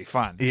 This is going to be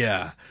fun.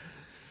 Yeah.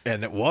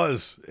 And it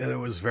was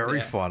very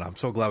fun. I'm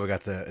so glad we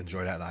got to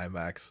enjoy that in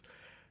IMAX.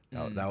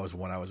 That was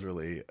one I was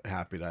really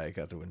happy that I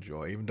got to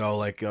enjoy. Even though,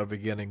 like, at the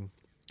beginning,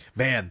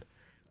 man,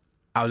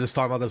 I was just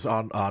talking about this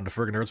on the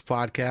Friggin' Nerds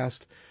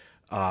podcast.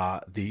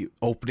 The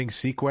opening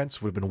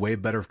sequence would have been way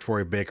better if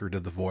Troy Baker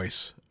did the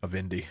voice of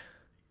Indy.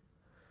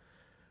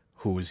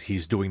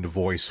 He's doing the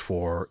voice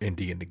for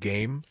Indy in the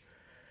game.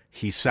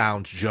 He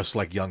sounds just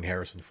like young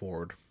Harrison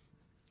Ford.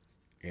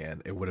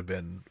 And it would have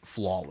been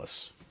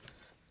flawless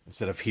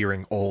instead of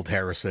hearing old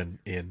Harrison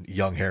in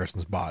young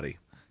Harrison's body.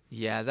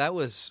 Yeah, that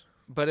was...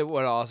 But it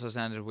would also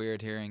sounded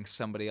weird hearing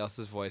somebody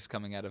else's voice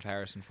coming out of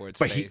Harrison Ford's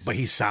face. But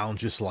he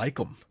sounds just like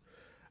him.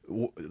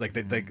 Like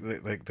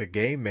the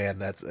game, man.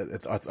 That's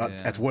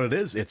what it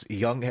is. It's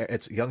young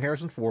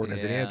Harrison Ford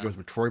as Indiana Jones,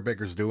 but Troy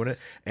Baker's doing it,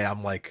 and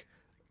I'm like,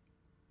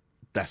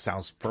 that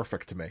sounds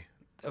perfect to me.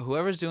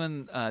 Whoever's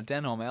doing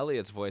Denholm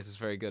Elliott's voice is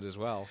very good as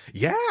well.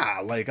 Yeah,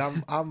 like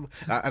I'm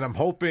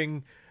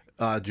hoping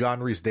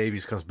John Rhys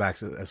Davies comes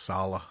back as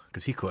Sala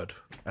because he could.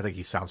 I think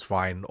he sounds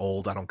fine.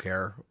 Old, I don't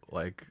care.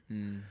 Like,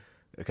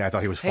 okay, I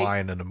thought he was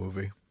fine in the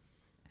movie.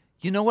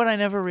 You know what I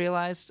never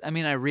realized? I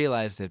mean, I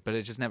realized it, but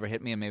it just never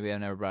hit me, and maybe I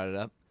never brought it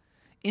up.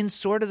 In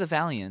Sword of the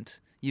Valiant,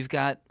 you've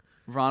got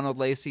Ronald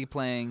Lacey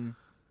playing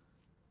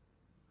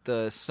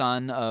the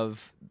son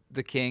of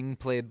the king,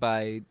 played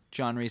by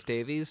John Rhys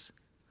Davies.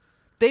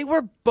 They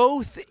were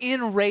both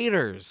in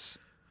Raiders.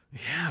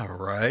 Yeah,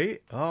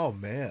 right? Oh,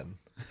 man.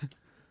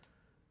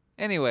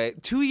 Anyway,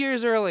 2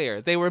 years earlier,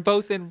 they were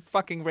both in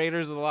fucking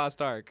Raiders of the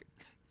Lost Ark.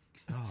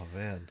 Oh,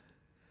 man.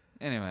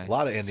 Anyway. A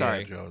lot of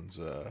Indiana Jones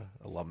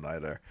alumni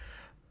there.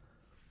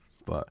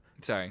 But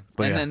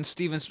then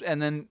Stevens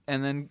and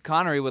then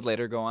Connery would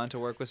later go on to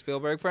work with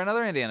Spielberg for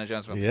another Indiana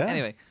Jones film. Yeah.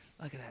 Anyway,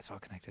 look at that, it's all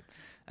connected.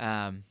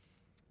 I'm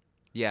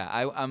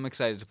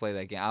excited to play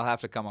that game. I'll have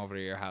to come over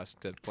to your house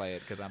to play it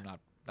because I'm not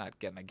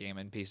getting a game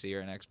in PC or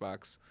an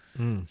Xbox.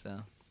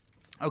 So,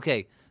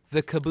 okay,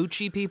 the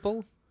Kabuchi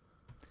people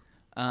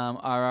are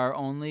our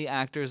only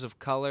actors of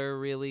color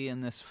really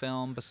in this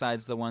film,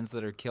 besides the ones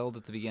that are killed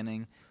at the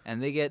beginning,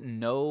 and they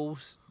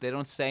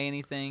don't say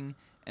anything.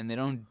 And they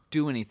don't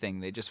do anything.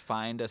 They just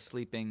find a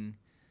sleeping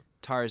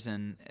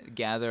Tarzan,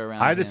 gather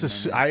around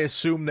him. I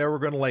assume they were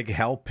going to like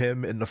help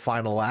him in the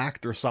final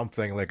act or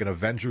something, like an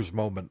Avengers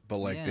moment. But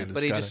like,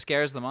 he just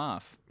scares them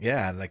off.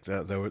 Yeah, and like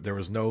there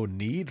was no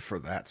need for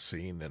that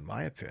scene, in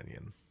my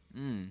opinion.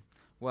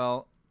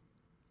 Well,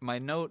 my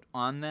note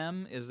on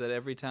them is that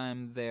every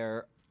time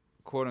they're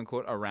quote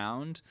unquote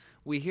around,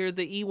 we hear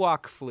the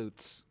Ewok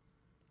flutes.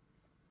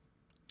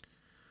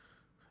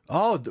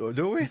 Oh,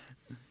 do we?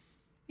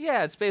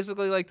 Yeah, it's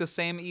basically like the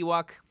same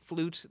Ewok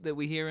flute that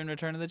we hear in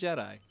Return of the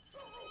Jedi.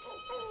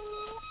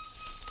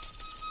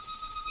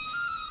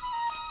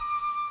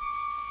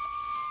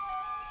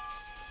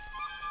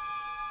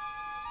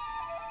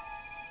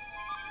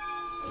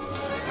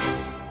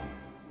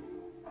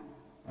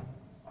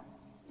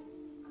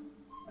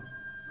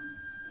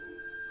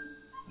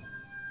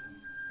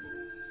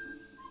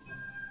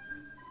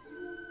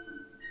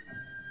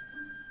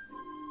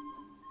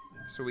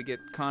 So we get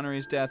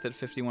Connery's death at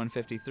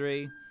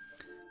 51:53.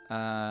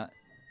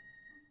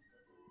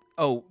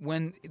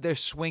 When they're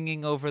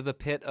swinging over the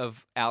pit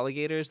of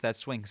alligators, that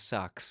swing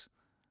sucks.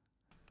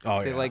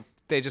 Oh, yeah.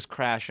 They just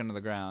crash into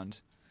the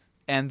ground.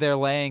 And they're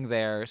laying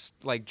there,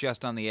 like,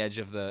 just on the edge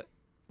of the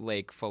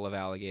lake full of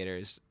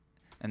alligators.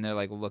 And they're,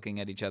 like, looking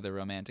at each other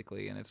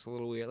romantically. And it's a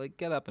little weird. Like,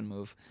 get up and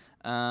move.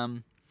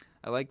 I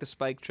like the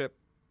spike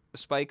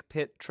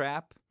pit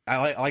trap.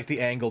 I like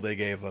the angle they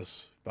gave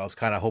us. I was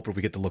kind of hoping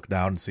we get to look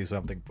down and see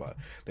something, but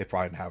they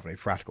probably didn't have any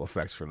practical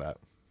effects for that.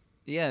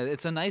 Yeah,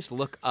 it's a nice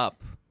look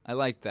up. I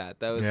like that.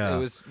 It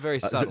was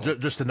very subtle.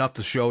 Just enough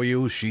to show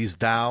you she's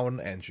down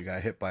and she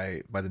got hit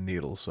by the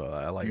needle. So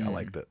I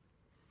liked it.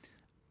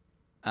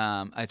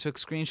 I took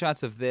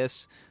screenshots of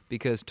this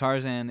because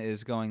Tarzan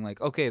is going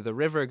like, okay, the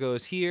river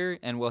goes here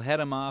and we'll head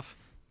him off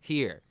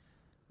here.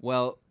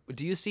 Well,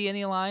 do you see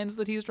any lines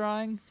that he's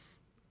drawing?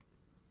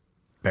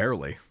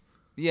 Barely.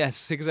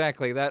 Yes,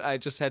 exactly. That I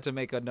just had to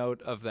make a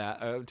note of that.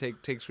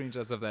 Take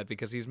screenshots of that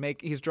because he's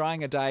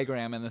drawing a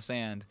diagram in the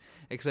sand,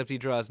 except he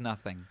draws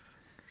nothing.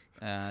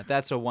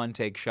 That's a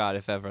one-take shot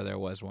if ever there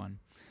was one.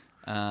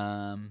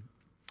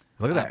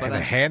 Look at that. And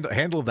the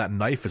handle of that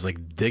knife is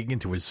like digging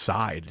into his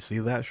side. You see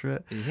that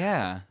shit?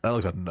 Yeah. That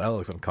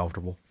looks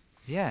uncomfortable.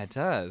 Yeah, it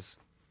does.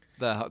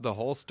 The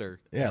holster.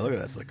 Yeah, look at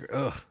that. It's like,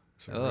 ugh.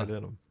 Right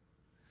in him.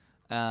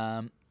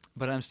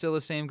 But I'm still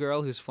the same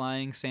girl who's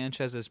flying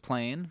Sanchez's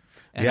plane.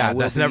 And Yeah, I will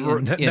that's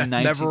be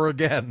never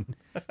again.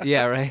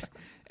 Yeah, right.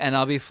 And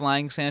I'll be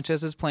flying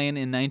Sanchez's plane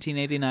in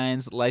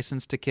 1989's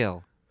License to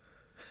Kill.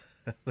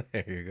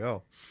 There you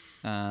go.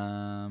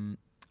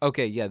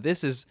 Okay, yeah,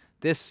 this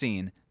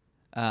scene.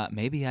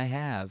 Maybe I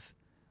have.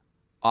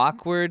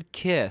 Awkward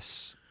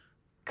kiss.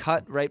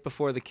 Cut right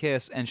before the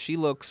kiss, and she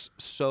looks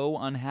so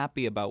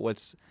unhappy about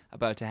what's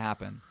about to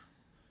happen.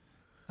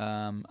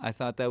 I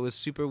thought that was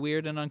super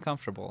weird and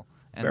uncomfortable.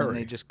 And then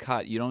they just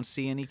cut. You don't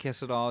see any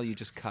kiss at all. You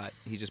just cut.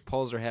 He just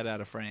pulls her head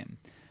out of frame.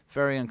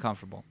 Very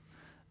uncomfortable.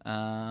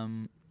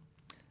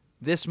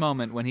 This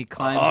moment when he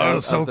climbs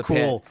out of the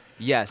pit.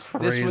 Yes,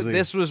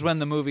 this was when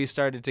the movie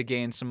started to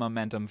gain some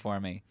momentum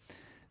for me.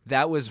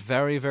 That was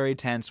very, very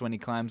tense when he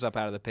climbs up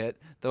out of the pit.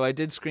 Though I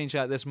did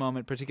screenshot this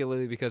moment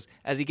particularly because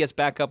as he gets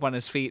back up on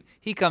his feet,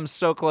 he comes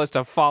so close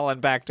to falling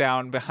back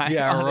down behind.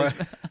 Yeah, right.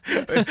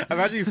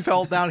 Imagine he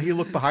fell down. He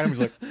looked behind him.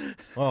 He's like,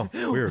 "Oh,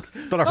 weird.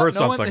 Thought I heard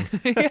something."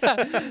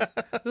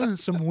 Yeah,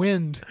 some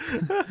wind.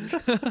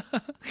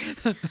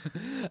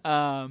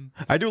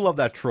 I do love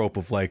that trope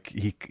of like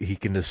he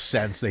can just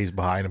sense that he's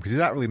behind him because he's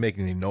not really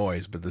making any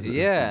noise. But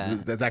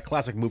that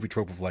classic movie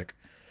trope of like,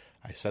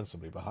 I sense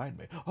somebody behind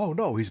me. Oh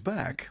no, he's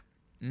back.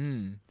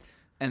 And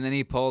then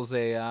he pulls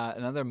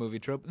another movie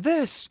trope.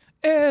 This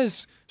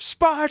is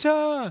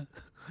Sparta.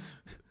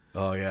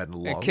 Oh yeah,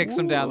 and kicks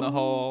him down the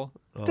hole.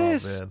 Oh,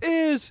 this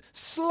is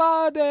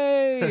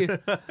Slade.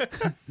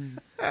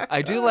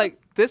 I do like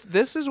this.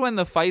 This is when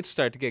the fights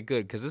start to get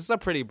good because this is a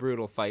pretty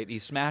brutal fight. He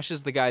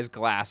smashes the guy's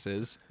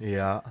glasses.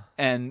 Yeah,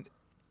 and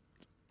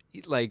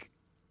like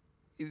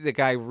the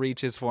guy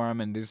reaches for him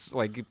and is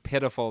like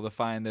pitiful to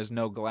find there's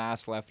no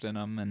glass left in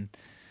him, and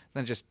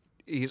then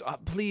he's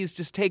please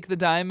just take the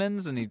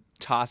diamonds, and he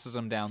tosses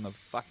them down the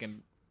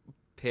fucking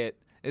pit.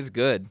 It's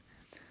good.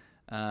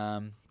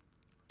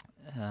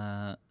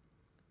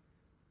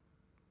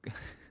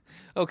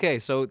 Okay,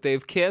 so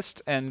they've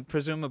kissed, and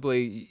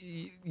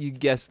presumably, you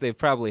guess they've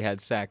probably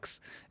had sex.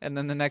 And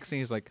then the next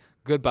thing is like,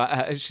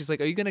 goodbye. She's like,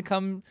 are you going to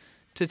come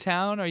to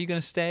town? Are you going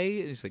to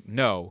stay? And he's like,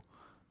 no.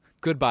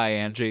 Goodbye,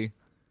 Angie.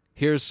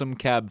 Here's some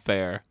cab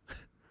fare.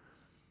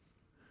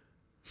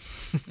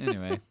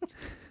 Anyway.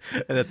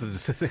 And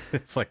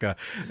it's like a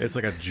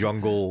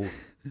jungle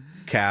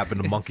cab,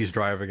 and the monkey's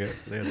driving it.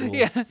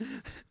 Yeah.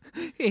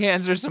 He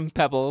hands her some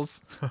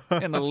pebbles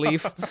and a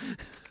leaf.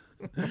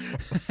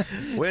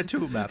 Where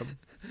to, madam?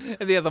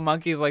 And the other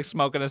monkey's like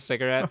smoking a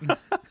cigarette.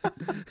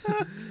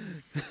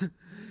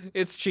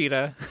 It's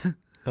Cheetah.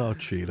 Oh,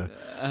 Cheetah.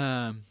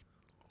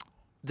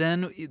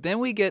 Then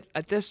we get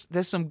there's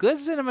some good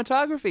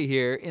cinematography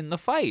here in the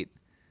fight.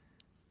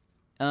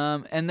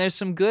 And there's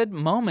some good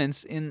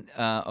moments in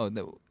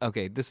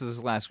okay, this is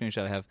the last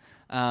screenshot I have.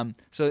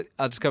 So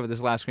I'll just cover this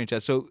last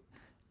screenshot. So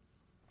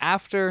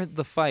after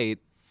the fight,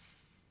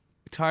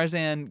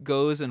 Tarzan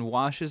goes and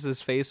washes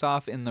his face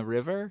off in the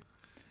river,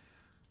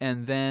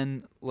 and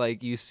then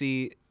like he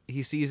sees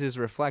his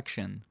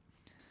reflection.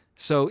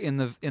 So in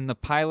the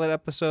pilot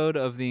episode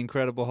of The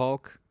Incredible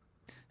Hulk,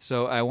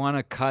 so I want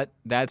to cut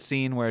that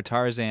scene where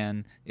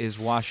Tarzan is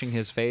washing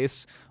his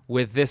face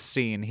with this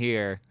scene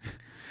here.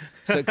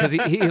 So because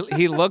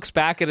he looks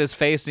back at his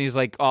face and he's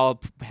like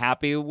all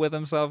happy with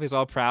himself. He's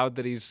all proud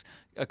that he's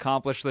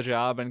accomplished the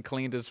job and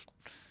cleaned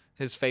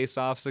his face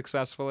off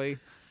successfully.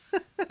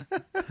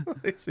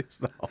 This is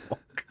the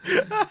Hulk.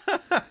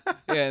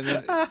 Yeah, and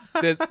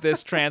then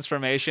this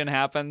transformation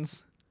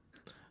happens.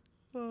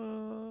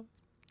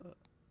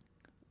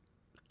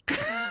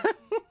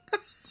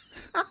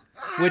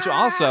 Which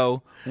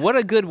also, what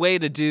a good way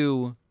to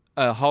do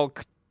a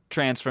Hulk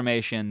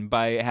transformation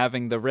by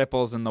having the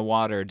ripples in the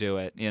water do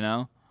it, you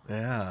know?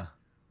 Yeah.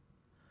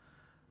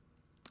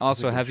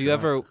 Also, have you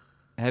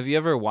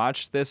ever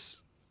watched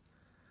this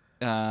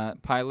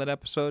pilot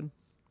episode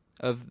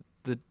of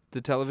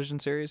the television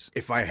series?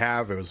 If I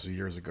have, it was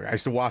years ago. I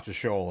used to watch the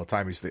show all the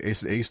time. It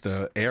used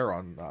to air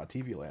on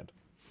TV Land.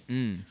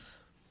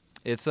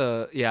 It's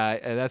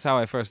that's how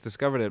I first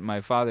discovered it. My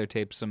father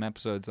taped some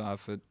episodes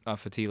off of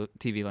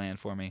TV Land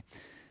for me.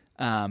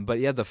 But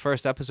yeah, the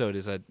first episode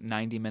is a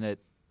 90-minute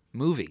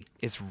movie.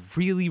 It's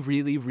really,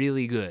 really,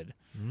 really good.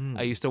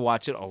 I used to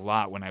watch it a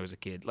lot when I was a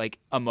kid. Like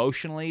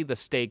emotionally, the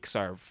stakes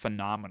are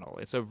phenomenal.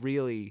 It's a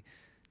really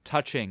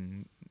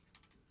touching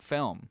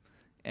film,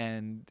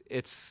 and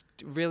it's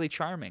really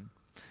charming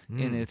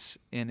in its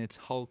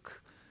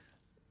Hulk.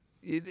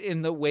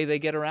 In the way they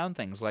get around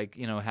things, like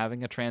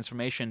having a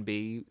transformation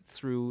be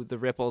through the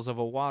ripples of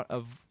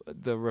of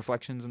the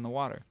reflections in the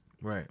water.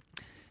 Right.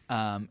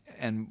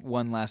 And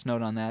one last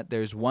note on that: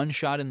 there's one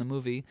shot in the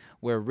movie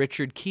where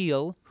Richard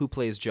Kiel, who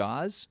plays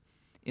Jaws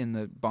in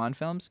the Bond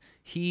films,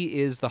 he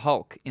is the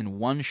Hulk in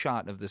one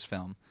shot of this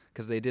film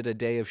because they did a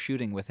day of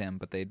shooting with him,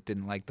 but they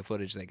didn't like the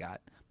footage they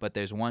got. But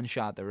there's one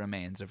shot that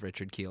remains of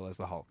Richard Kiel as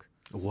the Hulk.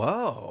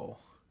 Whoa.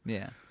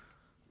 Yeah.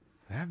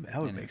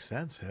 That would make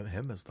sense.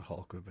 Him as the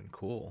Hulk would have been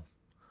cool.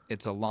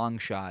 It's a long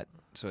shot,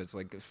 so it's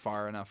like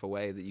far enough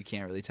away that you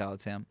can't really tell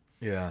it's him.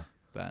 Yeah.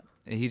 But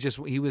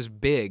he was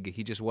big.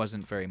 He just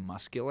wasn't very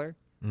muscular.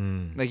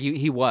 Like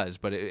he was,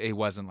 but it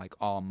wasn't like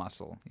all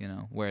muscle, you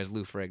know. Whereas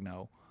Lou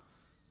Ferrigno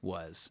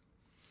was.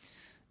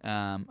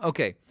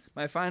 Okay,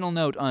 my final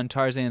note on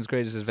Tarzan's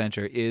Greatest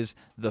Adventure is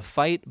the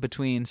fight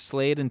between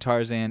Slade and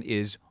Tarzan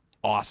is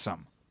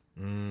awesome.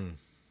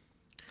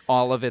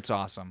 All of it's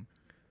awesome.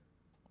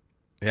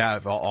 Yeah,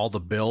 all the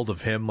build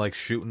of him like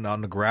shooting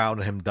on the ground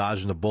and him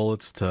dodging the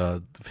bullets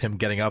to him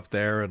getting up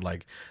there and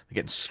like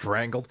getting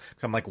strangled.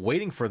 So I'm like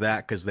waiting for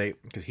that because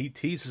he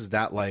teases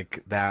that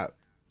like that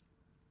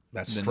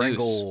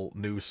strangle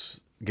noose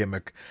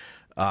gimmick.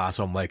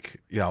 So I'm like,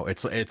 you know,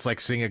 it's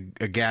like seeing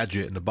a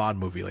gadget in a Bond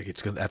movie. Like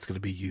that's gonna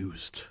be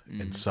used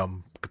in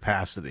some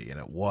capacity, and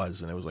it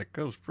was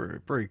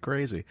pretty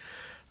crazy.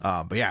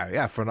 But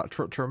yeah, for a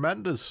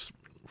tremendous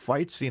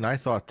fight scene, I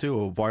thought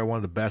too. Probably one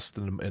of the best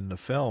in the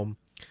film.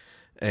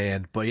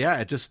 But yeah,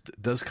 it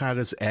just does kind of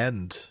just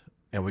end,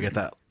 and we get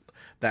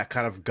that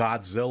kind of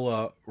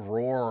Godzilla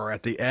roar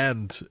at the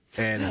end,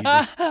 and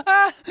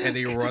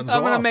he runs off.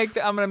 I'm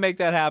gonna make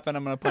that happen.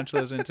 I'm gonna punch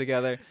those in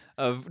together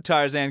of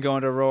Tarzan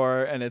going to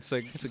roar, and it's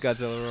a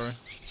Godzilla roar.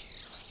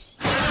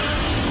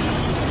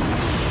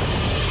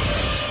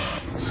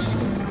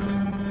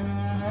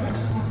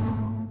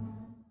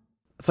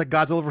 It's like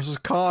Godzilla versus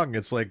Kong.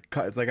 It's like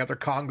after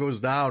Kong goes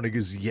down, he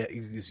just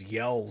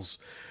yells,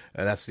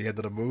 and that's the end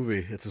of the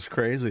movie. It's just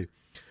crazy.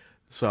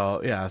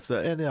 So yeah,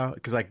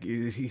 because like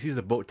he sees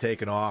the boat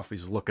taking off,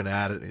 he's looking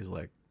at it, and he's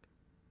like,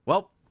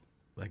 "Well,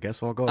 I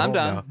guess I'll go home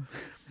done now."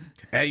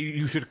 And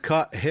you should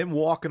cut him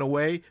walking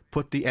away.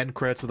 Put the end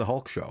credits of the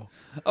Hulk show.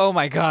 Oh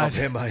my God! Of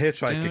him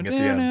hitchhiking at the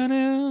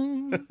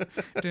end.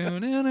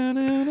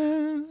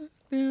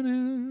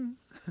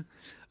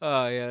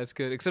 Oh yeah, that's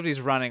good. Except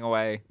he's running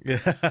away. Yeah.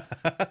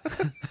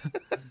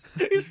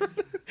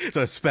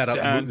 So it's sped up.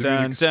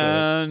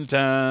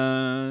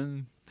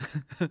 Dun.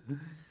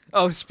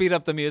 Oh, speed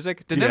up the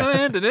music. So yeah,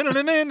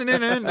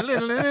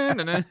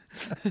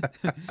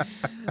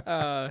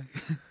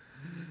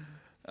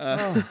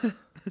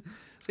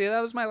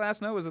 that was my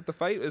last note. Was that the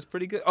fight was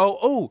pretty good.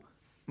 Oh,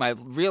 my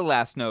real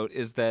last note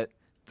is that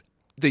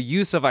the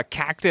use of a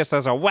cactus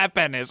as a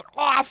weapon is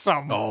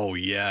awesome. Oh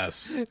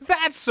yes,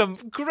 that's some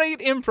great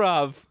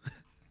improv.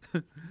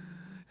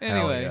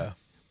 Anyway, yeah.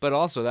 But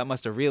also that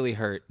must have really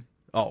hurt.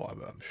 Oh,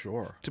 I'm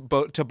sure. To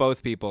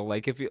both people,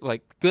 like if you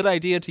good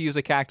idea to use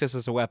a cactus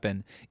as a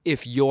weapon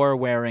if you're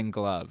wearing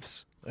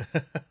gloves.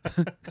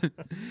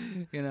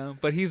 You know,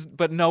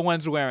 but no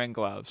one's wearing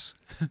gloves.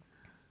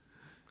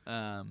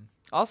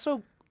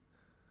 Also,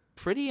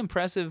 pretty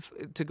impressive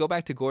to go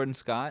back to Gordon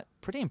Scott.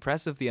 Pretty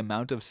impressive the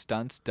amount of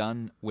stunts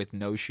done with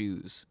no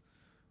shoes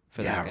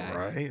for that guy. Yeah,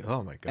 right.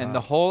 Oh my God. And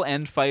the whole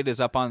end fight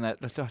is up on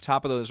the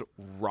top of those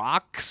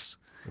rocks.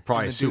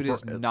 Probably and the dude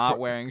is not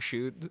wearing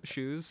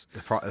shoes.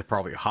 It's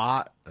probably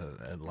hot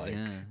and like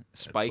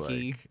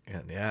spiky.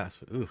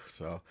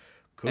 So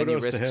kudos and you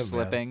risk to him,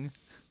 slipping. Man.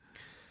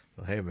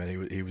 Well, hey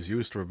man, he was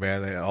used to it,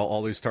 man.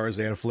 All these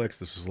Tarzan flicks.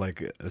 This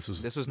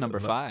was number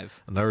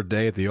 5. Another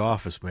day at the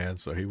office, man.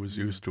 So he was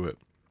used to it.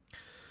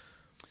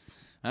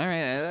 All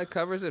right, that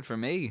covers it for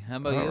me. How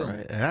about you? All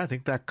right, I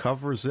think that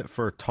covers it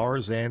for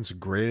Tarzan's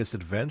Greatest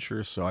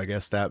Adventure. So I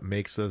guess that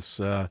makes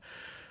us.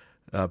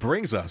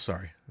 Brings us.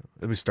 Sorry,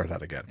 let me start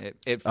that again.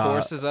 It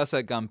forces us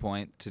at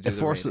gunpoint to do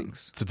the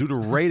ratings. To do the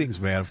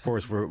ratings, man. Of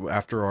course, we're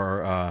after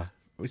our.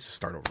 We should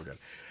start over again.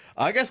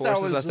 I guess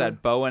forces that was us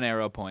at bow and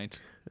arrow point.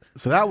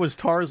 So that was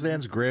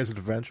Tarzan's Greatest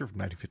Adventure from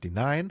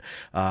 1959.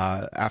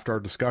 After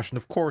our discussion,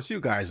 of course, you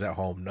guys at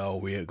home know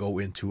we go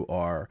into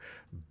our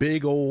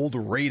big old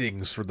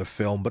ratings for the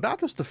film, but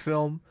not just the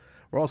film.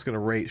 We're also going to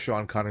rate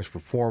Sean Connery's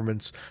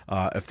performance,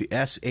 if the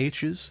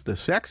SHs, the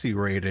sexy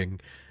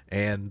rating,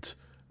 and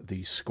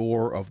the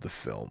score of the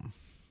film.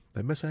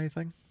 Did I miss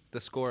anything? The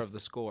score of the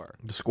score.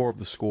 The score of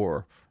the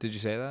score. Did you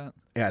say that?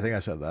 Yeah, I think I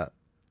said that.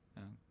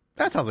 Oh.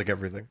 That sounds like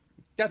everything.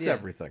 That's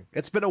everything.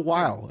 It's been a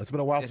while. It's been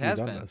a while since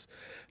we've done this.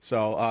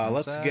 So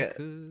let's get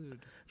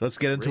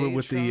into it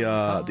with the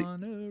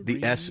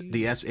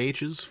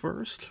SHs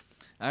first.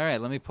 All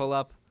right, let me pull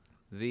up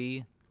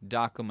the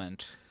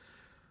document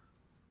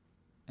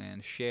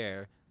and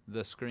share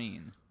the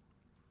screen.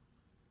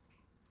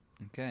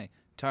 Okay.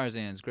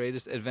 Tarzan's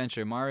Greatest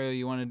Adventure. Mario,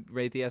 you want to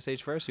rate the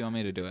SH first? Or you want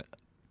me to do it?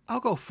 I'll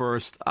go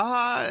first.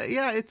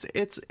 Yeah,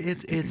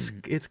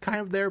 it's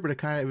kind of there, but it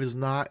kind of is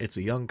not. It's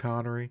a young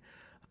Connery.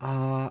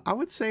 I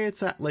would say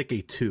it's at like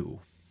a 2.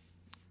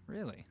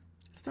 Really?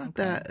 It's not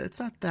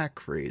that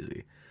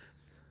crazy.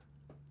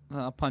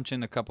 Well, I'll punch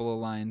in a couple of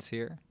lines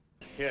here.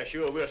 Yeah,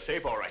 sure, we're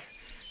safe, all right.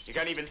 You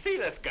can't even see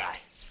this guy.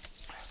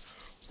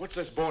 What's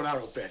this bow and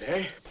arrow bit,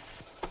 eh?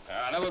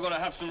 Now we're gonna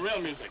have some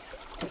real music.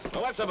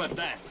 Now let's have a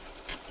dance.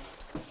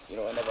 You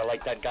know, I never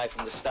liked that guy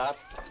from the start.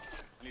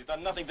 And he's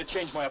done nothing to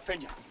change my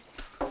opinion.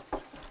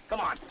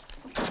 Come on.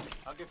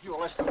 I'll give you a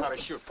lesson on how to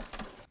shoot.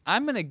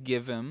 I'm going to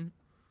give him,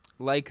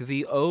 like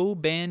the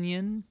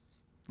O'Banion,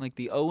 like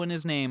the O in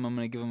his name, I'm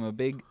going to give him a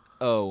big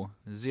O,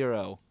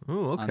 0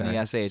 Ooh, on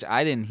the SH.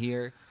 I didn't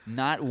hear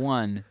not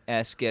one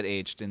S get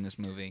H'd in this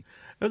movie.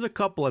 There's a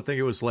couple. I think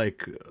it was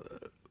like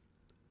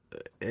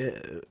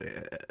there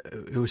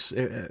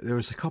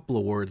was a couple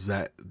of words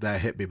that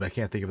hit me, but I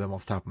can't think of them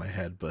off the top of my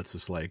head. But it's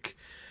just like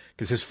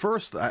because his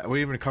first,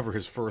 we even cover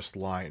his first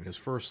line. His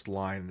first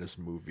line in this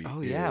movie.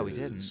 Oh yeah, we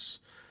didn't.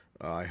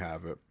 I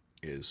have it.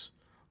 Is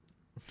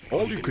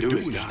all you could do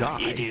is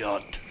die,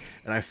 idiot.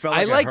 And I felt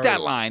I like like that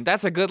line.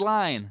 That's a good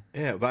line.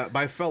 Yeah, but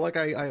I felt like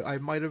I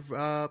might have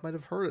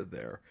heard it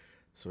there,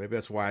 so maybe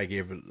that's why I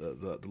gave it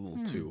the little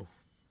 2.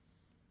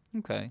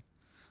 Okay.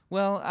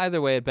 Well, either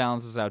way, it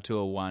balances out to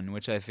a 1,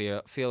 which I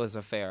feel is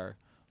a fair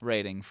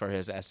rating for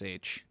his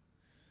SH.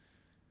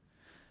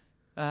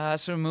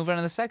 So move on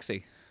to the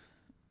sexy.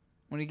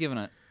 What are you giving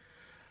it?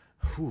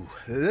 Whew,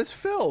 this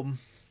film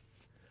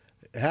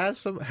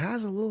has a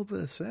little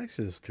bit of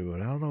sexiness to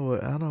it. I don't know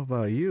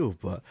about you,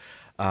 but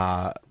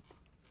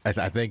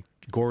I think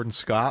Gordon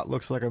Scott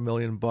looks like $1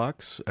 million.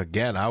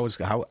 Again, I was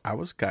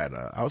kind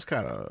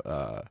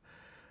of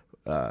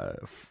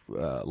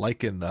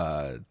liking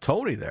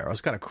Tony there. I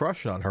was kind of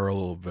crushing on her a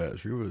little bit.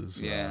 She was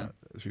She had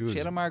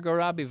a Margot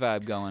Robbie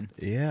vibe going.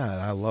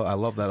 Yeah, I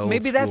love that old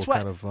Maybe school that's what,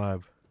 kind of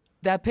vibe.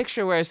 That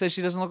picture where it says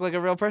she doesn't look like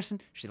a real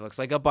person, she looks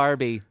like a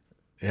Barbie.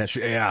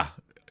 Yeah.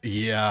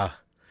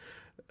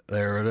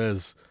 There it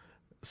is.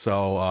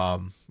 So, I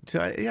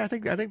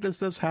think this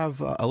does have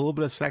a little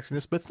bit of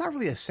sexiness, but it's not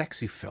really a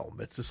sexy film.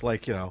 It's just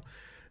like,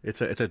 it's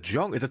a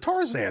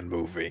Tarzan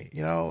movie.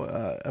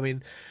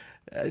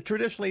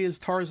 Traditionally, is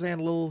Tarzan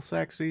a little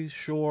sexy?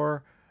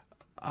 Sure.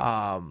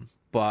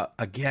 But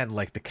again,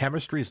 like the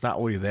chemistry is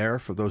not really there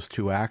for those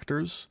two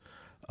actors,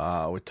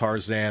 with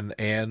Tarzan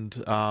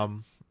and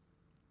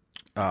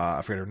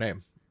I forget her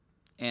name.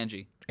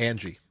 Angie.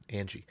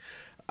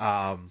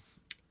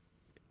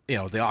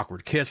 The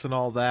awkward kiss and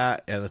all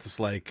that, and it's just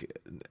like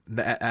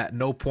at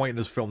no point in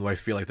this film do I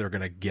feel like they're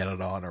gonna get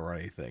it on or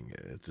anything.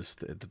 It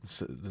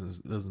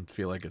doesn't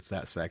feel like it's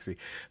that sexy.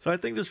 So I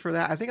think just for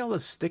that, I think I'll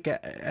just stick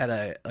at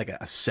a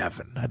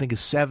 7. I think a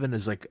 7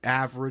 is like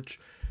average.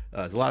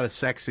 There's a lot of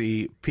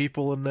sexy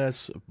people in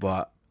this,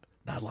 but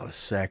not a lot of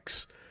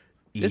sex.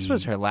 This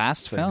was her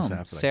last film,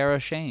 happening. Sarah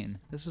Shane.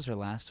 This was her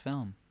last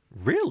film.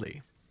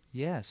 Really?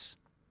 Yes.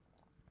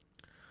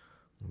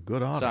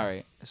 Good on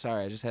her.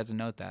 Sorry, I just had to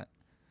note that.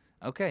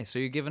 Okay, so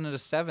you're giving it a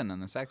 7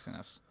 on the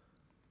sexiness.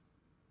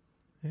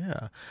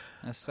 Yeah.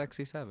 A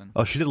sexy 7.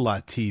 Oh, she did a lot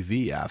of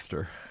TV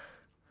after.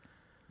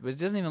 But it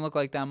doesn't even look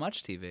like that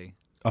much TV.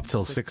 Up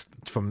till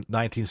from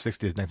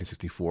 1960 to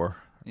 1964.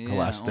 Yeah, the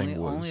last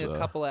thing was only a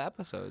couple of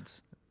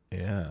episodes.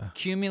 Yeah.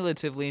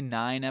 Cumulatively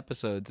 9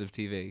 episodes of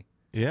TV.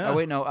 Yeah. Oh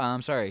wait, no.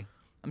 I'm sorry.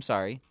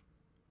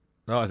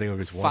 No, I think it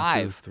was 5.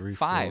 1, 2, 3,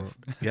 5. 4.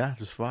 Yeah,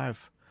 just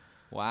 5.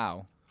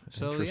 Wow.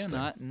 So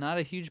yeah, not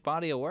a huge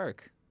body of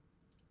work.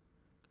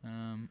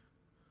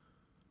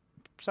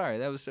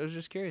 Sorry, I was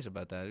just curious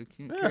about that.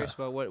 Curious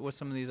about what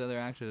some of these other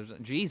actors.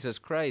 Jesus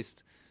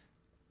Christ.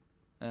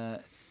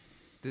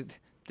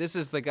 This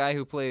is the guy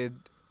who played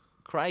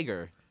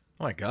Krieger.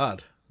 Oh my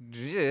God.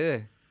 Yeah.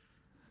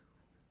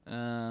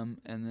 And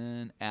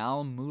then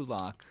Al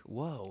Mullock.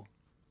 Whoa.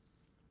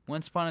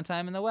 Once Upon a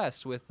Time in the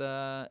West with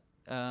that's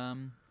a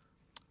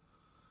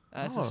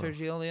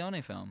Sergio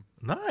Leone film.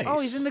 Nice. Oh,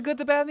 he's in The Good,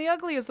 the Bad, and the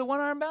Ugly as the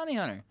one-armed bounty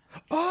hunter.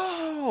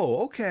 Oh,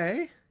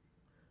 okay.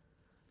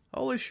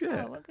 Holy shit.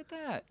 Oh, look at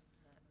that.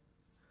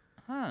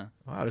 Huh.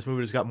 Wow, this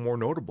movie just got more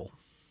notable.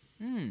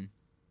 And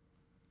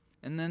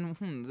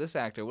then this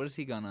actor, what has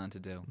he gone on to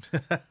do?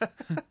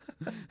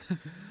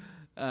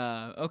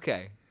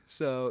 Okay.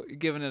 So you're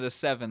giving it a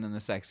 7 in the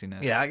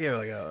sexiness. Yeah, I gave it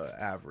like a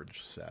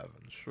average 7,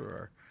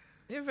 sure.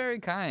 You're very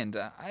kind.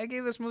 I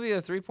gave this movie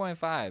a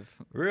 3.5.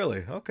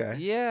 Really? Okay.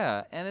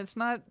 Yeah, and it's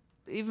not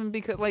even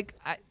because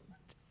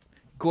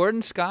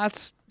Gordon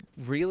Scott's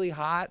really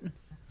hot.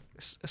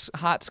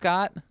 Hot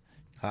Scott.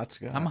 Hot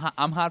Scott.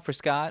 I'm hot for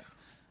Scott.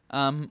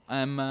 That'd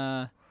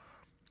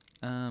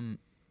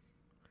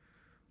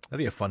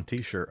be a fun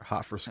T-shirt.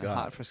 Hot for Scott.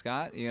 Hot for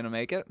Scott. You gonna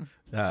make it?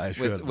 Yeah, I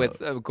should.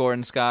 With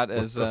Gordon Scott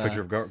as a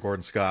picture of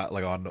Gordon Scott,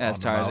 like on as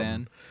on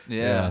Tarzan. The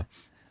Yeah.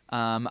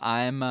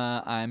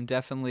 I'm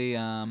definitely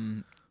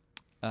I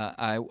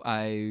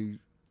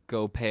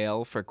go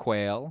pale for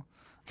quail.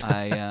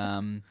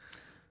 I'm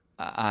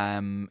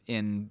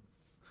in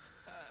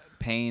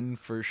pain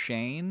for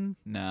Shane.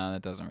 No,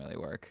 that doesn't really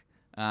work.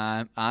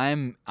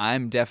 I'm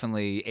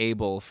definitely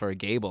able for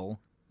Gable.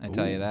 I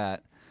tell you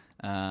that.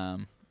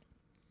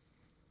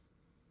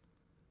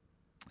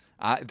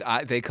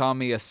 They call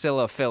me a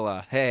Scylla.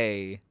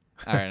 Hey.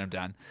 All right, I'm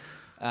done.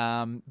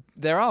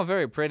 They're all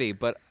very pretty,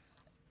 but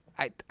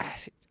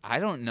I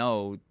don't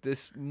know.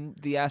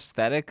 The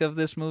aesthetic of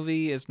this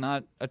movie is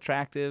not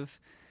attractive,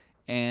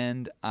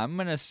 and I'm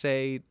gonna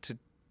say to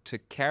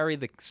carry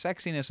the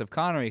sexiness of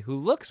Connery, who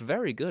looks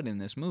very good in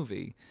this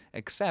movie,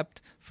 except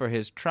for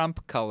his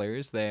Trump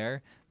colors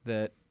there,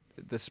 the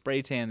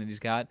spray tan that he's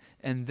got,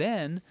 and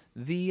then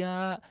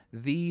the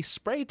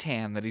spray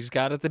tan that he's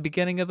got at the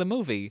beginning of the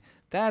movie.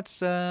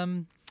 That's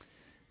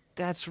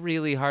that's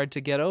really hard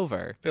to get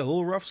over. Yeah,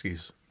 little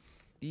rough-skis.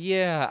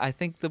 Yeah, I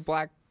think the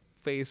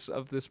blackface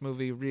of this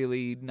movie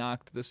really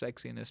knocked the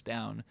sexiness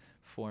down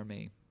for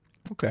me.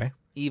 Okay.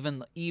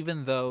 Even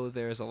though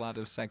there's a lot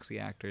of sexy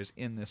actors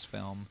in this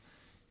film,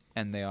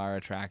 and they are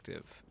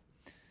attractive.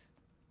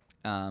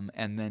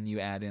 And then you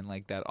add in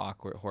like that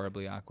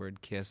horribly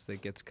awkward kiss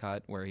that gets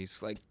cut, where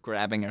he's like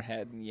grabbing her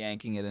head and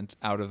yanking it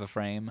out of the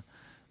frame,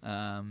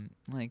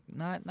 like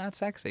not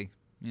sexy,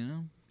 you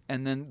know.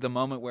 And then the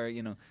moment where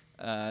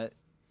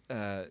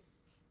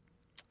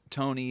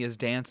Tony is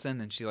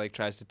dancing and she like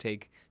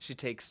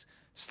takes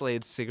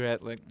Slade's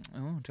cigarette, like,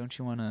 oh, don't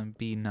you want to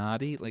be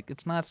naughty? Like,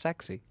 it's not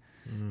sexy,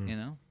 you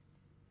know.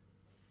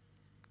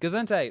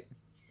 Gesundheit.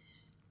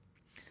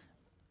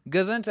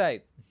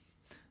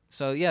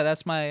 So yeah,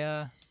 that's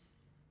my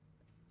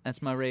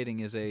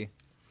rating is a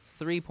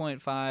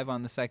 3.5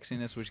 on the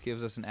sexiness, which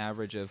gives us an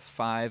average of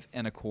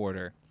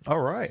 5.25. All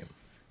right.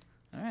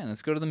 All right,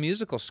 let's go to the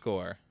musical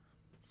score.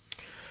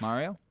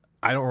 Mario?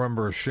 I don't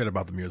remember shit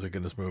about the music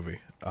in this movie.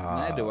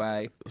 Neither do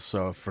I.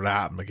 So for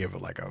that, I'm gonna give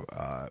it like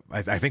a.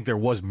 I think there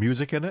was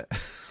music in it,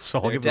 so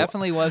I'll There give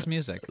definitely was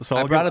music. So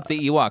I I'll brought give- up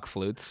the Ewok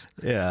flutes.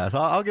 Yeah, so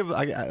I'll give.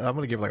 I'm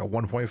gonna give it like a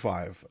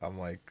 1.5. I'm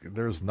like,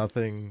 there's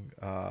nothing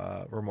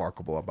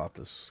remarkable about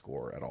this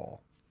score at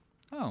all.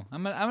 Oh,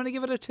 I'm gonna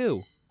give it a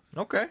 2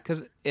 Okay.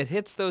 because it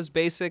hits those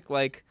basic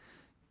like,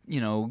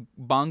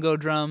 bongo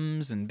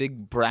drums and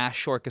big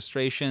brass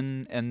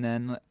orchestration, and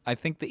then I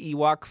think the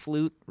Ewok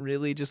flute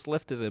really just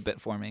lifted it a bit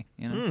for me.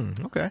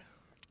 Okay.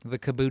 The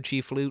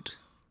kabuki flute.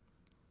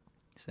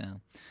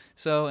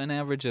 So an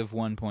average of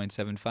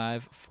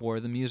 1.75 for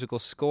the musical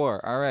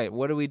score. All right,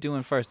 what are we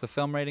doing first? The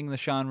film rating, the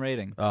Sean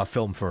rating?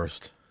 Film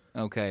first.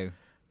 Okay.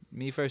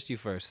 Me first, you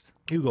first.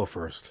 You go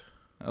first.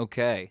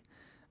 Okay.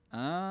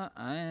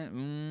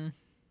 I'm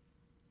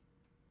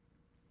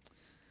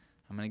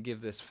going to give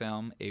this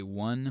film a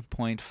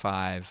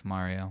 1.5,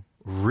 Mario.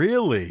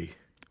 Really?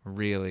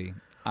 Really.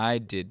 I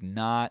did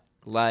not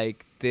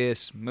like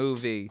this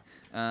movie.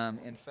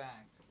 In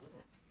fact...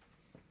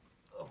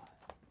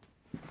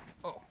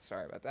 Oh,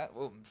 sorry about that.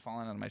 Oh, I'm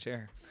falling out of my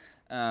chair.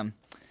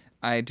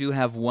 I do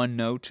have one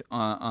note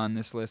on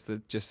this list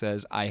that just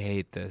says, I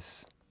hate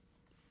this.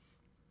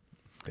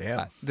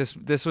 Damn.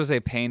 This was a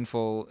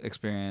painful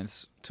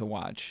experience to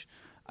watch.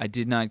 I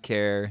did not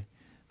care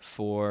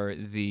for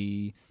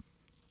the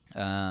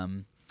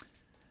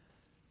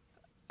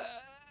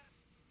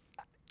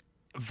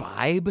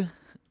vibe.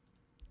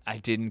 I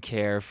didn't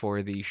care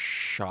for the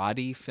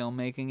shoddy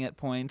filmmaking at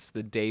points.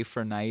 The day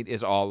for night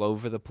is all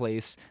over the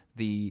place.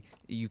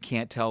 You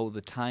can't tell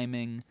the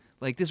timing.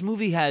 Like, this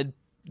movie had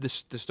the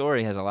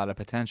story has a lot of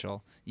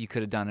potential. You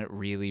could have done it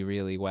really,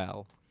 really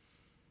well.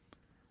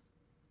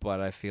 But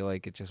I feel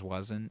like it just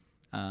wasn't.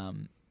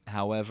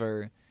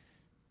 However,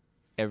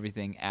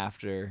 everything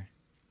after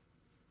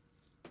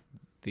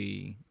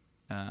the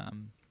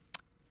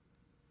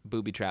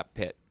booby trap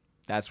pit,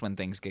 that's when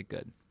things get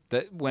good.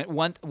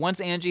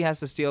 Once Angie has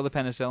to steal the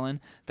penicillin,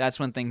 that's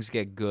when things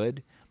get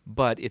good,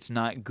 but it's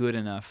not good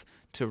enough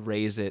to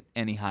raise it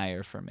any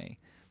higher for me.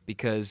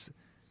 Because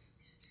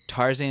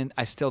Tarzan,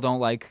 I still don't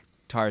like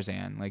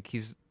Tarzan. Like,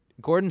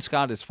 Gordon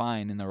Scott is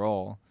fine in the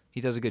role. He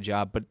does a good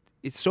job, but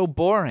it's so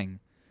boring.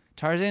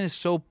 Tarzan is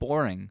so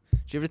boring. Do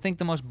you ever think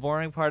the most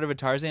boring part of a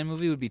Tarzan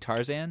movie would be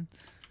Tarzan?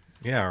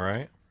 Yeah,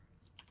 right.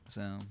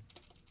 So,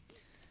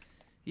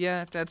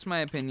 yeah, that's my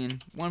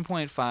opinion.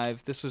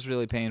 1.5. This was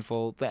really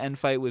painful. The end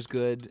fight was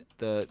good.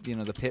 The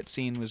pit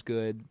scene was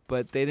good,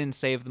 but they didn't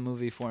save the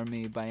movie for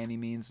me by any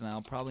means, and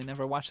I'll probably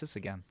never watch this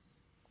again.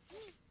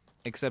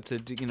 Except to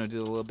do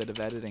a little bit of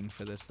editing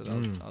for this that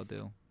I'll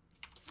do.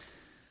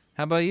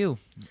 How about you?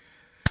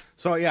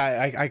 So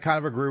yeah, I kind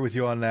of agree with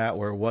you on that.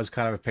 Where it was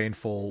kind of a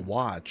painful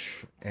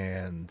watch,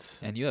 and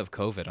you have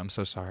COVID. I'm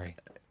so sorry.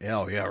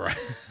 oh yeah, right.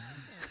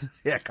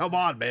 Yeah, come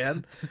on,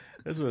 man.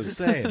 This was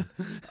insane.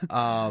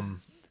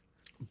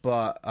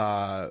 But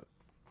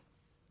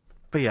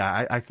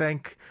yeah, I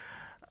think.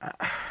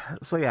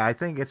 So yeah, I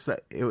think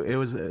it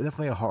was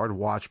definitely a hard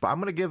watch, but I'm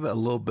gonna give it a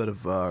little bit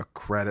of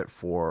credit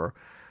for.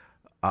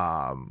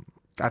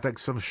 I think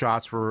some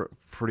shots were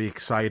pretty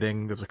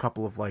exciting. There's a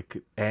couple of like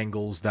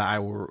angles that I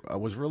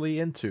was really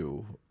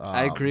into.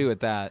 I agree with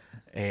that.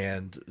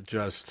 And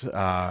just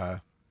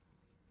and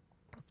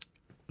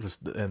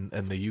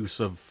the use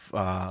of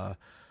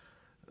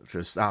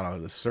just I don't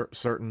know the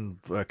certain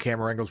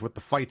camera angles with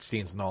the fight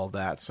scenes and all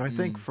that. So I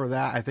think for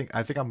that, I think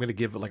I'm gonna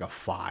give it like a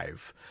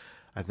 5.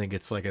 I think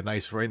it's like a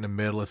nice right in the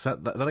middle. It's not,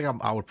 I think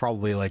I would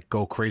probably like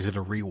go crazy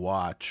to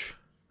rewatch.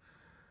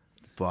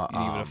 But You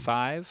give it a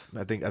 5?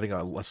 I think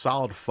a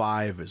solid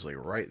 5 is like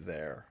right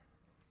there.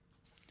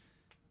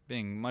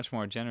 Being much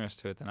more generous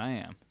to it than I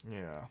am.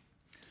 Yeah.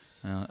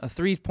 A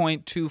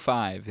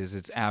 3.25 is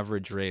its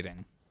average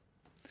rating.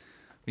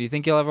 Do you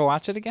think you'll ever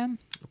watch it again?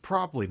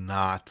 Probably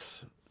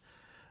not.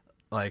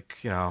 Like,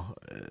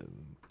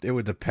 it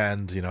would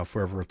depend, if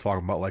we're ever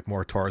talking about like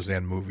more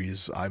Tarzan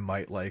movies, I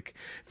might like,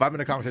 if I'm in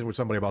a conversation with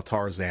somebody about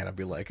Tarzan, I'd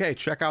be like, hey,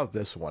 check out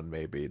this one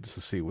maybe, just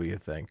to see what you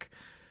think,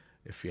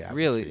 if you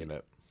haven't seen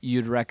it.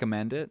 you'd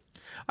recommend it?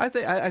 I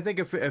think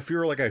if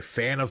you're like a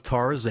fan of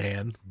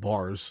Tarzan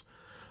bars,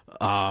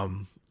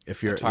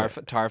 if you're Tar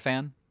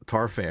fan?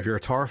 Tar fan, if you're a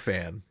Tar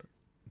fan,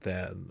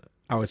 then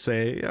I would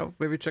say,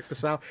 maybe check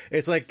this out.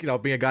 It's like,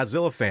 being a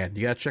Godzilla fan,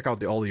 you got to check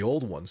out all the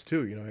old ones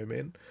too. You know what I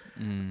mean?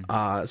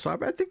 So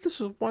I think this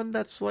is one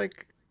that's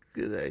like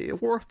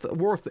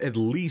worth at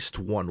least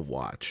one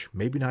watch,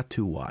 maybe not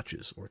 2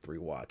 watches or 3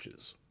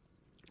 watches.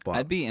 But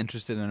I'd be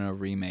interested in a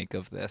remake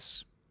of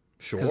this.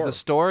 Sure. Because the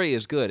story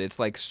is good. It's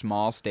like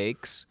small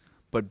stakes,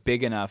 but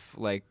big enough,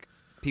 like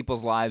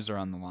people's lives are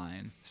on the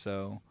line.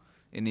 So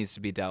it needs to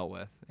be dealt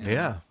with.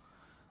 Yeah.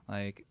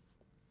 Like,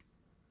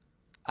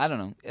 I don't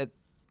know.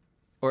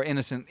 Or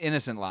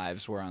innocent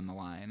lives were on the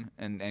line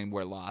and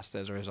were lost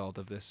as a result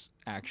of this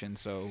action.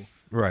 So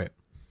right.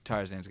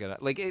 Tarzan's got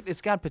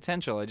it's got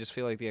potential. I just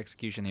feel like the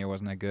execution here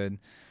wasn't that good.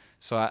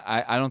 So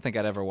I don't think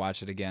I'd ever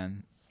watch it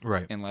again.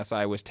 Right. Unless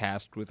I was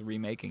tasked with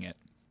remaking it.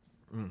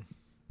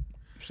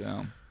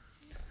 So.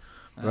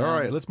 All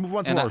right, let's move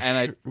on to our.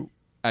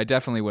 I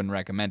definitely wouldn't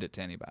recommend it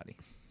to anybody.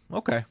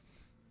 Okay.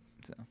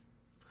 So,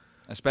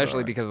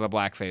 especially because of the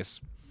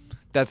blackface.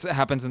 That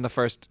happens in the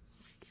first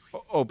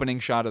opening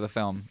shot of the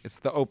film. It's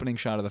the opening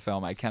shot of the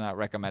film. I cannot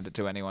recommend it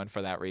to anyone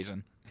for that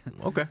reason.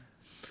 Okay.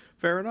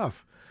 Fair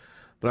enough.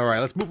 But all right,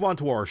 let's move on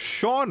to our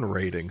Sean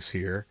ratings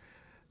here.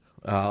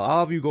 I'll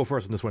have you go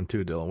first on this one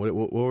too, Dylan.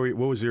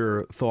 What was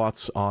your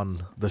thoughts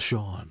on the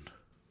Sean?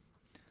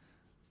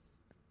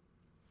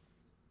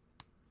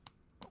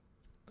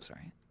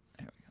 Sorry.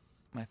 There we go.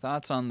 My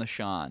thoughts on the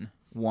Sean.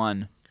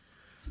 1.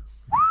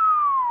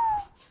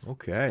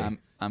 Okay.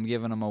 I'm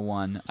giving him a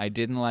 1. I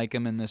didn't like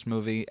him in this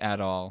movie at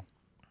all.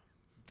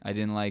 I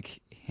didn't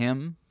like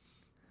him.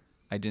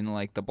 I didn't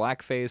like the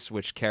blackface,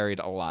 which carried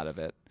a lot of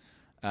it.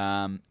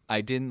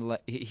 I didn't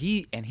like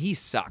he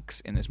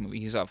sucks in this movie.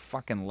 He's a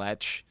fucking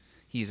lech.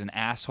 He's an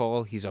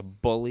asshole. He's a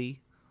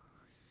bully.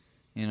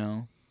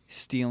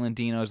 Stealing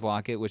Dino's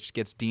locket, which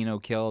gets Dino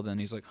killed, and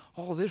he's like,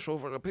 "Oh, this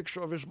over the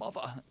picture of his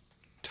mother."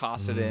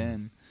 Toss it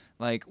in.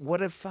 Like,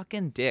 what a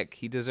fucking dick.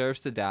 He deserves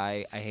to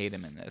die. I hate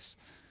him in this.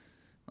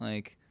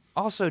 Like,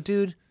 also,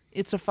 dude,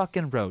 it's a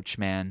fucking roach,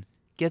 man.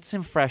 Get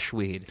some fresh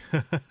weed.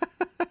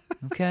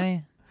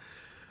 Okay?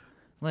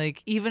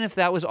 Like, even if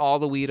that was all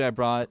the weed I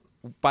brought,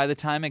 by the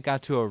time it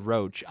got to a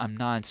roach, I'm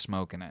not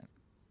smoking it.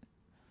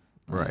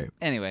 Right.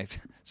 Anyway,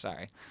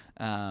 sorry.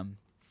 Yeah,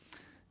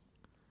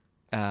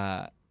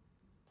 I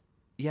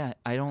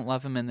don't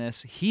love him in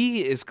this.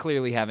 He is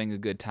clearly having a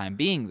good time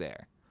being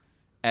there,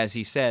 as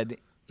he said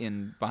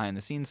in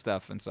behind-the-scenes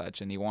stuff and such,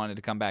 and he wanted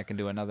to come back and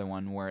do another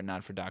one were it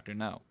not for Dr.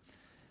 No.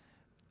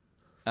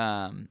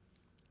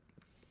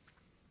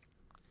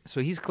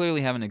 So he's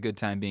clearly having a good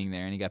time being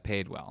there, and he got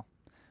paid well.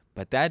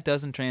 But that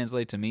doesn't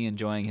translate to me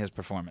enjoying his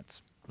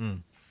performance.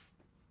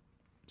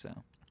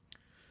 So,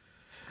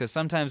 because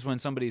sometimes when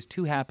somebody's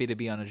too happy to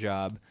be on a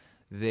job,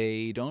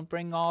 they don't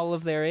bring all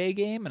of their A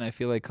game, and I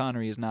feel like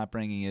Connery is not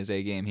bringing his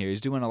A game here.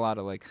 He's doing a lot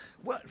of like,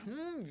 what?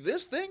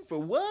 This thing for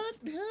what?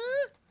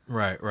 Huh?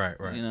 Right.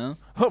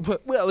 Oh,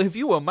 but, well, if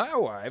you were my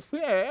wife,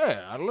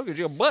 yeah, I'd look at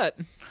your butt.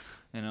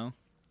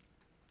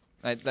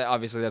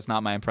 Obviously, that's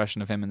not my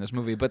impression of him in this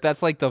movie, but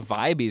that's like the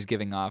vibe he's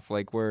giving off,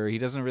 like where he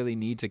doesn't really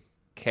need to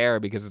care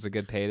because it's a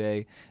good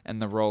payday,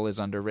 and the role is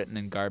underwritten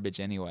and garbage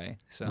anyway.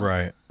 So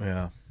right,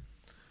 yeah.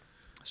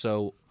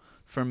 So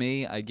for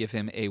me, I give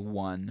him a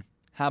 1.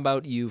 How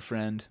about you,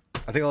 friend?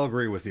 I think I'll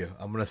agree with you.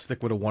 I'm going to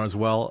stick with a 1 as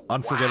well.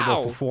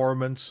 Unforgettable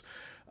performance.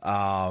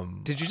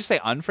 Did you just say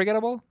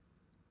unforgettable?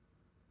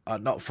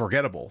 No,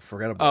 forgettable.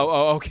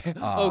 Oh, okay.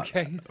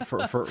 Okay.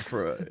 For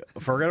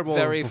forgettable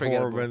Very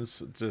performance.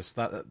 forgettable. Just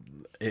not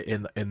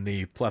in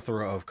the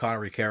plethora of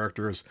Connery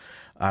characters.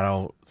 I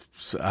don't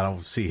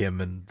see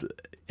him in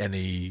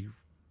any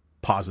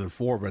positive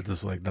form. But it's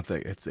just like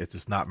nothing. It's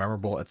just not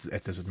memorable. It's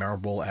as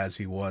memorable as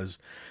he was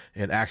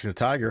in Action of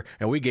Tiger,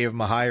 and we gave him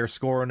a higher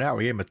score in that.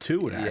 We gave him a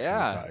 2 in Action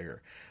of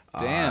Tiger.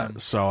 Damn.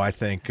 So I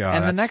think,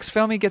 and the next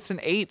film he gets an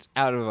 8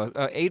 out of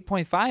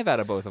 8.5 out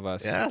of both of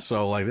us. Yeah.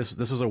 So like this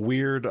was a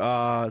weird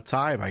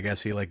time. I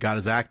guess he like got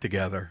his act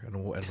together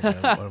and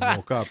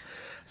woke up.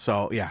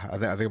 So yeah, I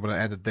think I'm going to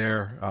end it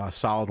there.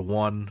 Solid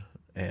 1,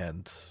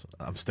 and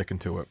I'm sticking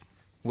to it.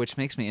 Which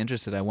makes me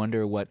interested. I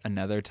wonder what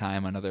Another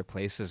Time, Another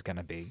Place is going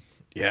to be.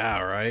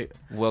 Yeah. Right.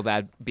 Will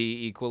that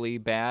be equally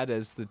bad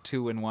as the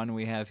 2 and 1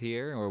 we have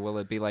here, or will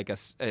it be like a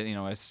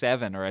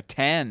 7 or a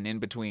 10 in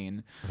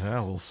between?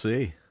 Yeah, we'll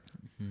see.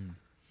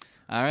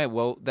 All right,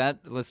 well,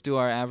 let's do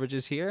our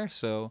averages here.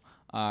 So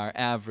our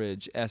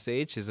average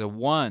SH is a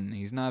 1.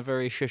 He's not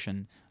very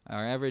shushin'.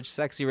 Our average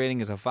sexy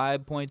rating is a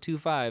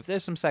 5.25.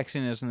 There's some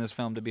sexiness in this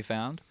film to be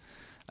found.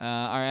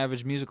 Our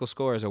average musical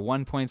score is a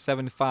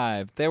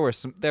 1.75.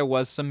 There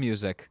was some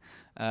music.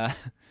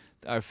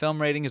 Our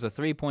film rating is a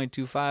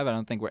 3.25. I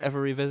don't think we're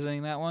ever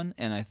revisiting that one,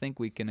 and I think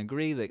we can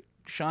agree that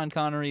Sean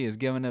Connery is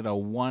giving it a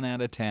 1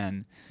 out of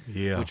 10.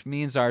 Yeah. Which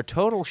means our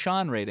total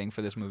Sean rating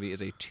for this movie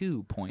is a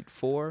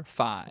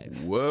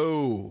 2.45.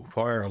 Whoa.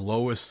 Probably our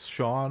lowest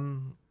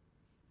Sean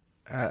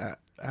as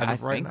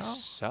of right now? I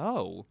think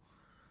so.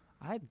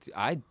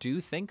 I do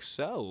think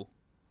so.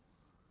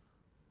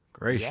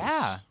 Gracious.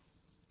 Yeah.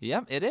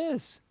 Yep, it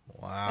is.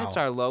 Wow. It's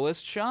our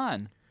lowest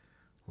Sean.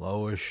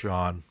 Lowest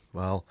Sean.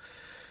 Well,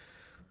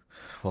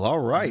 all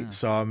right. Yeah.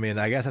 So, I mean,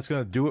 I guess that's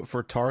going to do it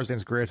for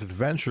Tarzan's Greatest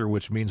Adventure,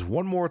 which means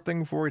one more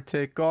thing before we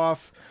take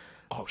off.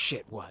 Oh,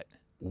 shit, what?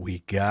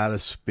 We got to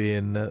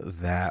spin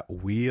that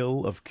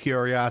Wheel of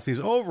Curiosities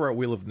over at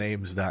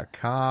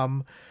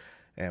wheelofnames.com.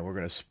 And we're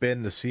going to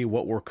spin to see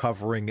what we're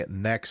covering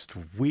next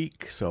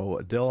week.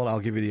 So, Dylan, I'll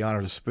give you the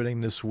honors of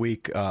spinning this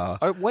week.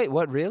 Wait,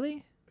 what,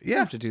 really? You Yeah.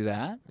 have to do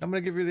that? I'm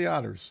going to give you the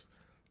honors.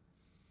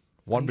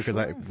 One because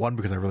I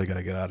really got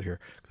to get out of here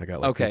because I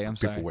got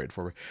people waiting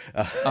for me.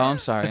 Oh, I'm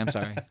sorry. All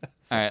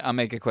right, I'll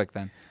make it quick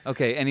then.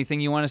 Okay,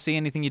 anything you want to see?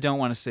 Anything you don't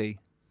want to see?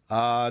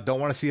 Don't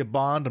want to see a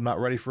Bond. I'm not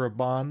ready for a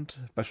Bond,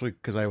 especially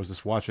because I was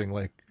just watching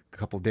like a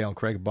couple of Daniel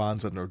Craig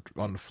Bonds on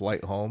the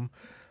flight home.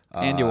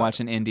 And you're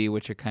watching Indy,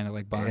 which are kind of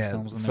like Bond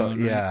films. In their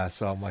own right?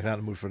 So I'm like not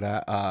in the mood for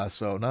that.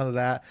 So none of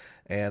that.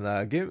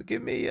 And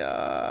give me.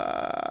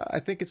 I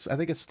think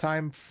it's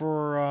time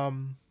for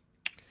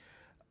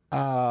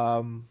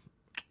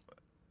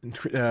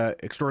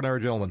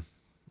Extraordinary Gentleman.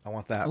 I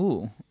want that.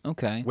 Ooh,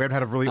 okay. We haven't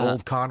had a really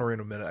old Connery in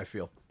a minute, I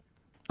feel.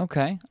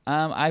 Okay.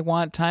 I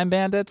want Time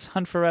Bandits,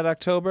 Hunt for Red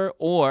October,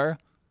 or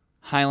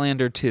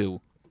Highlander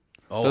 2.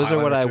 Oh, Those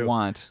Highlander are what 2.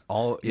 I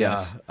want.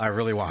 Yes. I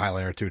really want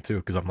Highlander 2 too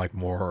because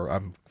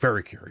I'm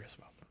very curious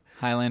about it.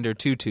 Highlander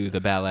 2, the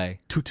ballet.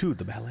 2,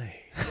 the ballet.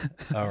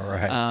 All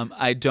right.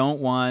 I don't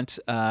want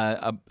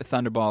a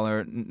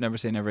Thunderballer, Never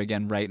Say Never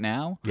Again right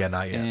now. Yeah,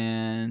 not yet.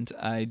 And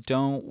I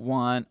don't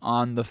want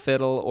On the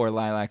Fiddle or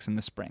Lilacs in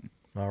the Spring.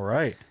 All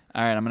right.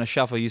 All right, I'm going to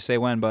shuffle. You say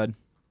when, bud?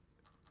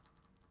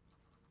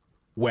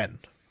 When?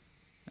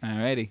 All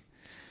righty.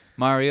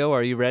 Mario,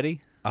 are you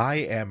ready? I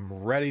am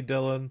ready,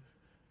 Dylan.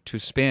 To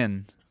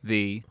spin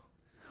the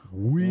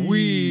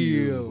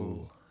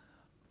Wheel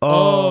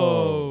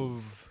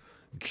of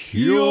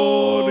Curiosity.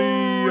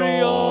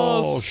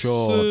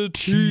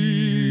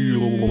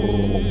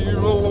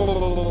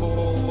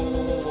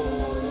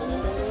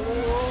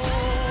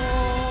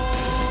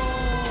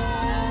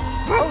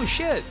 Oh,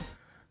 shit.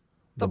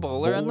 The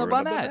Bowler and the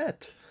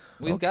Bonnet.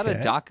 We've got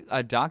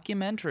a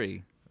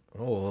documentary.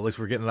 Oh, well, at least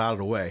we're getting it out of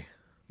the way.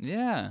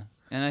 Yeah,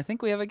 and I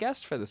think we have a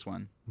guest for this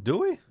one. Do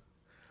we?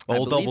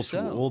 We'll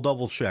We'll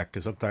double check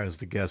because sometimes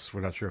the guests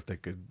we're not sure if they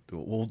could.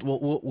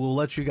 We'll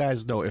let you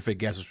guys know if a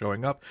guest is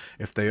showing up.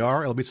 If they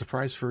are, it'll be a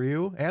surprise for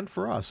you and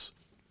for us.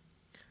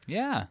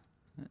 Yeah,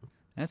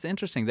 that's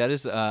interesting. That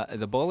is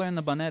The Bowler and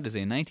the Bonnet is a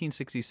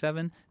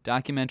 1967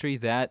 documentary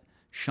that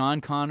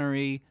Sean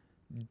Connery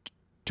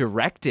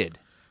directed.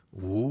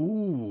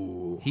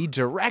 Ooh, he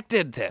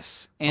directed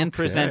this and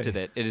presented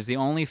it. It is the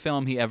only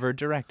film he ever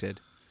directed.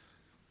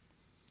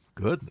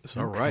 Goodness.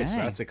 All right. So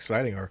that's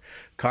exciting. Our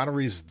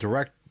Connery's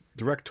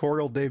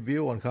directorial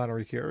debut on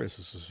Connery Curious.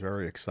 This is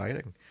very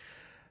exciting.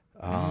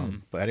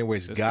 But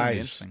anyways,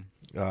 guys,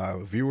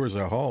 viewers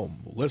at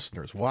home,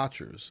 listeners,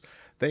 watchers,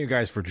 thank you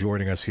guys for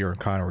joining us here on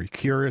Connery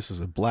Curious. It's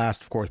a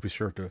blast. Of course, be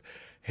sure to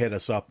hit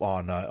us up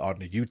on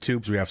the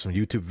YouTubes. We have some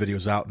YouTube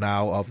videos out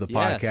now of the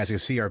podcast. You can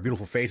see our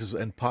beautiful faces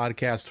in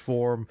podcast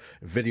form,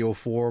 video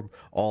form,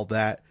 all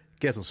that.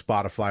 Get us on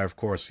Spotify, of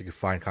course. You can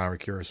find Connery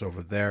Curious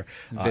over there.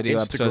 Video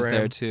episodes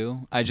there,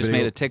 too. I just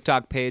made a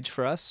TikTok page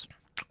for us.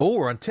 Oh,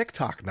 we're on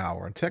TikTok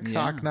now.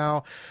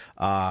 now.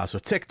 So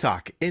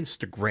TikTok,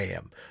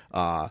 Instagram,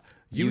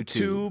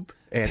 YouTube,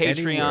 and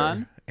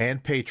Patreon.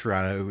 And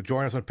Patreon.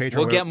 Join us on Patreon.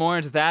 We'll get more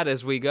into that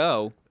as we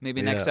go.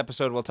 Maybe next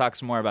episode we'll talk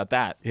some more about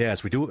that.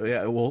 Yes, we do.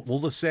 Yeah,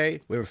 we'll just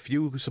say we have a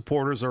few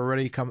supporters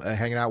already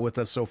hanging out with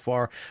us so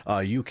far.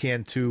 You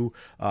can too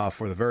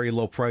for the very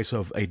low price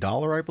of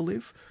 $1, I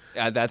believe.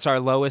 That's our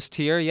lowest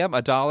tier. Yep,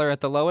 $1 at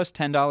the lowest,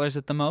 $10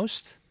 at the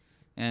most.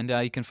 And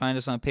you can find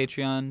us on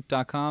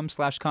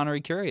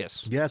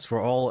patreon.com/ConneryCurious. Yes,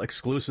 for all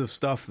exclusive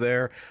stuff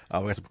there. We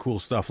got some cool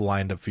stuff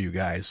lined up for you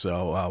guys.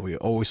 So we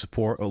always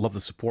love the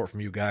support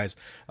from you guys.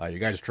 You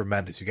guys are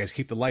tremendous. You guys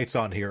keep the lights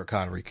on here at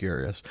Connery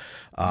Curious.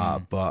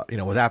 But,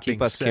 with that being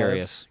said,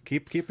 curious.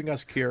 Keep keeping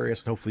us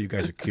curious. And hopefully you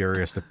guys are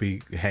curious to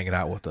be hanging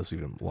out with us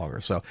even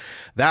longer. So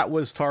that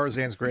was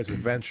Tarzan's Greatest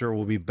Adventure.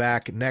 We'll be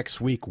back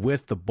next week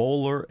with the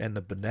Bowler and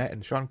the Bonnet.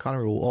 And Sean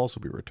Connery will also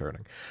be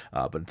returning.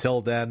 But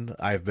until then,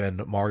 I've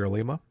been Mario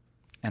Lima.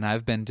 And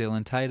I've been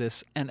Dylan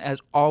Titus. And as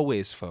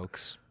always,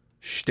 folks,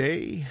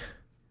 stay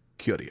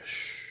curious.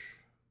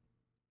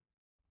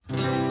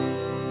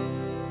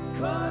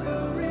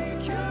 Connery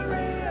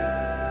Curious.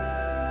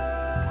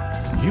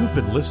 You've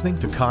been listening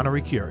to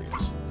Connery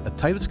Curious, a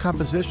Titus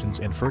Compositions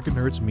and Friggin'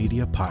 Nerds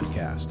Media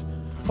podcast.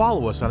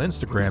 Follow us on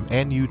Instagram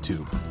and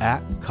YouTube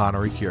at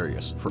Connery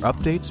Curious for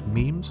updates,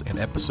 memes, and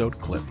episode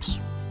clips.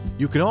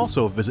 You can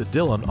also visit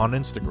Dylan on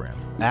Instagram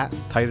at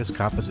Titus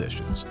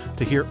Compositions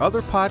to hear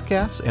other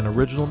podcasts and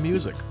original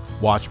music,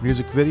 watch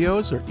music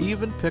videos, or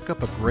even pick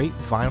up a great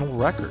vinyl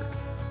record.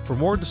 For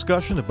more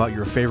discussion about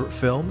your favorite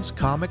films,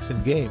 comics,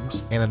 and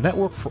games, and a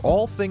network for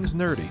all things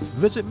nerdy,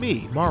 visit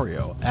me,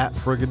 Mario, at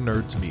Friggin'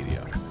 Nerds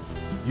Media.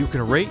 You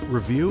can rate,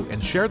 review,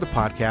 and share the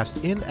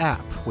podcast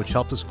in-app, which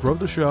helps us grow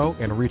the show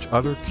and reach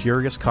other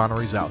curious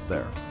Connerys out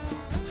there.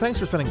 Thanks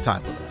for spending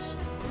time with us.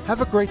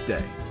 Have a great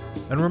day.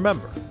 And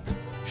remember,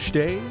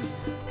 stay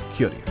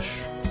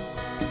curious.